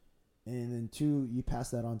 Mm-hmm. And then two, you pass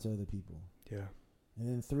that on to other people. Yeah. And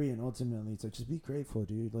then three, and ultimately, it's like, just be grateful,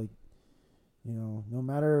 dude. Like, you know, no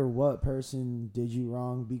matter what person did you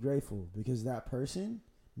wrong, be grateful. Because that person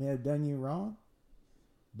may have done you wrong,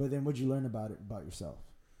 but then what'd you learn about yourself?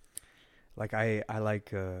 Like, I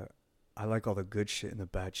like all the good shit and the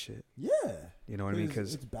bad shit. Yeah. You know what I mean?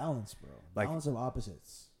 Because it's balance, bro. Like, balance of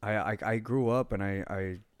opposites. I grew up, and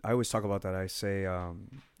I always talk about that. I say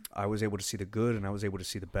I was able to see the good and I was able to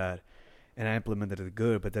see the bad, and I implemented the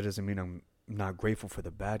good, but that doesn't mean I'm not grateful for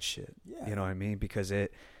the bad shit. Yeah. You know what I mean? Because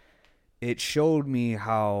it showed me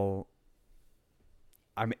how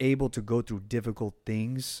I'm able to go through difficult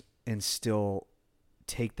things and still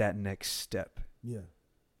take that next step. Yeah.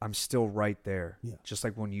 I'm still right there. Yeah. Just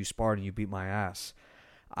like when you sparred and you beat my ass,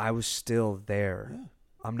 I was still there. Yeah.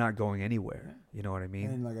 I'm not going anywhere. Yeah. You know what I mean?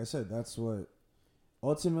 And like I said, that's what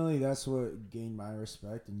gained my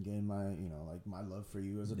respect and gained my, you know, like my love for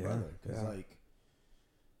you as a brother. Because like,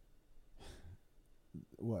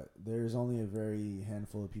 there's only a very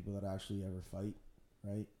handful of people that actually ever fight,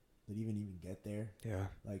 right? That even get there. Yeah.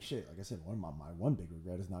 Like shit, like I said, my one big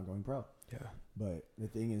regret is not going pro. Yeah. But the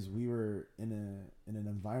thing is, we were in an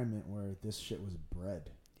environment where this shit was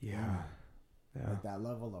bred. Yeah. Yeah. Like that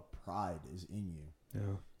level of pride is in you.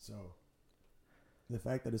 Yeah. So the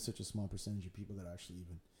fact that it's such a small percentage of people that actually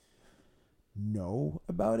even know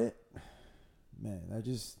about it, man, I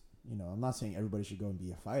just, you know, I'm not saying everybody should go and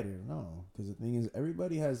be a fighter. No. Because the thing is,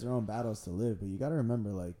 everybody has their own battles to live. But you got to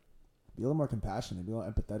remember, like, be a little more compassionate, be a little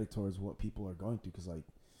empathetic towards what people are going through. Because, like,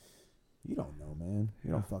 you don't know, man.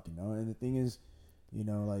 You don't fucking know. And the thing is, you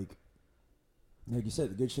know, like you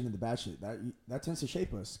said, the good shit and the bad shit, that tends to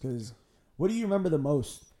shape us. Because what do you remember the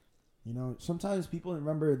most? You know, sometimes people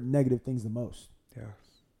remember negative things the most. Yeah.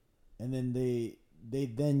 And then they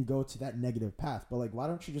then go to that negative path. But, like, why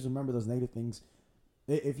don't you just remember those negative things?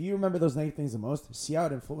 If you remember those negative things the most, see how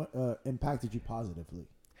it impacted you positively.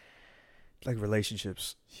 Like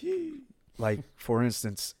relationships. Like, for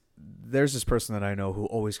instance, there's this person that I know who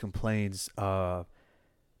always complains of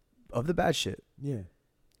the bad shit. Yeah.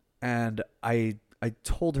 And I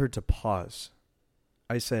told her to pause.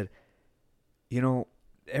 I said, you know,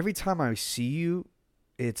 every time I see you,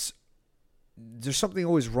 there's something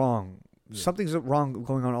always wrong. Yeah. Something's wrong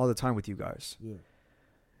going on all the time with you guys. Yeah.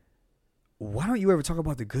 Why don't you ever talk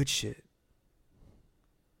about the good shit?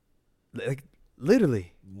 Like,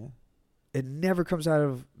 literally. Yeah. It never comes out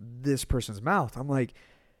of this person's mouth. I'm like,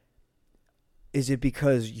 is it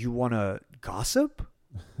because you want to gossip?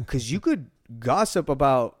 Because you could gossip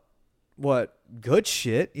about good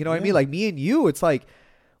shit. You know what I mean? Like me and you, it's like,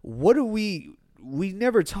 what do we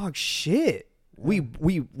never talk shit. Yeah.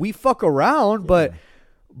 We fuck around, but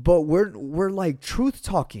we're like truth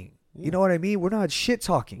talking. Yeah. You know what I mean? We're not shit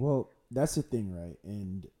talking. Well, that's the thing, right?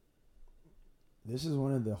 And this is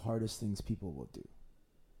one of the hardest things people will do.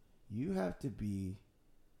 You have to be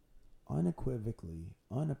unequivocally,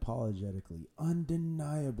 unapologetically,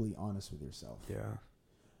 undeniably honest with yourself. Yeah.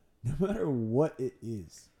 No matter what it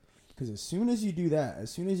is. Because as soon as you do that,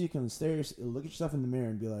 as soon as you can look at yourself in the mirror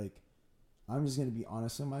and be like, I'm just going to be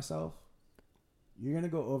honest with myself, you're going to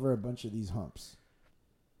go over a bunch of these humps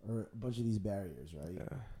or a bunch of these barriers, right?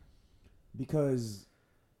 Yeah. Because,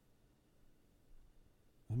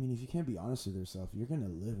 I mean, if you can't be honest with yourself, you're going to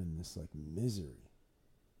live in this, like, misery.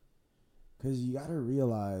 Because you got to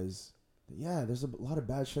realize yeah, there's a lot of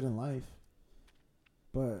bad shit in life,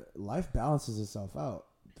 but life balances itself out.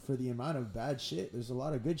 For the amount of bad shit, there's a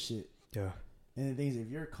lot of good shit. Yeah. And the thing is, if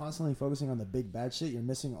you're constantly focusing on the big bad shit, you're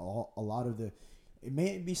missing a lot of the. It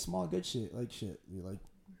may be small good shit, like You're like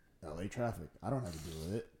LA traffic. I don't have to deal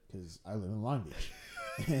with it because I live in Long Beach,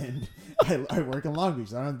 and I work in Long Beach.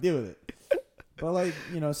 So I don't have to deal with it. But like,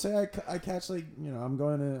 say I catch like, I'm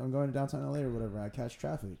going to downtown LA or whatever. I catch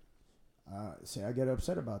traffic. Say I get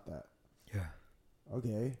upset about that. Yeah.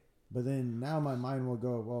 Okay. But then now my mind will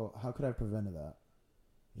go, well, how could I have prevented that?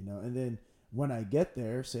 And then when I get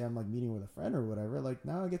there, say I'm like meeting with a friend or whatever, like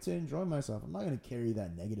now I get to enjoy myself. I'm not going to carry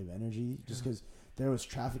that negative energy just because there was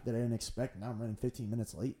traffic that I didn't expect. Now I'm running 15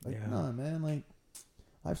 minutes late. Like, nah, man, like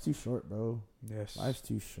life's too short, bro. Yes. Life's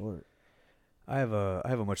too short. I have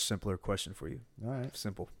a much simpler question for you. All right.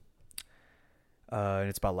 Simple. And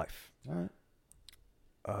it's about life. All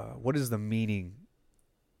right. What is the meaning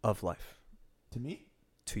of life? To me?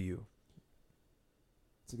 To you?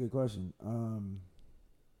 It's a good question.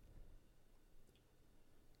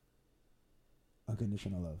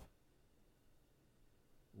 Unconditional love.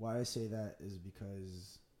 Why I say that is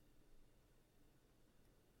because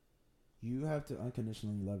you have to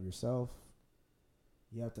unconditionally love yourself.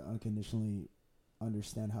 You have to unconditionally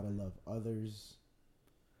understand how to love others.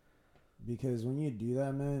 Because when you do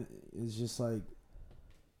that, man, it's just like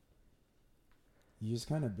you just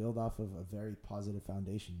kind of build off of a very positive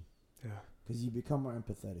foundation. Yeah. Because you become more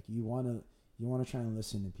empathetic. You want to try and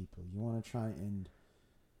listen to people. You want to try and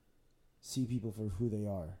see people for who they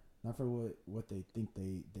are, not for what they think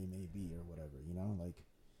they may be or whatever. Like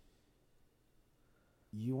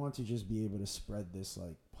you want to just be able to spread this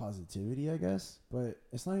like positivity, I guess. But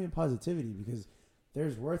it's not even positivity because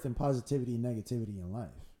there's worth in positivity and negativity in life,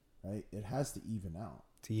 right? It has to even out.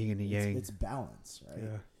 It's yin and yang. It's balance, right?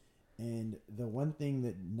 Yeah. And the one thing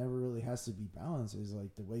that never really has to be balanced is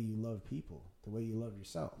like the way you love people, the way you love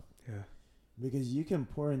yourself. Yeah. Because you can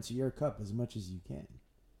pour into your cup as much as you can.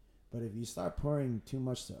 But if you start pouring too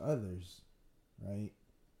much to others, right,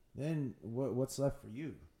 then what's left for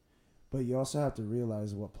you? But you also have to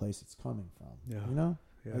realize what place it's coming from. Yeah.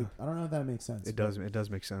 Yeah. Like, I don't know if that makes sense. It does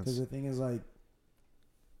make sense. Because the thing is like,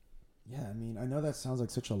 yeah, I mean, I know that sounds like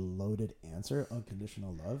such a loaded answer,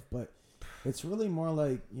 unconditional love, but it's really more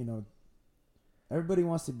like, everybody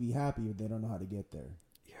wants to be happy, but they don't know how to get there.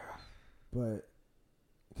 Yeah. But,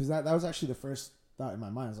 because that was actually the first thought in my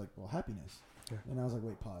mind. I was like, well, happiness. Yeah. And I was like,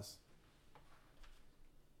 wait, pause.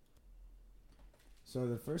 So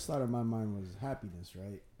the first thought of my mind was happiness,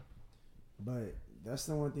 right? But that's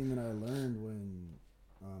the one thing that I learned when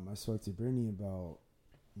I spoke to Brittany about,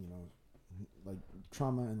 like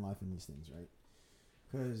trauma in life and these things, right?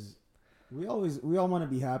 Because we all want to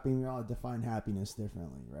be happy, and we all define happiness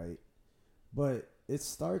differently, right? But it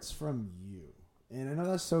starts from you. And I know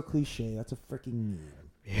that's so cliche. That's a freaking meme.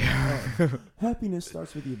 Yeah. Happiness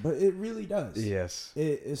starts with you, but it really does. Yes.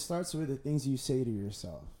 It starts with the things you say to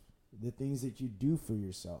yourself, the things that you do for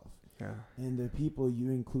yourself, and the people you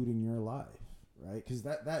include in your life, right? Because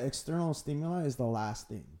that external stimuli is the last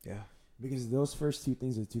thing. Yeah. Because those first two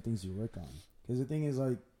things are two things you work on. Because the thing is,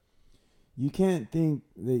 like, you can't think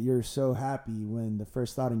that you're so happy when the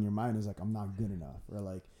first thought in your mind is like, I'm not good enough, or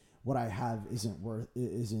like, what I have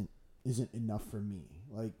isn't enough for me.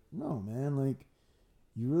 Like, no, man. Like,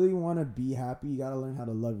 you really want to be happy, you got to learn how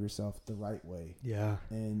to love yourself the right way. Yeah.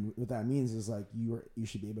 And what that means is like you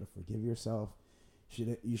should be able to forgive yourself.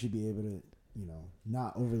 You should be able to,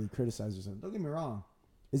 not overly criticize yourself. Don't get me wrong.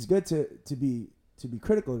 It's good to be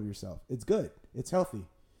critical of yourself. It's good. It's healthy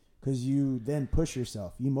because you then push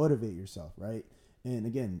yourself. You motivate yourself, right? And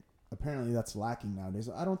again, apparently that's lacking nowadays.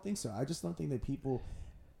 I don't think so. I just don't think that people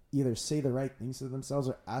either say the right things to themselves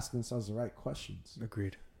or ask themselves the right questions.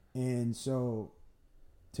 Agreed. And so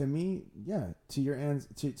to me, to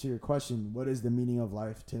your question, what is the meaning of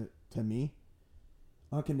life to me?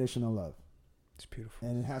 Unconditional love. It's beautiful.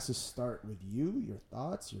 And it has to start with you, your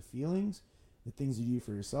thoughts, your feelings, the things you do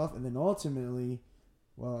for yourself, and then ultimately,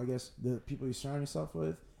 well, I guess the people you surround yourself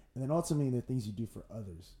with, and then ultimately the things you do for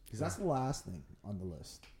others. Because that's the last thing on the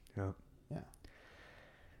list. Yeah. Yeah.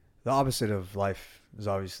 The opposite of life is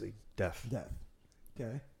obviously death. Death.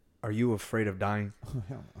 Okay. Are you afraid of dying? Oh,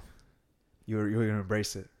 hell no. You're gonna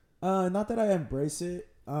embrace it. Not that I embrace it.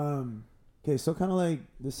 Okay, so kind of like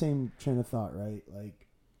the same train of thought, right? Like,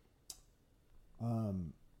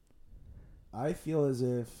 I feel as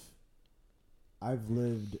if I've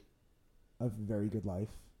lived a very good life.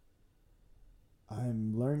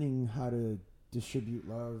 I'm learning how to distribute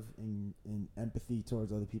love and empathy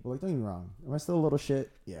towards other people. Like, don't get me wrong. Am I still a little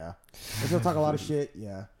shit? Yeah. I still talk a lot of shit?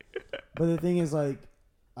 Yeah. But the thing is, like,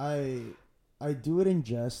 I do it in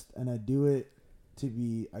jest, and I do it to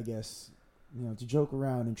be, I guess, to joke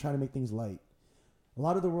around and try to make things light. A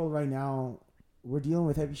lot of the world right now, we're dealing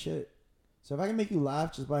with heavy shit. So if I can make you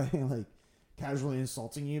laugh just by like casually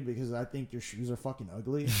insulting you because I think your shoes are fucking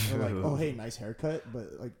ugly, or like, oh hey, nice haircut,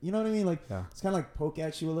 but like, you know what I mean? Like, it's kind of like poke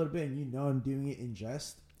at you a little bit, and I'm doing it in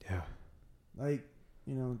jest. Yeah. Like,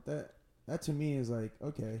 that to me is like,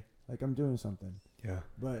 okay, like I'm doing something. Yeah.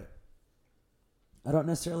 But I don't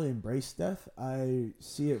necessarily embrace death. I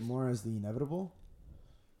see it more as the inevitable.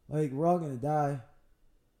 Like, we're all gonna die.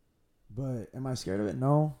 But am I scared of it?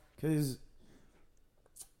 No. Because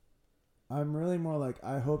I'm really more like,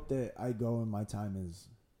 I hope that I go and my time is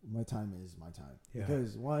my time. Yeah.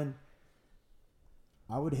 Because one,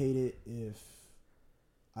 I would hate it if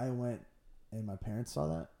I went and my parents saw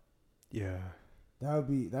that. Yeah.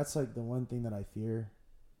 That's like the one thing that I fear.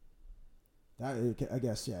 I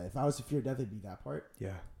guess, yeah. If I was to fear death, it'd be that part.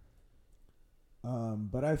 Yeah.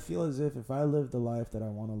 But I feel as if I live the life that I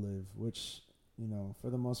want to live, which, for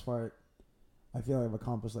the most part, I feel like I've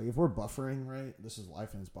accomplished. Like, if we're buffering, right? This is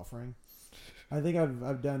life and it's buffering. I think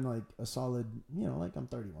I've done like a solid, like I'm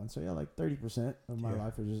 31. So yeah, like 30% of my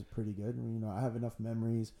life is just pretty good. And, I have enough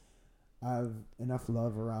memories. I have enough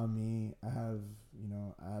love around me. I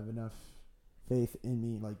have enough faith in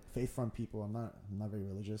me, like faith from people. I'm not very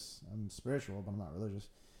religious. I'm spiritual, but I'm not religious.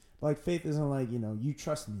 But like, faith isn't like, you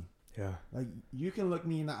trust me. Yeah. Like, you can look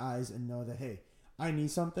me in the eyes and know that, hey, I need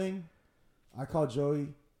something. I call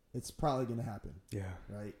Joey. It's probably going to happen. Yeah.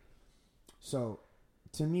 Right. So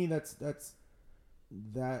to me,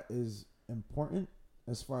 that is important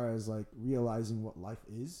as far as like realizing what life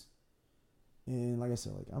is. And like I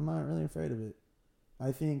said, like, I'm not really afraid of it.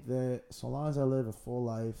 I think that so long as I live a full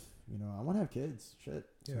life, I want to have kids. Shit.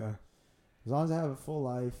 So yeah. As long as I have a full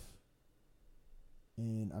life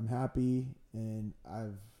and I'm happy and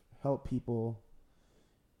I've helped people,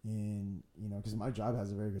 and because my job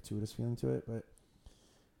has a very gratuitous feeling to it, but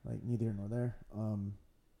like neither here nor there.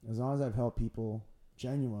 As long as I've helped people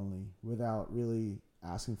genuinely without really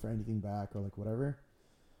asking for anything back or like whatever,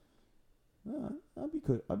 I'll be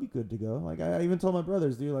good. I'll be good to go. Like, I even told my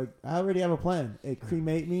brothers, dude, like, I already have a plan. Hey,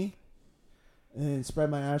 cremate me and spread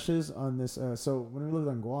my ashes on this. So when we lived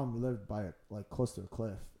on Guam, we lived by close to a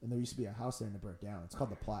cliff, and there used to be a house there and it burnt down. It's called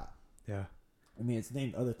the Platte. Yeah. I mean, it's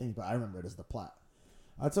named other things, but I remember it as the Platte.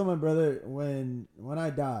 I told my brother, when I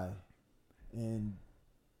die, and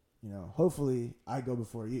hopefully I go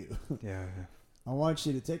before you. Yeah. I want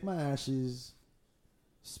you to take my ashes,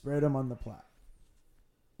 spread them on the Platte.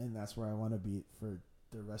 And that's where I want to be for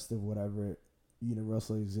the rest of whatever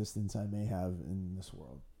universal existence I may have in this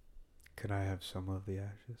world. Can I have some of the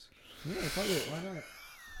ashes? Yeah, fuck it. Why not?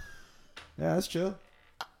 Yeah, that's chill.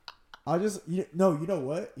 I'll just... you know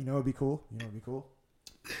what? You know what'd be cool?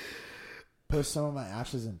 Put some of my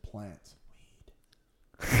ashes in plants.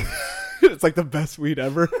 Weed. It's like the best weed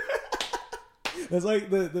ever. That's like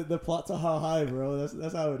the plot to how high, bro.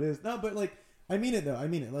 That's how it is. No, but like, I mean it though.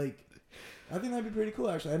 Like, I think that'd be pretty cool,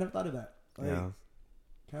 actually. I never thought of that. Like, yeah.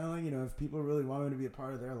 Kind of like, if people really want me to be a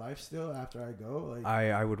part of their life still after I go. Like,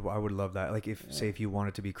 I would love that. Like, say if you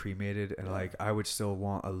wanted to be cremated, and like, I would still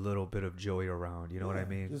want a little bit of Joey around. You know what I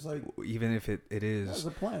mean? Just like, even if it is. As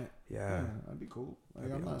a plant. Yeah. That'd be cool.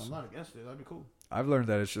 Like, I'm not against it. That'd be cool. I've learned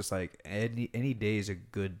that it's just like any day is a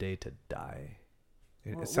good day to die.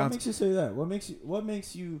 What makes you say that? What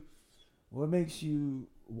makes you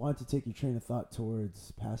want to take your train of thought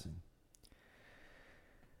towards passing?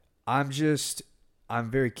 I'm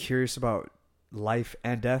very curious about life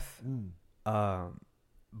and death.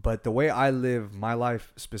 But the way I live my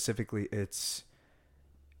life specifically, it's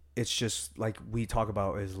just like we talk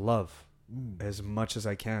about is love as much as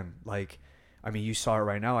I can. Like, I mean, you saw it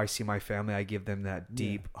right now. I see my family. I give them that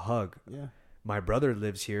deep hug. Yeah. My brother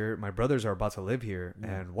lives here. My brothers are about to live here.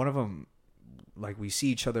 And one of them, like, we see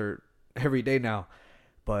each other every day now.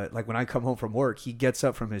 But like when I come home from work, he gets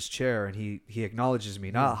up from his chair and he acknowledges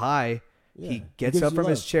me, not hi. Yeah. He gets up from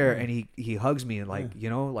his chair and he hugs me and like,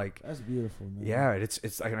 like, that's beautiful, man. Yeah.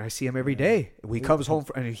 It's like, I see him every day. He comes home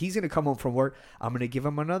and he's going to come home from work. I'm going to give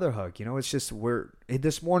him another hug. It's just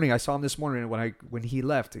this morning, I saw him this morning when he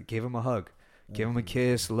left, I gave him a hug, gave him a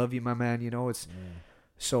kiss. Love you, my man.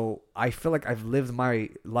 So I feel like I've lived my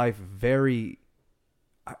life very,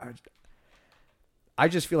 I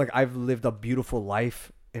just feel like I've lived a beautiful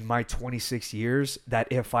life in my 26 years that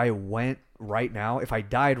if I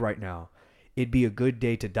died right now, it'd be a good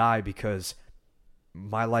day to die because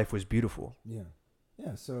my life was beautiful. Yeah.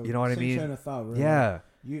 Yeah. So you know what I mean? Train of thought, really. Yeah.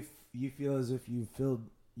 You feel as if you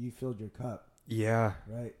filled your cup. Yeah.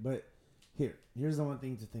 Right. But here's the one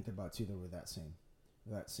thing to think about too, though, with that saying.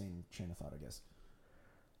 that same train of thought, I guess.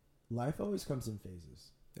 Life always comes in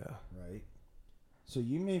phases. Yeah. Right? So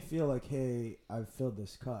you may feel like, hey, I've filled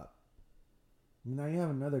this cup. Now you have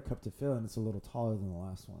another cup to fill, and it's a little taller than the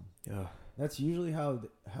last one. Yeah. That's usually how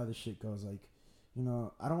the shit goes. Like, you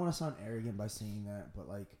know, I don't want to sound arrogant by saying that, but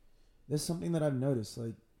like, there's something that I've noticed.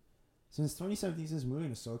 Like, since 2017, since moving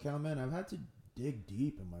to SoCal, man, I've had to dig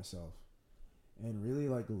deep in myself and really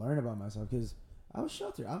like learn about myself because I was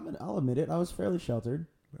sheltered. I'll admit it. I was fairly sheltered.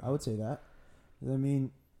 I would say that. I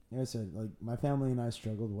mean, like I said, like my family and I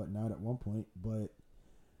struggled, whatnot, at one point, but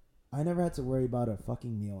I never had to worry about a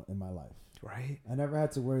fucking meal in my life. Right. I never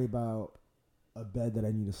had to worry about a bed that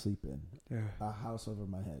I need to sleep in. Yeah. A house over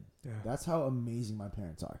my head. Yeah. That's how amazing my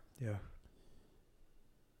parents are. Yeah.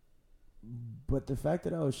 But the fact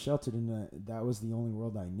that I was sheltered in that was the only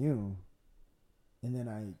world I knew, and then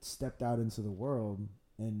I stepped out into the world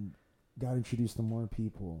and got introduced to more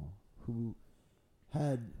people who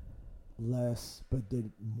had less but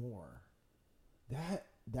did more.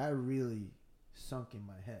 That really sunk in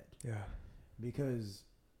my head. Yeah. Because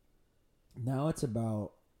now it's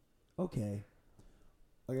about, okay,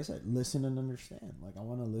 like I said, listen and understand. Like, I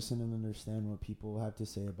want to listen and understand what people have to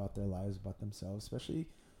say about their lives, about themselves, especially,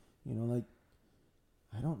 you know, like,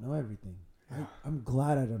 I don't know everything. Yeah. I'm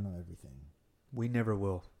glad I don't know everything. We never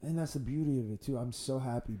will. And that's the beauty of it, too. I'm so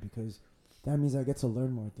happy because that means I get to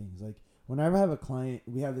learn more things. Like, whenever I have a client,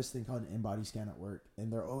 we have this thing called an in-body scan at work,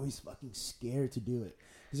 and they're always fucking scared to do it.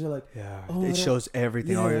 Because they're like, yeah, oh, it shows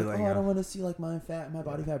everything. Yeah, All you're like, like, I don't want to see, like, my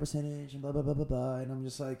body fat percentage and blah, blah, blah, blah, blah. And I'm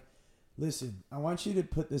just like, listen, I want you to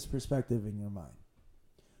put this perspective in your mind.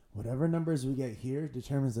 Whatever numbers we get here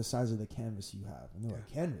determines the size of the canvas you have. And they're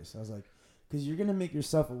like, canvas? I was like, because you're going to make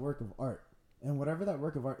yourself a work of art. And whatever that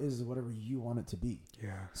work of art is whatever you want it to be.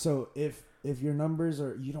 Yeah. So if your numbers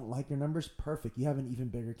are, you don't like your numbers, perfect. You have an even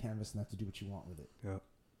bigger canvas and have to do what you want with it. Yeah.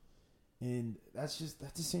 And that's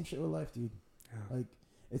the same shit with life, dude. Yeah. Like,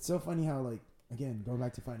 it's so funny how, like, again, going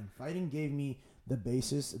back to fighting. Fighting gave me the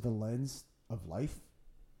basis, the lens of life.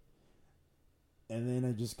 And then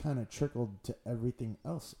it just kind of trickled to everything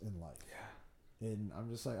else in life. Yeah. And I'm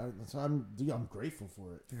just like, I'm grateful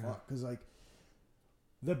for it. Yeah. Fuck. Because, like,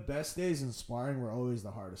 the best days in sparring were always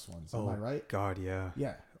the hardest ones. Am I right? God, yeah.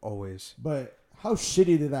 Yeah. Always. But how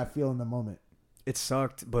shitty did that feel in the moment? It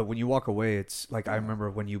sucked, but when you walk away, it's like, I remember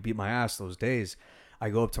when you beat my ass those days,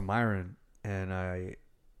 I go up to Myron and I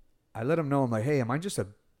let him know, I'm like, hey, am I just a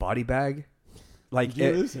body bag? Like,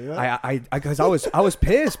 because I was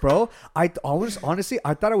pissed, bro. Honestly,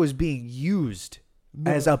 I thought I was being used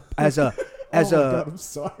as a God, I'm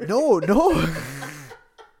sorry. No.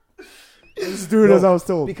 Just do it as I was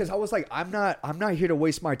told. Because I was like, I'm not here to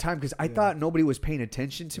waste my time, because I thought nobody was paying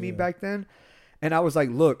attention to me back then. And I was like,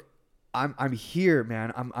 look, I'm here,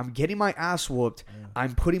 man. I'm getting my ass whooped. Yeah.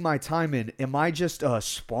 I'm putting my time in. Am I just a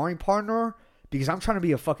sparring partner? Because I'm trying to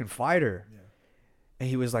be a fucking fighter. Yeah. And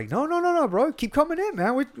he was like, no, bro. Keep coming in,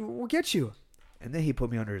 man. We'll get you. And then he put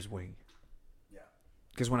me under his wing. Yeah.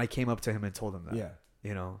 Because when I came up to him and told him that. Yeah.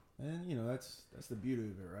 You know. And, you know, that's the beauty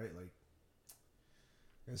of it, right? Like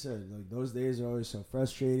I said, like, those days are always so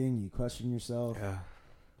frustrating. You question yourself. Yeah.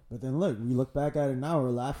 But then look, we look back at it now.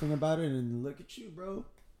 We're laughing about it, and look at you, bro.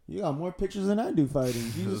 You got more pictures than I do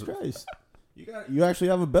fighting. Jesus Christ. You actually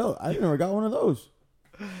have a belt. I never got one of those.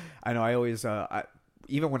 I know. I always,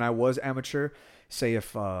 even when I was amateur, say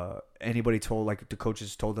if anybody told, like, the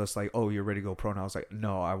coaches told us, like, oh, you're ready to go pro, and I was like,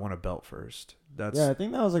 no, I want a belt first. Yeah, I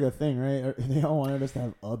think that was like a thing, right? They all wanted us to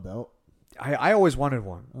have a belt. I always wanted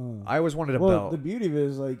one. I always wanted a belt. The beauty of it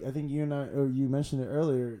is, like, I think you and I, or you mentioned it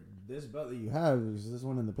earlier, this belt that you have is this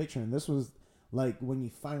one in the picture, and this was like when you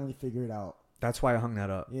finally figured it out. That's why I hung that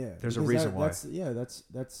up. Yeah, there's a reason why.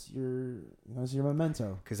 That's your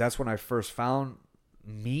memento. Because that's when I first found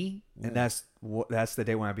me, and that's the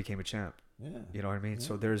day when I became a champ. Yeah, you know what I mean.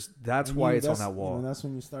 Yeah. So that's why it's on that wall. You know, that's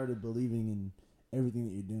when you started believing in everything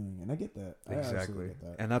that you're doing, and I get that. Exactly. I get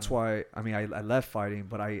that. And that's why, I mean, I left fighting,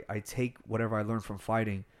 but I take whatever I learned from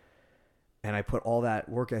fighting, and I put all that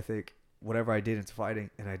work ethic, whatever I did, into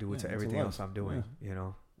fighting, and I do it to everything else I'm doing. Yeah. You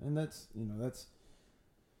know, and that's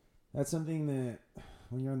something that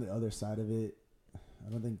when you're on the other side of it, I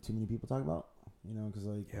don't think too many people talk about. You know, because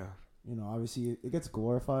you know, obviously it gets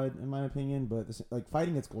glorified in my opinion, but like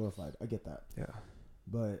fighting gets glorified. I get that. Yeah.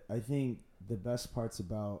 But I think the best parts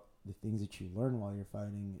about the things that you learn while you're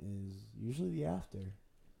fighting is usually the after,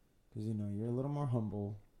 because you know you're a little more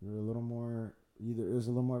humble. You're a little more there's a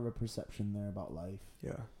little more of a perception there about life.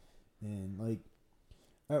 Yeah. And like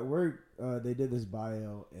at work, they did this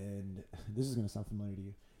bio, and this is gonna sound familiar to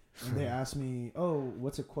you. And they asked me, "Oh,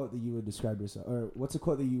 what's a quote that you would describe yourself, or what's a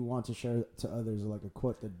quote that you want to share to others, or like a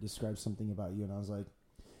quote that describes something about you?" And I was like,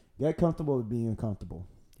 "Get comfortable with being uncomfortable."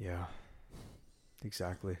 Yeah.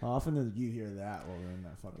 Exactly. How often did you hear that while we were in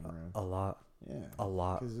that fucking room? A lot. Yeah. A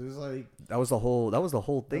lot. Because it was like that was the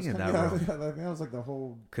whole thing in that room. That was like the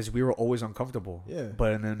whole. Because we were always uncomfortable. Yeah.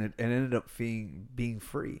 But and then it ended up being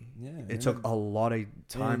free. Yeah. It took a lot of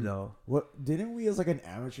time though. What didn't we as like an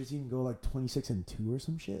amateur team go like 26-2 or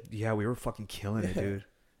some shit? Yeah, we were fucking killing it, dude.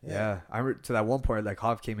 Yeah. I remember to that one point, like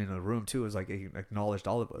Hav came into the room too. It was like he acknowledged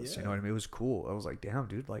all of us. You know what I mean? It was cool. I was like, damn,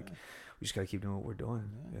 dude, like we just gotta keep doing what we're doing.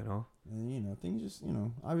 You know. And things just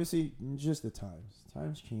obviously just the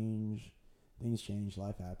times change. Things change.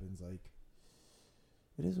 Life happens. Like,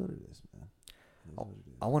 it is what it is, man. It is what it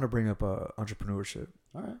is. I want to bring up entrepreneurship.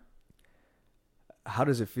 All right. How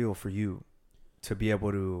does it feel for you to be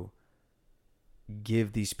able to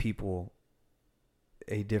give these people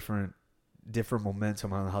a different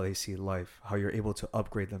momentum on how they see life, how you're able to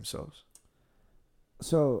upgrade themselves?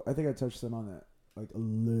 So I think I touched on that like a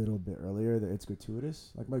little bit earlier, that it's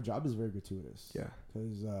gratuitous. Like, my job is very gratuitous. Yeah.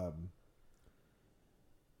 Because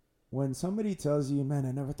when somebody tells you, "Man,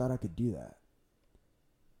 I never thought I could do that,"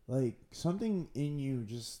 like, something in you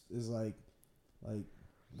just is like,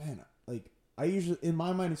 man, like, I usually, in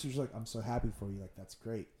my mind, it's usually like, I'm so happy for you, like, that's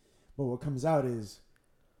great. But what comes out is,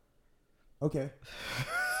 okay.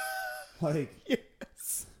 Like,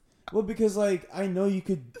 yes. Well, because like, I know you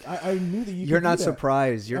could, I knew that you could. You're not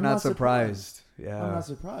surprised. You're not surprised. Yeah. I'm not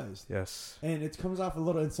surprised. Yes. And it comes off a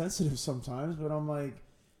little insensitive sometimes, but I'm like,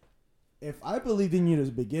 if I believed in you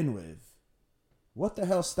to begin with, what the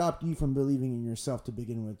hell stopped you from believing in yourself to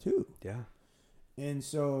begin with too? Yeah. And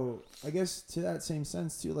so I guess to that same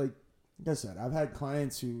sense too, like I said, I've had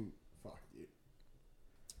clients who,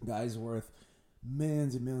 guys worth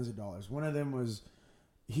millions and millions of dollars. One of them was,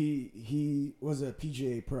 he was a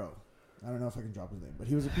PGA pro. I don't know if I can drop his name, but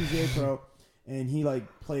he was a PGA pro, and he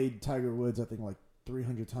like played Tiger Woods, I think like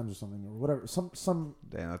 300 times or something, or whatever. Some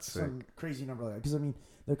damn, that's some sick. Crazy number like that. Because I mean,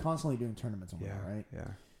 they're constantly doing tournaments and whatnot, right? Yeah.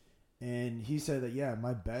 And he said that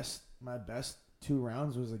my best 2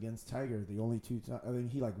 rounds was against Tiger. The only 2. I mean,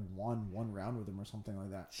 he like won 1 round with him or something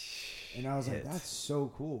like that. And I was like, that's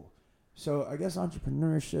so cool. So I guess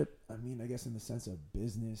entrepreneurship. I mean, I guess in the sense of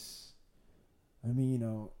business. I mean,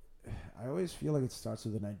 I always feel like it starts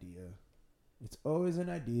with an idea. It's always an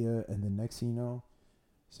idea, and the next thing you know,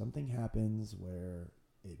 something happens where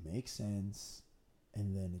it makes sense,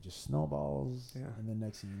 and then it just snowballs. Yeah. And the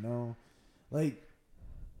next thing you know, like,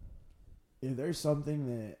 if there's something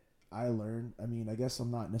that I learned, I mean, I guess I'm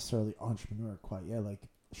not necessarily entrepreneur quite yet. Like,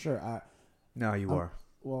 sure, No, you are.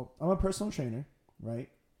 Well, I'm a personal trainer, right?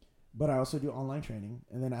 But I also do online training,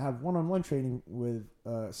 and then I have one-on-one training with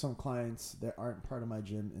some clients that aren't part of my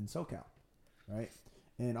gym in SoCal, right?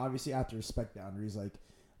 And obviously, I have to respect boundaries. Like,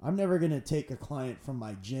 I'm never gonna take a client from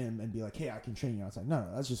my gym and be like, "Hey, I can train you outside." No,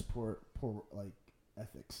 that's just poor like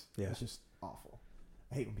ethics. Yeah, it's just awful.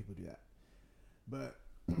 I hate when people do that. But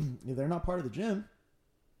if they're not part of the gym,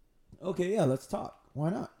 okay, yeah, let's talk. Why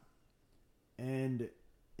not? And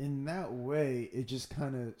in that way, it just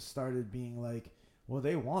kind of started being like, well,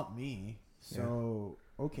 they want me, so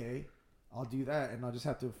okay, I'll do that, and I'll just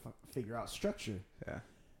have to figure out structure. Yeah.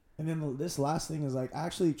 And then this last thing is like, I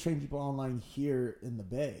actually train people online here in the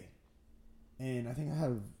Bay, and I think I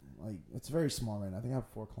have like, it's very small right now. I think I have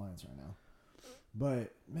 4 clients right now,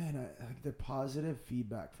 but man, I like the positive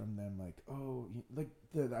feedback from them, like, oh, like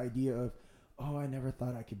the idea of, oh, I never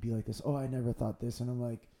thought I could be like this. Oh, I never thought this, and I'm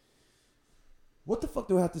like, what the fuck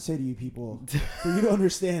do I have to say to you people for you to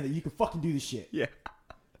understand that you can fucking do this shit? Yeah.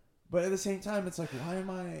 But at the same time, it's like, why am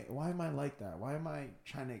I like that? Why am I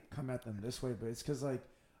trying to come at them this way? But it's because, like,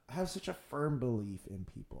 I have such a firm belief in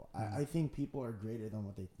people. I think people are greater than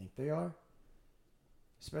what they think they are,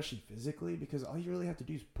 especially physically, because all you really have to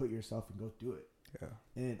do is put yourself and go do it. Yeah.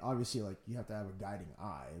 And obviously, like, you have to have a guiding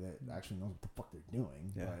eye that actually knows what the fuck they're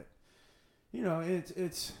doing. Yeah. But,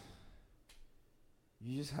 it's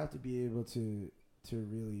you just have to be able to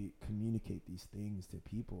really communicate these things to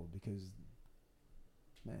people, because,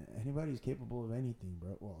 man, anybody's capable of anything,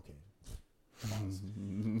 bro. Well, okay.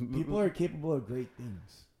 People are capable of great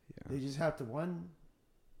things. Yeah. They just have to, one,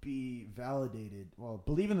 be validated. Well,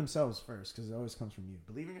 believe in themselves first, because it always comes from you.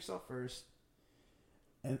 Believe in yourself first,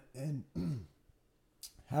 and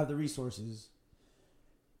have the resources,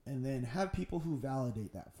 and then have people who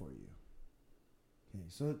validate that for you. Okay,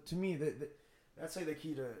 so to me, that's like the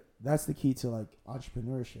key to like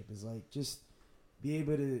entrepreneurship, is like, just be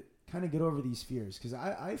able to kind of get over these fears, because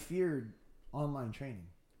I feared online training.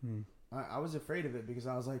 I was afraid of it, because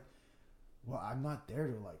I was like, well, I'm not there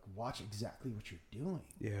to like watch exactly what you're doing.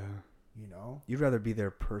 Yeah. You know, you'd rather be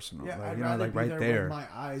there personal. Yeah, like, I'd you know, rather like be right there with my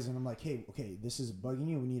eyes, and I'm like, hey, okay, this is bugging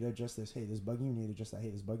you. We need to adjust this. Hey, this is bugging you. We need to adjust that. Hey,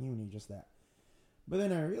 this is bugging you. We need to adjust that. But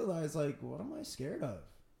then I realized, like, what am I scared of?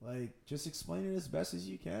 Like, just explain it as best as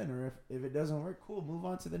you can, or if it doesn't work, cool, move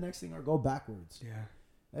on to the next thing, or go backwards. Yeah.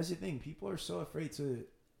 That's the thing. People are so afraid to,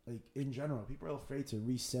 like, in general, people are afraid to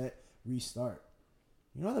reset, restart.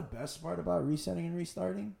 You know the best part about resetting and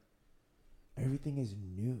restarting? Everything is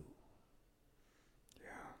new.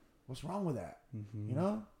 What's wrong with that? Mm-hmm. You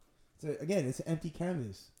know? Again, it's an empty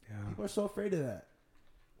canvas. Yeah. People are so afraid of that.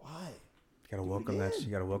 Why? You gotta welcome that. You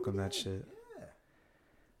gotta welcome that shit. Yeah.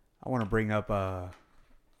 I want to bring up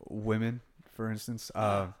women, for instance.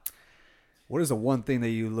 What is the one thing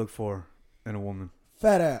that you look for in a woman?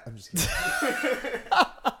 Fat ass. I'm just kidding.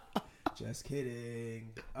 Just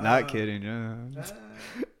kidding. Not kidding. Yeah.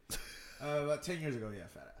 About 10 years ago, yeah,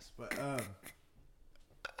 fat ass. But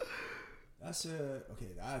that's a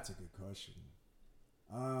good question.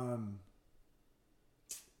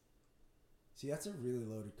 See, that's a really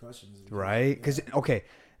loaded question. Right? Because, okay,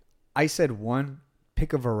 I said one,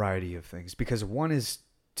 pick a variety of things. Because one is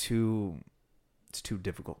it's too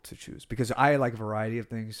difficult to choose. Because I like a variety of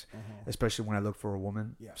things, especially when I look for a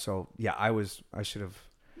woman. Yeah. So, yeah, I should have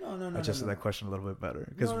adjusted that question a little bit better.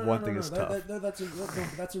 Because one thing is tough. That's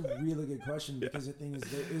a really good question. Because the thing is,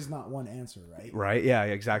 there is not one answer, right? Right? Yeah,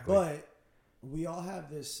 exactly. But we all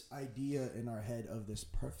have this idea in our head of this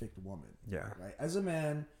perfect woman. Yeah. Right? As a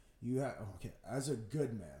man, as a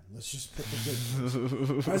good man, let's just put the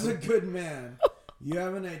good as a good man, you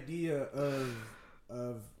have an idea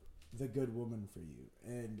of the good woman for you.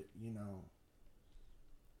 And, you know,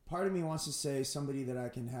 part of me wants to say somebody that I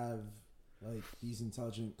can have, like, these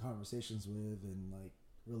intelligent conversations with and, like,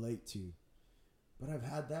 relate to. But I've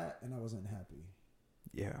had that and I wasn't happy.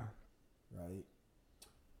 Yeah. Right?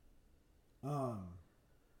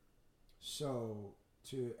 So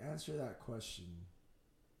to answer that question,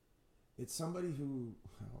 it's somebody who,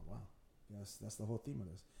 yes, that's the whole theme of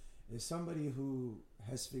this. It's somebody who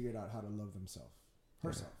has figured out how to love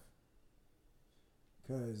herself.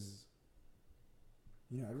 Because,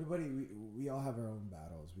 you know, everybody, we all have our own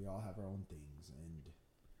battles. We all have our own things. And,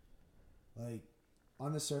 like,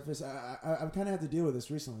 on the surface, I've kind of had to deal with this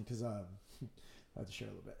recently because I had to share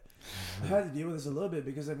a little bit. I had to deal with this a little bit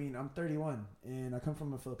because, I mean, I'm 31 and I come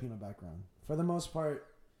from a Filipino background. For the most part,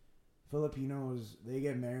 Filipinos, they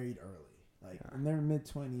get married early, like in their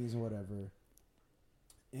mid-20s or whatever.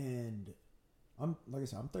 And I'm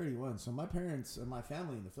 31, so my parents and my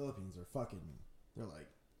family in the Philippines are they're like,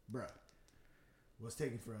 bruh, what's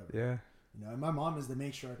taking forever? Yeah. You know, and my mom is the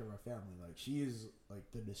matriarch of our family. Like, she is,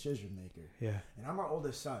 like, the decision maker. Yeah. And I'm our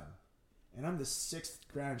oldest son. And I'm the 6th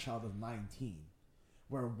grandchild of 19.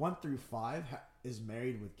 Where 1 through 5 is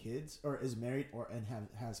married with kids, or is married and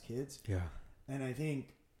has kids. Yeah. And I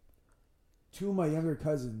think 2 of my younger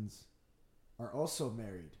cousins are also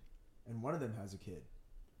married, and one of them has a kid.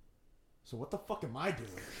 So what the fuck am I doing?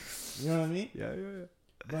 You know what I mean? Yeah.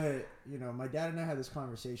 But, you know, my dad and I had this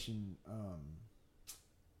conversation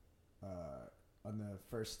on the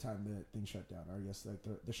first time the thing shut down, or I guess like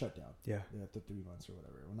the shutdown. Yeah. The 3 months or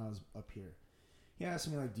whatever, when I was up here. He asked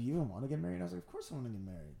me, like, do you even want to get married? I was like, of course I want to get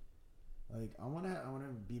married. Like, I want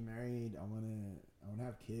to be married. I want to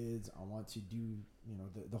have kids. I want to do, you know,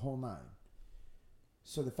 the whole 9.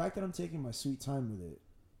 So the fact that I'm taking my sweet time with it,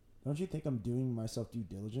 don't you think I'm doing myself due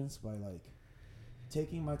diligence by, like,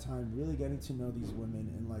 taking my time, really getting to know these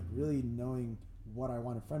women and, like, really knowing what I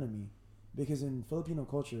want in front of me? Because in Filipino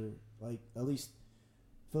culture, like, at least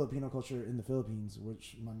Filipino culture in the Philippines,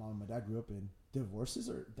 which my mom and my dad grew up in, divorces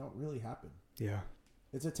don't really happen. Yeah.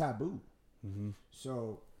 It's a taboo. Mm-hmm.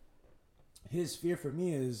 So his fear for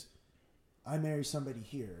me is I marry somebody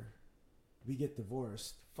here, we get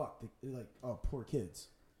divorced, poor kids,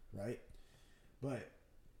 right? But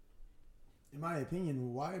in my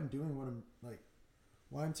opinion, why I'm doing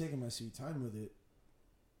why I'm taking my sweet time with it,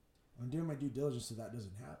 I'm doing my due diligence so that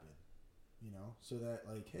doesn't happen, you know? So that,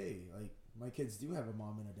 like, hey, like, my kids do have a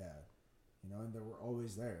mom and a dad, you know, and they were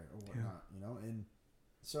always there or whatnot, you know? And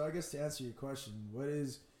so I guess to answer your question, what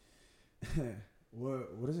is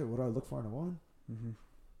what is it? What do I look for in a woman? Mm-hmm.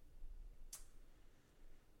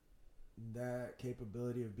 That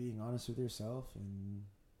capability of being honest with yourself and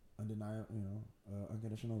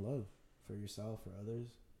unconditional love for yourself, for others.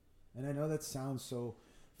 And I know that sounds so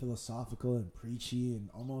philosophical and preachy and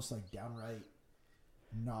almost like downright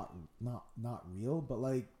not real, but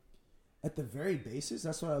like at the very basis,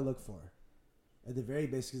 that's what I look for. At the very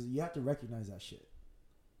basis, because you have to recognize that shit.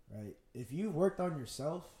 Right? If you've worked on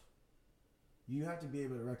yourself, you have to be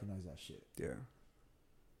able to recognize that shit. Yeah.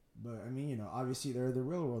 But I mean, you know, obviously there are the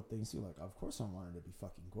real world things too. Like, of course I want her to be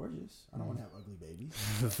fucking gorgeous. I don't want to have ugly babies.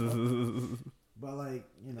 But like,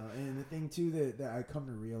 you know, and the thing too that I come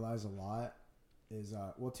to realize a lot is,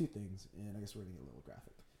 well, two things, and I guess we're gonna get a little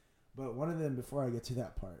graphic. But one of them, before I get to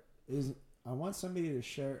that part, is I want somebody to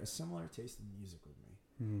share a similar taste in music with me.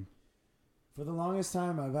 Mm-hmm. For the longest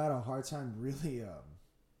time, I've had a hard time really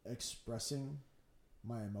expressing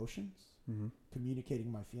my emotions,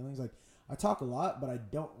 communicating my feelings. Like, I talk a lot, but I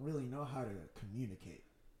don't really know how to communicate.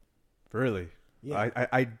 Really? Yeah.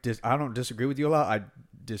 I don't disagree with you a lot. I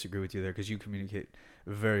disagree with you there because you communicate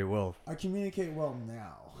very well. I communicate well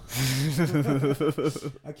now.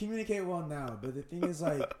 I communicate well now, but the thing is,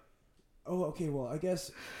 like, oh, okay, well, I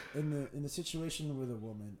guess in the situation with a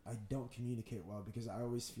woman, I don't communicate well because I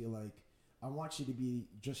always feel like I want you to be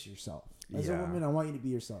just yourself. As a woman, I want you to be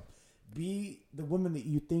yourself. Be the woman that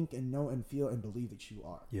you think and know and feel and believe that you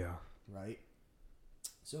are. Yeah. Right?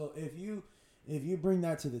 So if you bring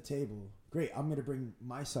that to the table, great. I'm going to bring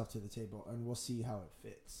myself to the table and we'll see how it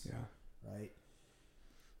fits. Yeah. Right?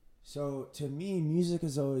 So to me, music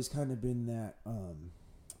has always kind of been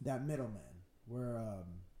that middleman where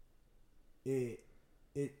it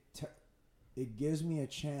gives me a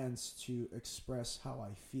chance to express how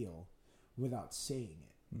I feel without saying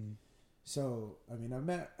it. So I mean, I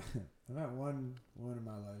met one woman in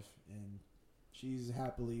my life, and she's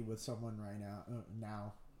happily with someone right now.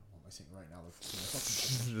 Now, what am I saying right now?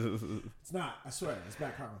 It's not. I swear, it's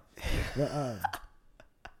bad karma.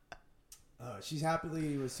 But she's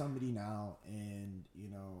happily with somebody now, and you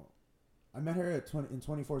know, I met her in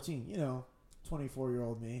 2014. You know,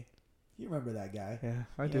 24-year-old me. You remember that guy? Yeah,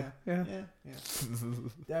 I do. Yeah.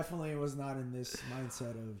 Definitely was not in this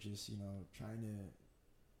mindset of just, you know, trying to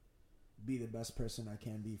be the best person I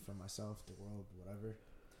can be for myself, the world, whatever.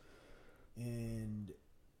 And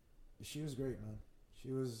she was great, man. She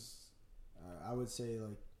was, I would say,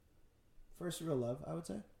 like, first real love, I would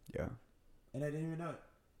say. Yeah. And I didn't even know it.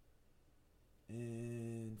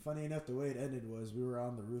 And funny enough, the way it ended was we were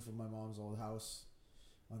on the roof of my mom's old house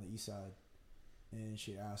on the east side. And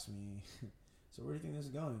she asked me, so where do you think this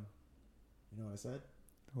is going? You know what I said?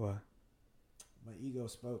 What? My ego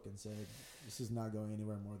spoke and said, this is not going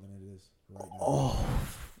anywhere more than it is right now. Oh,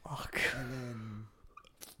 fuck. And then,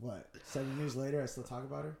 what, 7 years later, I still talk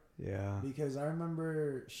about her? Yeah. Because I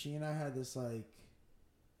remember she and I had this, like,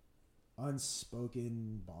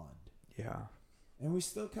 unspoken bond. Yeah. And we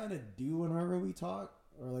still kind of do whenever we talk,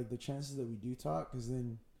 or, like, the chances that we do talk, because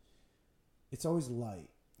then it's always light.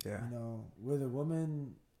 Yeah. You know, with a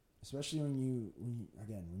woman, especially when you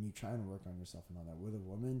try and work on yourself and all that, with a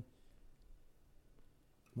woman,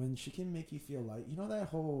 when she can make you feel light, you know that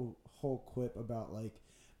whole quip about, like,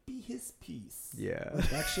 be his peace. Yeah. Like,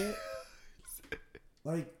 that shit.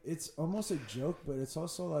 Like, it's almost a joke, but it's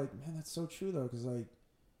also like, man, that's so true, though, because, like,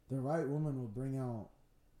 the right woman will bring out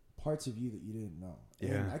parts of you that you didn't know.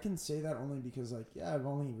 Yeah. And I can say that only because, like, yeah, I've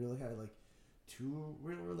only really had, like, 2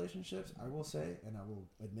 real relationships, I will say, and I will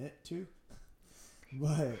admit to.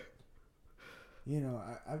 But, you know,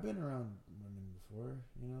 I've been around women before,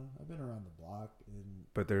 you know. I've been around the block.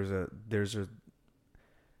 But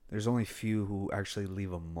there's only few who actually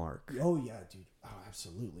leave a mark. Oh, yeah, dude. Oh,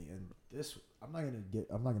 absolutely. And this, I'm not going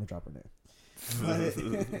to drop her name.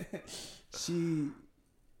 But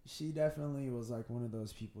she definitely was like one of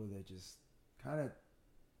those people that just kind of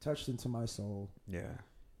touched into my soul. Yeah.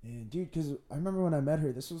 And dude, because I remember when I met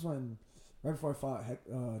her, this was right before I fought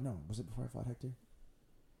was it before I fought Hector?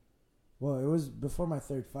 Well, it was before my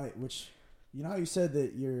 3rd fight, which, you know how you said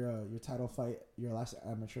that your title fight, your last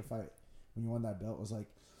amateur fight, when you won that belt, was like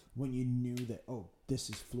when you knew that, oh, this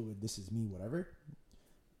is fluid, this is me, whatever.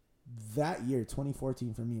 That year,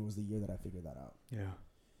 2014, for me, was the year that I figured that out. Yeah.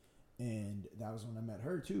 And that was when I met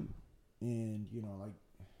her, too. And, you know,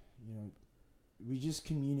 we just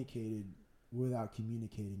communicated without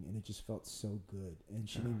communicating, and it just felt so good. And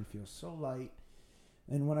she made me feel so light.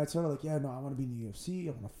 And when I told her, like, yeah, no, I want to be in the UFC,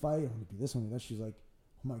 I want to fight, I want to be this, I want to be that, she's like,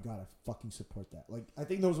 oh my God, I fucking support that. Like, I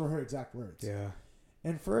think those were her exact words. Yeah.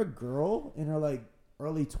 And for a girl in her, like,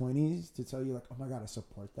 early 20s to tell you, like, oh my God, I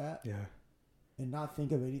support that. Yeah. And not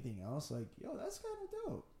think of anything else, like, yo, that's kind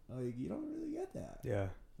of dope. Like, you don't really get that. Yeah.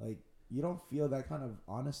 Like, you don't feel that kind of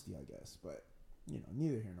honesty, I guess. But, you know,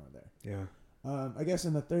 neither here nor there. Yeah. I guess,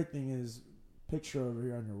 and the third thing is, picture over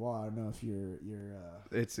here on your wall. I don't know if you're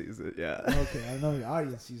it sees it, yeah. Okay, I don't know if your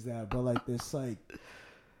audience sees that, but like this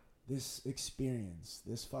this experience,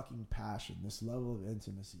 this fucking passion, this level of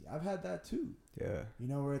intimacy. I've had that too. Yeah. You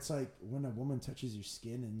know, where it's like when a woman touches your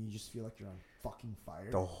skin and you just feel like you're on fucking fire.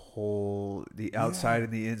 The outside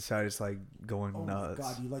and the inside is like going nuts.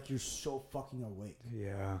 Oh my God, you're so fucking awake.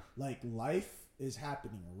 Yeah. Like life is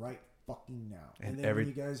happening right fucking now. And then when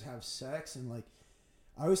you guys have sex and like,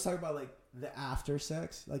 I always talk about like the after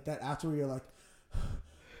sex, like that after where you're like,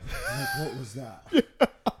 what was that?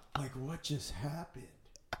 Like what just happened?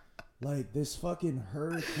 Like this fucking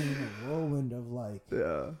hurricane whirlwind of like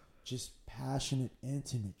just passionate,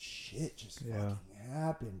 intimate shit just fucking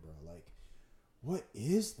happened, bro. Like, what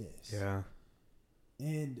is this? Yeah.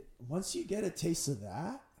 And once you get a taste of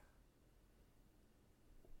that,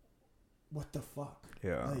 what the fuck?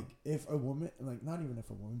 Yeah. Like if a woman, like not even if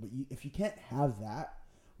a woman, but if you can't have that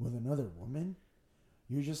with another woman,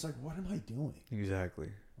 you're just like, what am I doing? Exactly.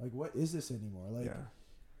 Like, what is this anymore?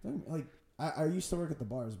 Like, I used to work at the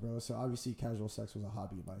bars, bro. So obviously, casual sex was a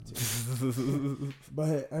hobby of mine too.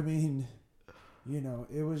 But I mean, you know,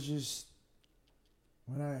 it was just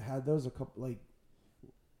when I had those a couple like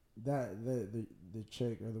that the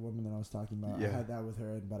chick or the woman that I was talking about. I had that with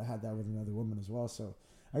her, but I had that with another woman as well. So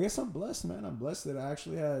I guess I'm blessed, man. I'm blessed that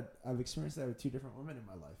I've experienced that with 2 different women in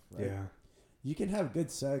my life. Right? Yeah. You can have good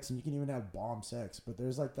sex and you can even have bomb sex, but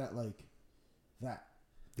there's like that.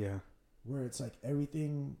 Yeah. Where it's like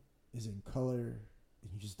everything is in color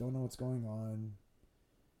and you just don't know what's going on.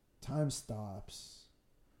 Time stops.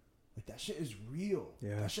 Like that shit is real.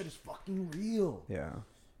 Yeah. That shit is fucking real. Yeah.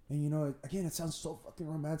 And you know, again, it sounds so fucking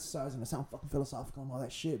romanticized and it sounds fucking philosophical and all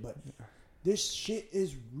that shit, but this shit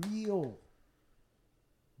is real.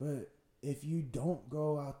 But if you don't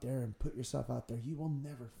go out there and put yourself out there, you will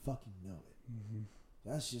never fucking know it. Mm-hmm.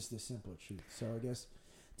 That's just the simple truth. So I guess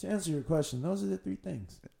to answer your question, those are the 3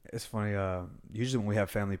 things. It's funny. Usually when we have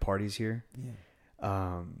family parties here,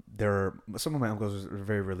 some of my uncles are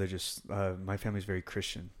very religious. My family's very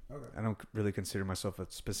Christian. Okay. I don't really consider myself a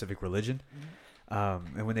specific religion.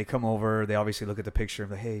 Mm-hmm. And when they come over, they obviously look at the picture and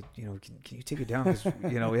be like, hey, you know, can you take it down? Because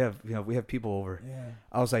we have people over. Yeah.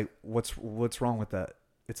 I was like, what's wrong with that?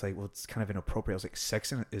 It's like, well, it's kind of inappropriate. I was like,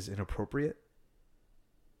 sex is inappropriate.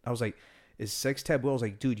 I was like, is sex taboo? I was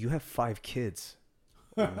like, dude, you have 5 kids.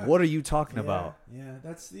 What are you talking about? Yeah,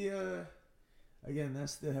 that's the again,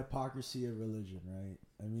 that's the hypocrisy of religion, right?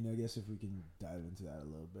 I mean, I guess if we can dive into that a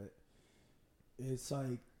little bit, it's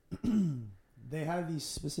like they have these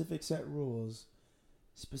specific set rules,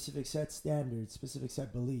 specific set standards, specific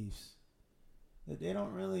set beliefs that they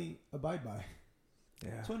don't really abide by.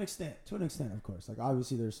 Yeah. To an extent, of course. Like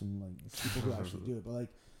obviously, there's some like people who actually do it, but like,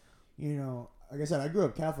 you know, like I said, I grew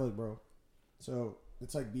up Catholic, bro. So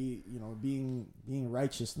it's like being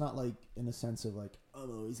righteous, not like in a sense of like,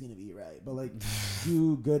 oh, he's gonna be right, but like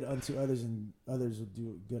do good unto others and others will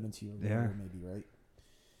do good unto you, or whatever maybe, right?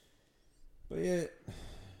 But yet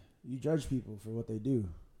you judge people for what they do,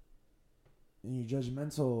 and you're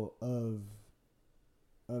judgmental of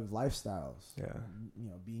lifestyles. Yeah, you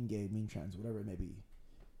know, being gay, being trans, whatever it may be.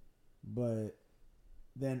 But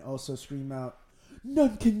then also scream out,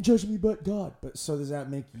 none can judge me but God. But so does that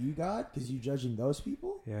make you God? Because you judging those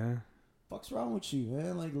people? Yeah. Fuck's wrong with you,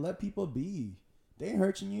 man? Like, let people be. They ain't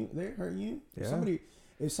hurting you. They ain't hurting you. Yeah.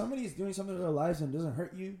 If somebody is doing something in their lives and doesn't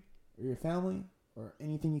hurt you or your family or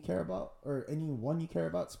anything you care about or anyone you care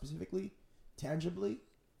about specifically, tangibly,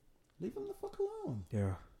 leave them the fuck alone.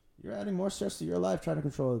 Yeah. You're adding more stress to your life trying to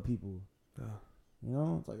control other people. Yeah. You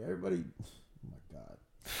know? It's like everybody... Oh, my God.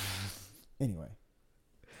 Anyway.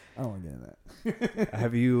 I don't want to get into that.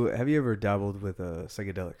 Have you ever dabbled with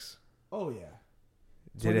psychedelics? Oh yeah.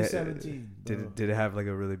 2017. Did it have like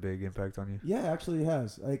a really big impact on you? Yeah, actually it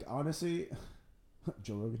has. Like honestly,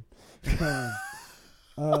 Joe Rogan.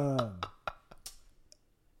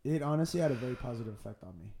 It honestly had a very positive effect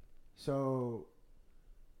on me. So,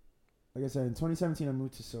 like I said, in 2017 I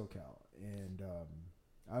moved to SoCal, and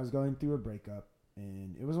I was going through a breakup,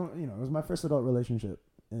 and it was it was my first adult relationship,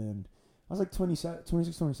 and I was like 26,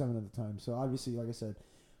 27 at the time. So obviously, like I said,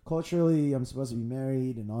 culturally, I'm supposed to be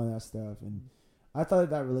married and all that stuff. And I thought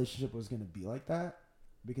that relationship was going to be like that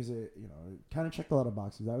because it kind of checked a lot of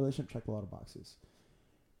boxes. That relationship checked a lot of boxes.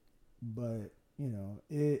 But,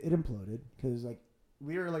 it imploded because like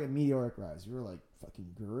we were like a meteoric rise. We were like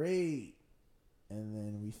fucking great. And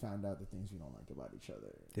then we found out the things we don't like about each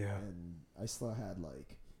other. Yeah. And I still had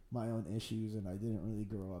like my own issues and I didn't really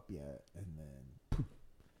grow up yet. And then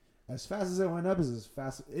as fast as it went up is as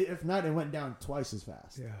fast. If not, it went down twice as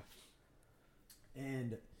fast. Yeah.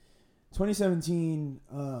 And 2017,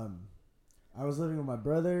 I was living with my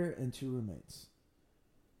brother and 2 roommates.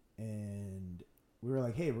 And we were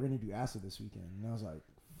like, hey, we're going to do acid this weekend. And I was like,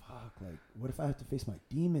 fuck, like, what if I have to face my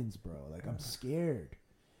demons, bro? Like, I'm scared.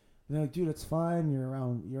 And they're like, dude, it's fine. You're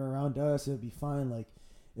around us. It'll be fine. Like,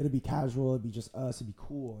 it'll be casual. It'll be just us. It'll be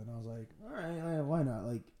cool. And I was like, all right, why not?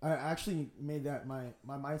 Like, I actually made that my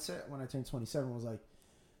mindset when I turned 27 was like,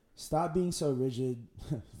 stop being so rigid.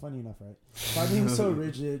 Funny enough, right? Stop being so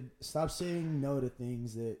rigid. Stop saying no to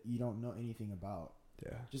things that you don't know anything about.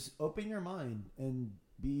 Yeah. Just open your mind and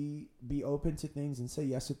be open to things and say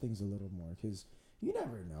yes to things a little more, because you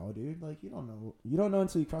never know, dude. Like, you don't know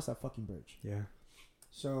until you cross that fucking bridge. Yeah.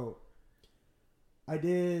 So I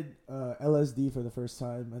did LSD for the first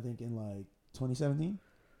time, I think, in like 2017.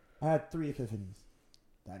 I had 3 epiphanies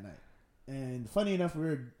that night. And funny enough, we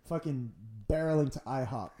were fucking barreling to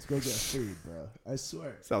IHOP to go get food, bro. I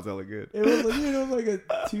swear. Sounds really good. It was like, it was like a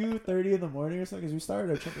 2:30 in the morning or something, because we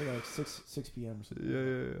started our trip at like 6 p.m. or something.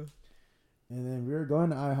 Yeah. And then we were going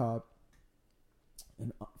to IHOP.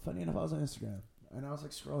 And funny enough, I was on Instagram. And I was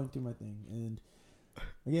like scrolling through my thing. And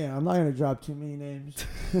again, I'm not going to drop too many names.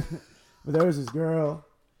 But there was this girl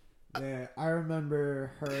that I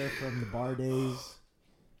remember her from the bar days.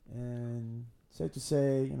 And safe to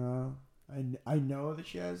say, you know, I know that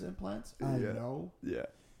she has implants. I know. Yeah.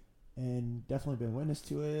 And definitely been witness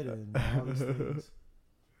to it and all these things.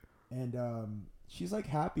 And she's like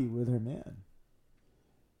happy with her man.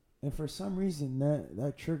 And for some reason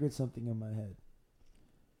that triggered something in my head.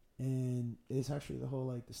 And it's actually the whole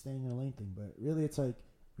like the staying in the lane thing. But really it's like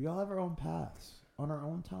we all have our own paths on our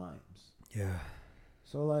own times. Yeah.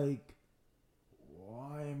 So like,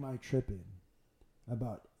 why am I tripping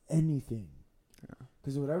about anything?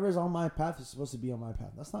 Because whatever is on my path is supposed to be on my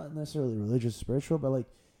path. That's not necessarily religious, spiritual, but like,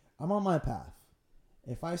 I'm on my path.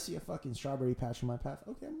 If I see a fucking strawberry patch on my path,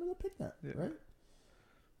 okay, I'm gonna pick that, right?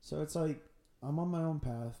 So it's like, I'm on my own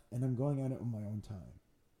path and I'm going at it on my own time,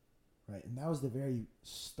 right? And that was the very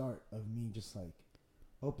start of me just like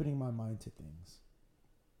opening my mind to things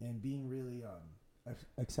and being really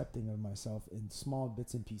accepting of myself in small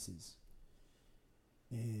bits and pieces.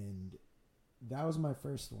 And that was my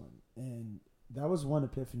first one. And that was one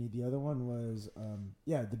epiphany. The other one was,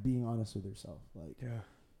 the being honest with yourself. Like,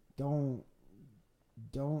 don't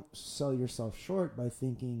sell yourself short by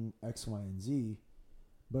thinking X, Y, and Z,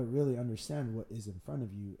 but really understand what is in front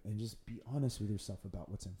of you and just be honest with yourself about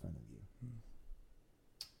what's in front of you.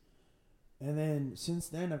 And then since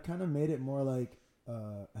then, I've kind of made it more like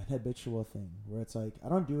an habitual thing where it's like, I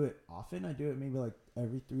don't do it often. I do it maybe like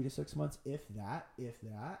every 3 to 6 months, if that.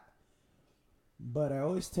 But I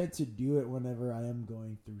always tend to do it whenever I am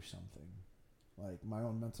going through something, like my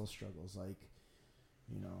own mental struggles. Like,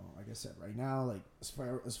 you know, like I said, right now, like as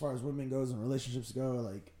far as women goes and relationships go,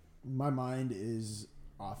 like my mind is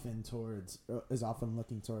often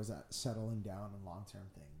looking towards that settling down and long term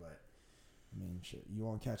thing. But I mean, shit, you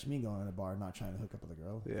won't catch me going to a bar not trying to hook up with a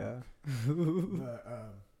girl. Yeah. But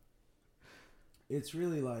it's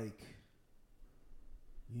really like,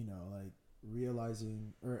 you know, like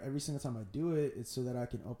realizing, or every single time I do it, it's so that I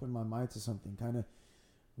can open my mind to something, kind of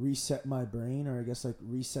reset my brain, or I guess like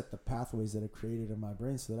reset the pathways that are created in my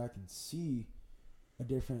brain so that I can see a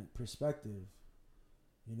different perspective.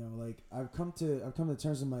 You know, like I've come to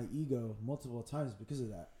terms with my ego multiple times because of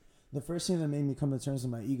that. The first thing that made me come to terms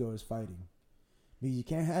with my ego is fighting. Because you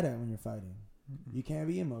can't have that when you're fighting. Mm-hmm. You can't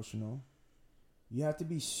be emotional. You have to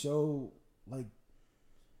be so like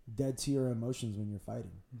dead to your emotions when you're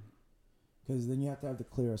fighting. Because then you have to have the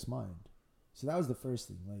clearest mind. So that was the first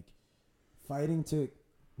thing. Like fighting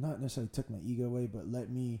not necessarily took my ego away, but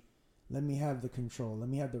let me have the control. Let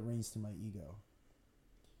me have the reins to my ego.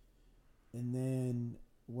 And then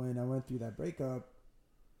when I went through that breakup,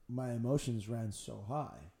 my emotions ran so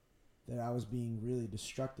high that I was being really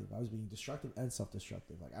destructive. I was being destructive and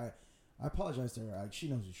self-destructive. Like I apologize to her. Like, she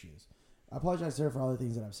knows who she is. I apologize to her for all the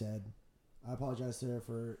things that I've said. I apologize to her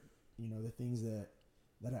for, you know, the things that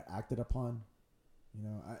I acted upon. You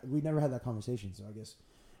know, we never had that conversation. So I guess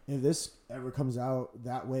if this ever comes out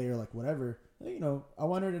that way or like whatever, you know, I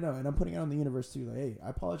want her to know. And I'm putting it on the universe too. Like, hey, I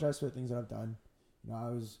apologize for the things that I've done. You know, I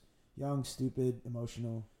was young, stupid,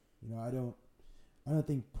 emotional. You know, I don't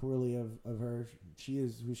think poorly of her. She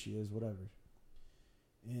is who she is, whatever.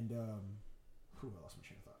 And I lost my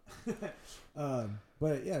train of thought.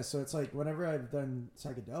 But yeah, so it's like whenever I've done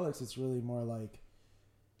psychedelics, it's really more like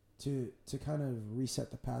to kind of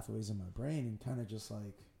reset the pathways in my brain and kind of just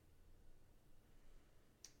like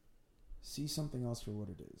see something else for what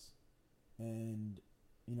it is. And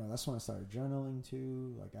you know, that's when I started journaling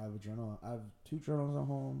too. Like I have a journal. I have 2 journals at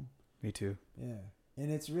home. Me too. Yeah. And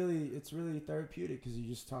it's really therapeutic because you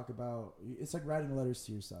just talk about, it's like writing letters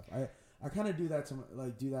to yourself. I kind of do that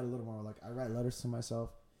a little more. Like I write letters to myself,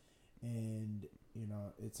 and you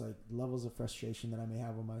know, it's like levels of frustration that I may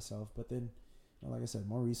have with myself. But then, you know, like I said,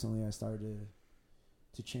 more recently I started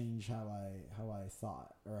to change how I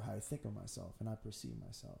thought or how I think of myself and I perceive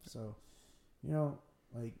myself. So, you know,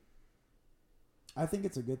 like, I think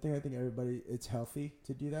it's a good thing. I think it's healthy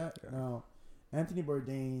to do that. Yeah. Now, Anthony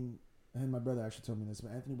Bourdain, and my brother actually told me this,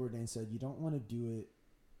 but Anthony Bourdain said you don't want to do it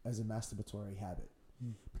as a masturbatory habit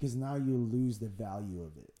because now you lose the value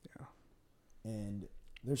of it. Yeah. And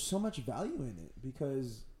there's so much value in it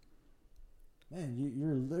because, man,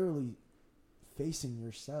 you're literally facing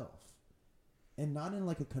yourself. And not in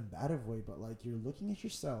like a combative way, but like you're looking at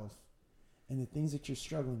yourself and the things that you're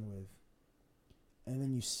struggling with. And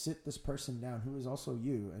then you sit this person down who is also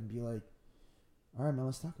you and be like, all right, man,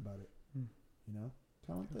 let's talk about it. You know,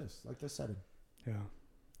 kind of like this setting. Yeah.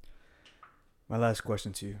 My last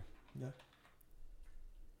question to you. Yeah.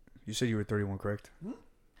 You said you were 31, correct?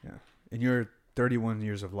 Yeah. In your 31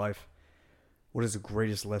 years of life, what is the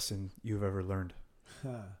greatest lesson you've ever learned?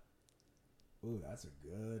 Ooh, that's a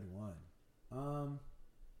good one.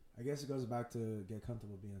 I guess it goes back to get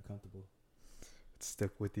comfortable being uncomfortable.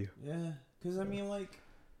 Stick with you. Yeah, because I mean, like,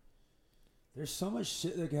 there's so much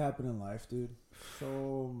shit that can happen in life, dude.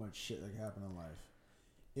 So much shit that can happen in life.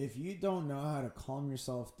 If you don't know how to calm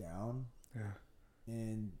yourself down,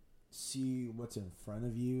 and see what's in front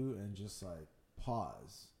of you, and just like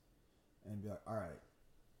pause, and be like, all right,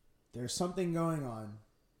 there's something going on.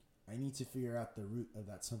 I need to figure out the root of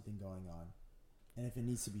that something going on. And if it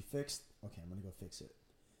needs to be fixed, okay, I'm going to go fix it.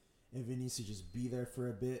 If it needs to just be there for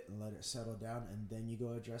a bit and let it settle down and then you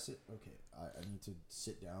go address it, okay, I need to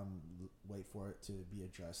sit down, wait for it to be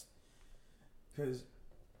addressed. Because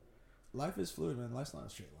life is fluid, man. Life's not a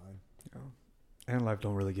straight line. Yeah. And life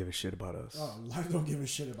don't really give a shit about us. Oh, life don't give a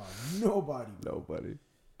shit about nobody. Nobody.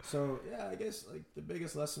 So, yeah, I guess like the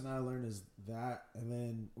biggest lesson I learned is that. And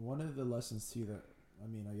then one of the lessons too that, I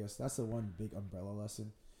mean, I guess that's the one big umbrella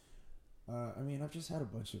lesson. I mean, I've just had a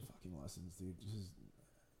bunch of fucking lessons, dude. Just,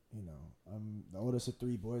 you know, I'm the oldest of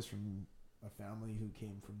 3 boys from a family who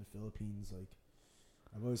came from the Philippines. Like,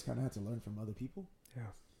 I've always kind of had to learn from other people.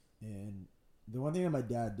 Yeah. And the one thing that my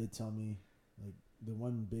dad did tell me, like, the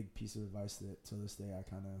one big piece of advice that to this day I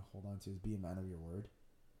kind of hold on to is be a man of your word.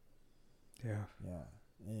 Yeah. Yeah.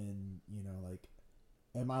 And, you know, like,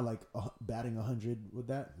 am I, like, batting 100 with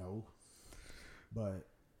that? No. But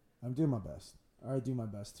I'm doing my best. I do my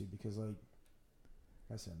best too because, like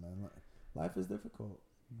I said, man, life is difficult.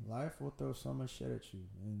 Life will throw so much shit at you,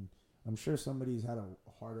 and I'm sure somebody's had a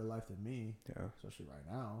harder life than me, especially right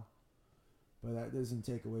now. But that doesn't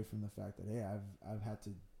take away from the fact that hey, I've had to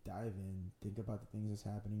dive in, think about the things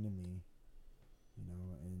that's happening to me, you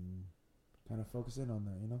know, and kind of focus in on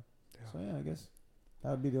that, you know. So yeah, I guess that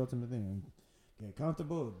would be the ultimate thing: get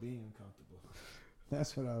comfortable with being uncomfortable.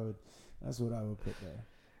 That's what I would put there.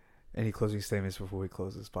 Any closing statements before we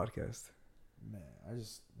close this podcast? Man, I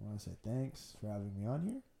just want to say thanks for having me on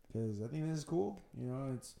here because I think this is cool. You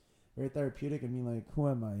know, it's very therapeutic. I mean, like, who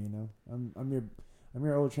am I? You know, I'm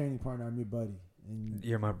your old training partner. I'm your buddy, and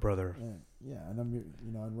you're my brother. Yeah, and I'm your,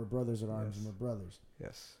 you know, and we're brothers at arms, and we're brothers.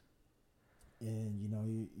 Yes. And you know,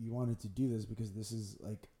 you wanted to do this because this is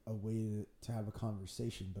like a way to have a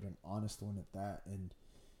conversation, but an honest one at that. And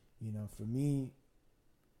you know, for me,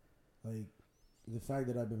 like, the fact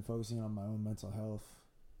that I've been focusing on my own mental health,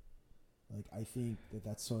 like, I think that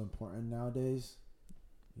that's so important nowadays,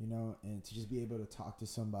 you know, and to just be able to talk to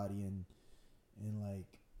somebody and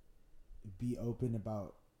like be open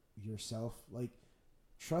about yourself. Like,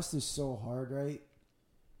 trust is so hard, right?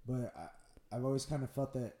 But I've always kind of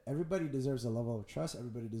felt that everybody deserves a level of trust.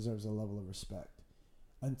 Everybody deserves a level of respect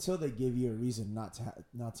until they give you a reason not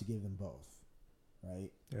to give them both, right?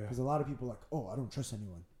 Because a lot of people are like, oh, I don't trust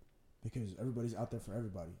anyone. Because everybody's out there for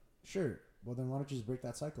everybody. Sure. Well, then why don't you just break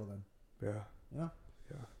that cycle then? Yeah. You know?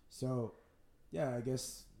 Yeah. So, yeah, I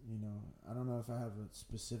guess, you know, I don't know if I have a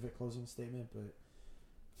specific closing statement, but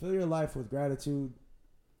fill your life with gratitude,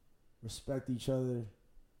 respect each other,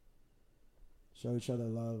 show each other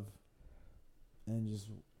love, and just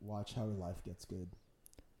watch how life gets good.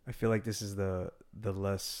 I feel like this is the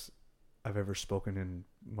less I've ever spoken in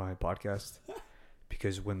my podcast.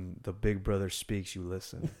 Because when the big brother speaks, you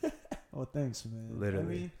listen. Oh, thanks, man. Literally.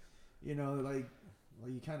 I mean, you know, like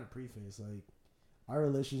you kind of preface, like, our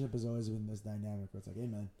relationship has always been this dynamic where it's like, hey,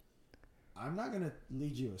 man, I'm not going to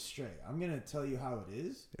lead you astray. I'm going to tell you how it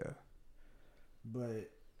is. Yeah. But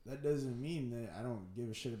that doesn't mean that I don't give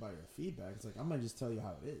a shit about your feedback. It's like, I'm going to just tell you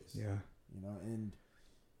how it is. Yeah. You know, and,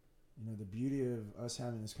 you know, the beauty of us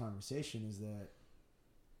having this conversation is that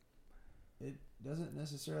it doesn't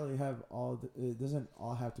necessarily have it doesn't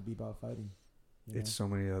all have to be about fighting. It's so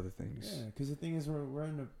many other things. Yeah, because the thing is, we're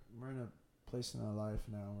in a place in our life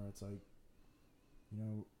now where it's like,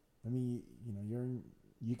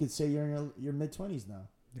 you could say you're in your mid-20s now.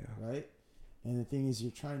 Yeah. Right? And the thing is,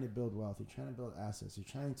 you're trying to build wealth. You're trying to build assets. You're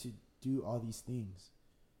trying to do all these things,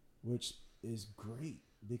 which is great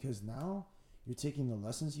because now you're taking the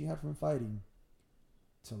lessons you had from fighting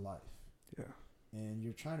to life. Yeah. And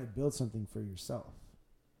you're trying to build something for yourself.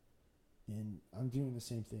 And I'm doing the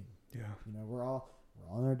same thing. Yeah. We're all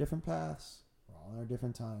on our different paths. We're all in our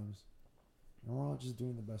different times. And we're all just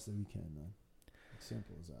doing the best that we can, man. It's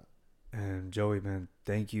simple as that. And Joey, man,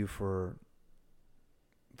 thank you for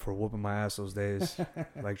whooping my ass those days.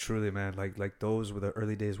 Like truly, man. Like those were the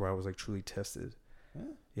early days where I was like truly tested.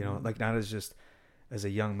 Yeah. Like not as a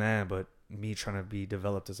young man, but me trying to be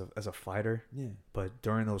developed as a fighter. Yeah. But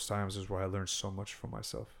during those times is where I learned so much for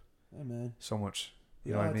myself. Hey, man. So much.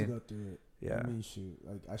 You know what I mean? To go through it. Yeah. I mean, shoot.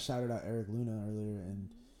 Like I shouted out Eric Luna earlier, and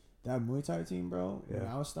that Muay Thai team, bro. Yeah. When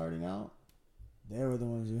I was starting out, they were the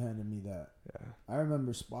ones who handed me that. Yeah. I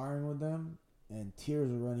remember sparring with them, and tears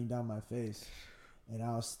were running down my face, and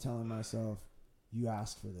I was telling myself, "You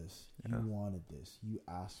asked for this. You wanted this. You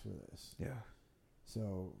asked for this." Yeah.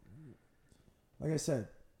 So, like I said,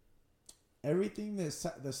 everything that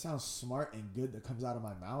sounds smart and good that comes out of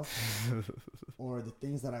my mouth, or the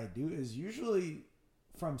things that I do, is usually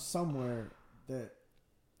from somewhere that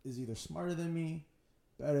is either smarter than me,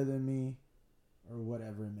 better than me, or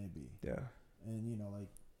whatever it may be. Yeah. And like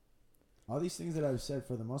all these things that I've said,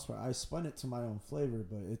 for the most part, I spun it to my own flavor,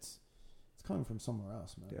 but it's coming from somewhere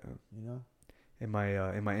else, man. Yeah. In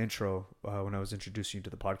my intro, when I was introducing you to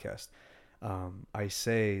the podcast, I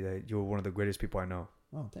say that you're one of the greatest people I know.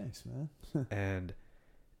 Oh, thanks, man. And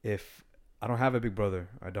if I don't have a big brother,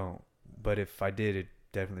 I don't. But if I did, it'd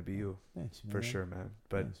definitely be you. Thanks, man. For sure, man.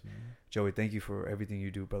 But thanks, man. Joey, thank you for everything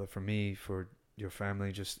you do, brother. For me, for your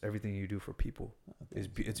family, just everything you do for people.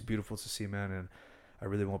 It's beautiful to see, man. And I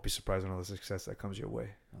really won't be surprised on all the success that comes your way.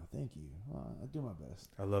 Oh, thank you. I do my best.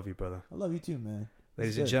 I love you, brother. I love you too, man.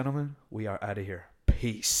 Ladies and gentlemen, we are out of here.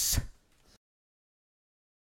 Peace.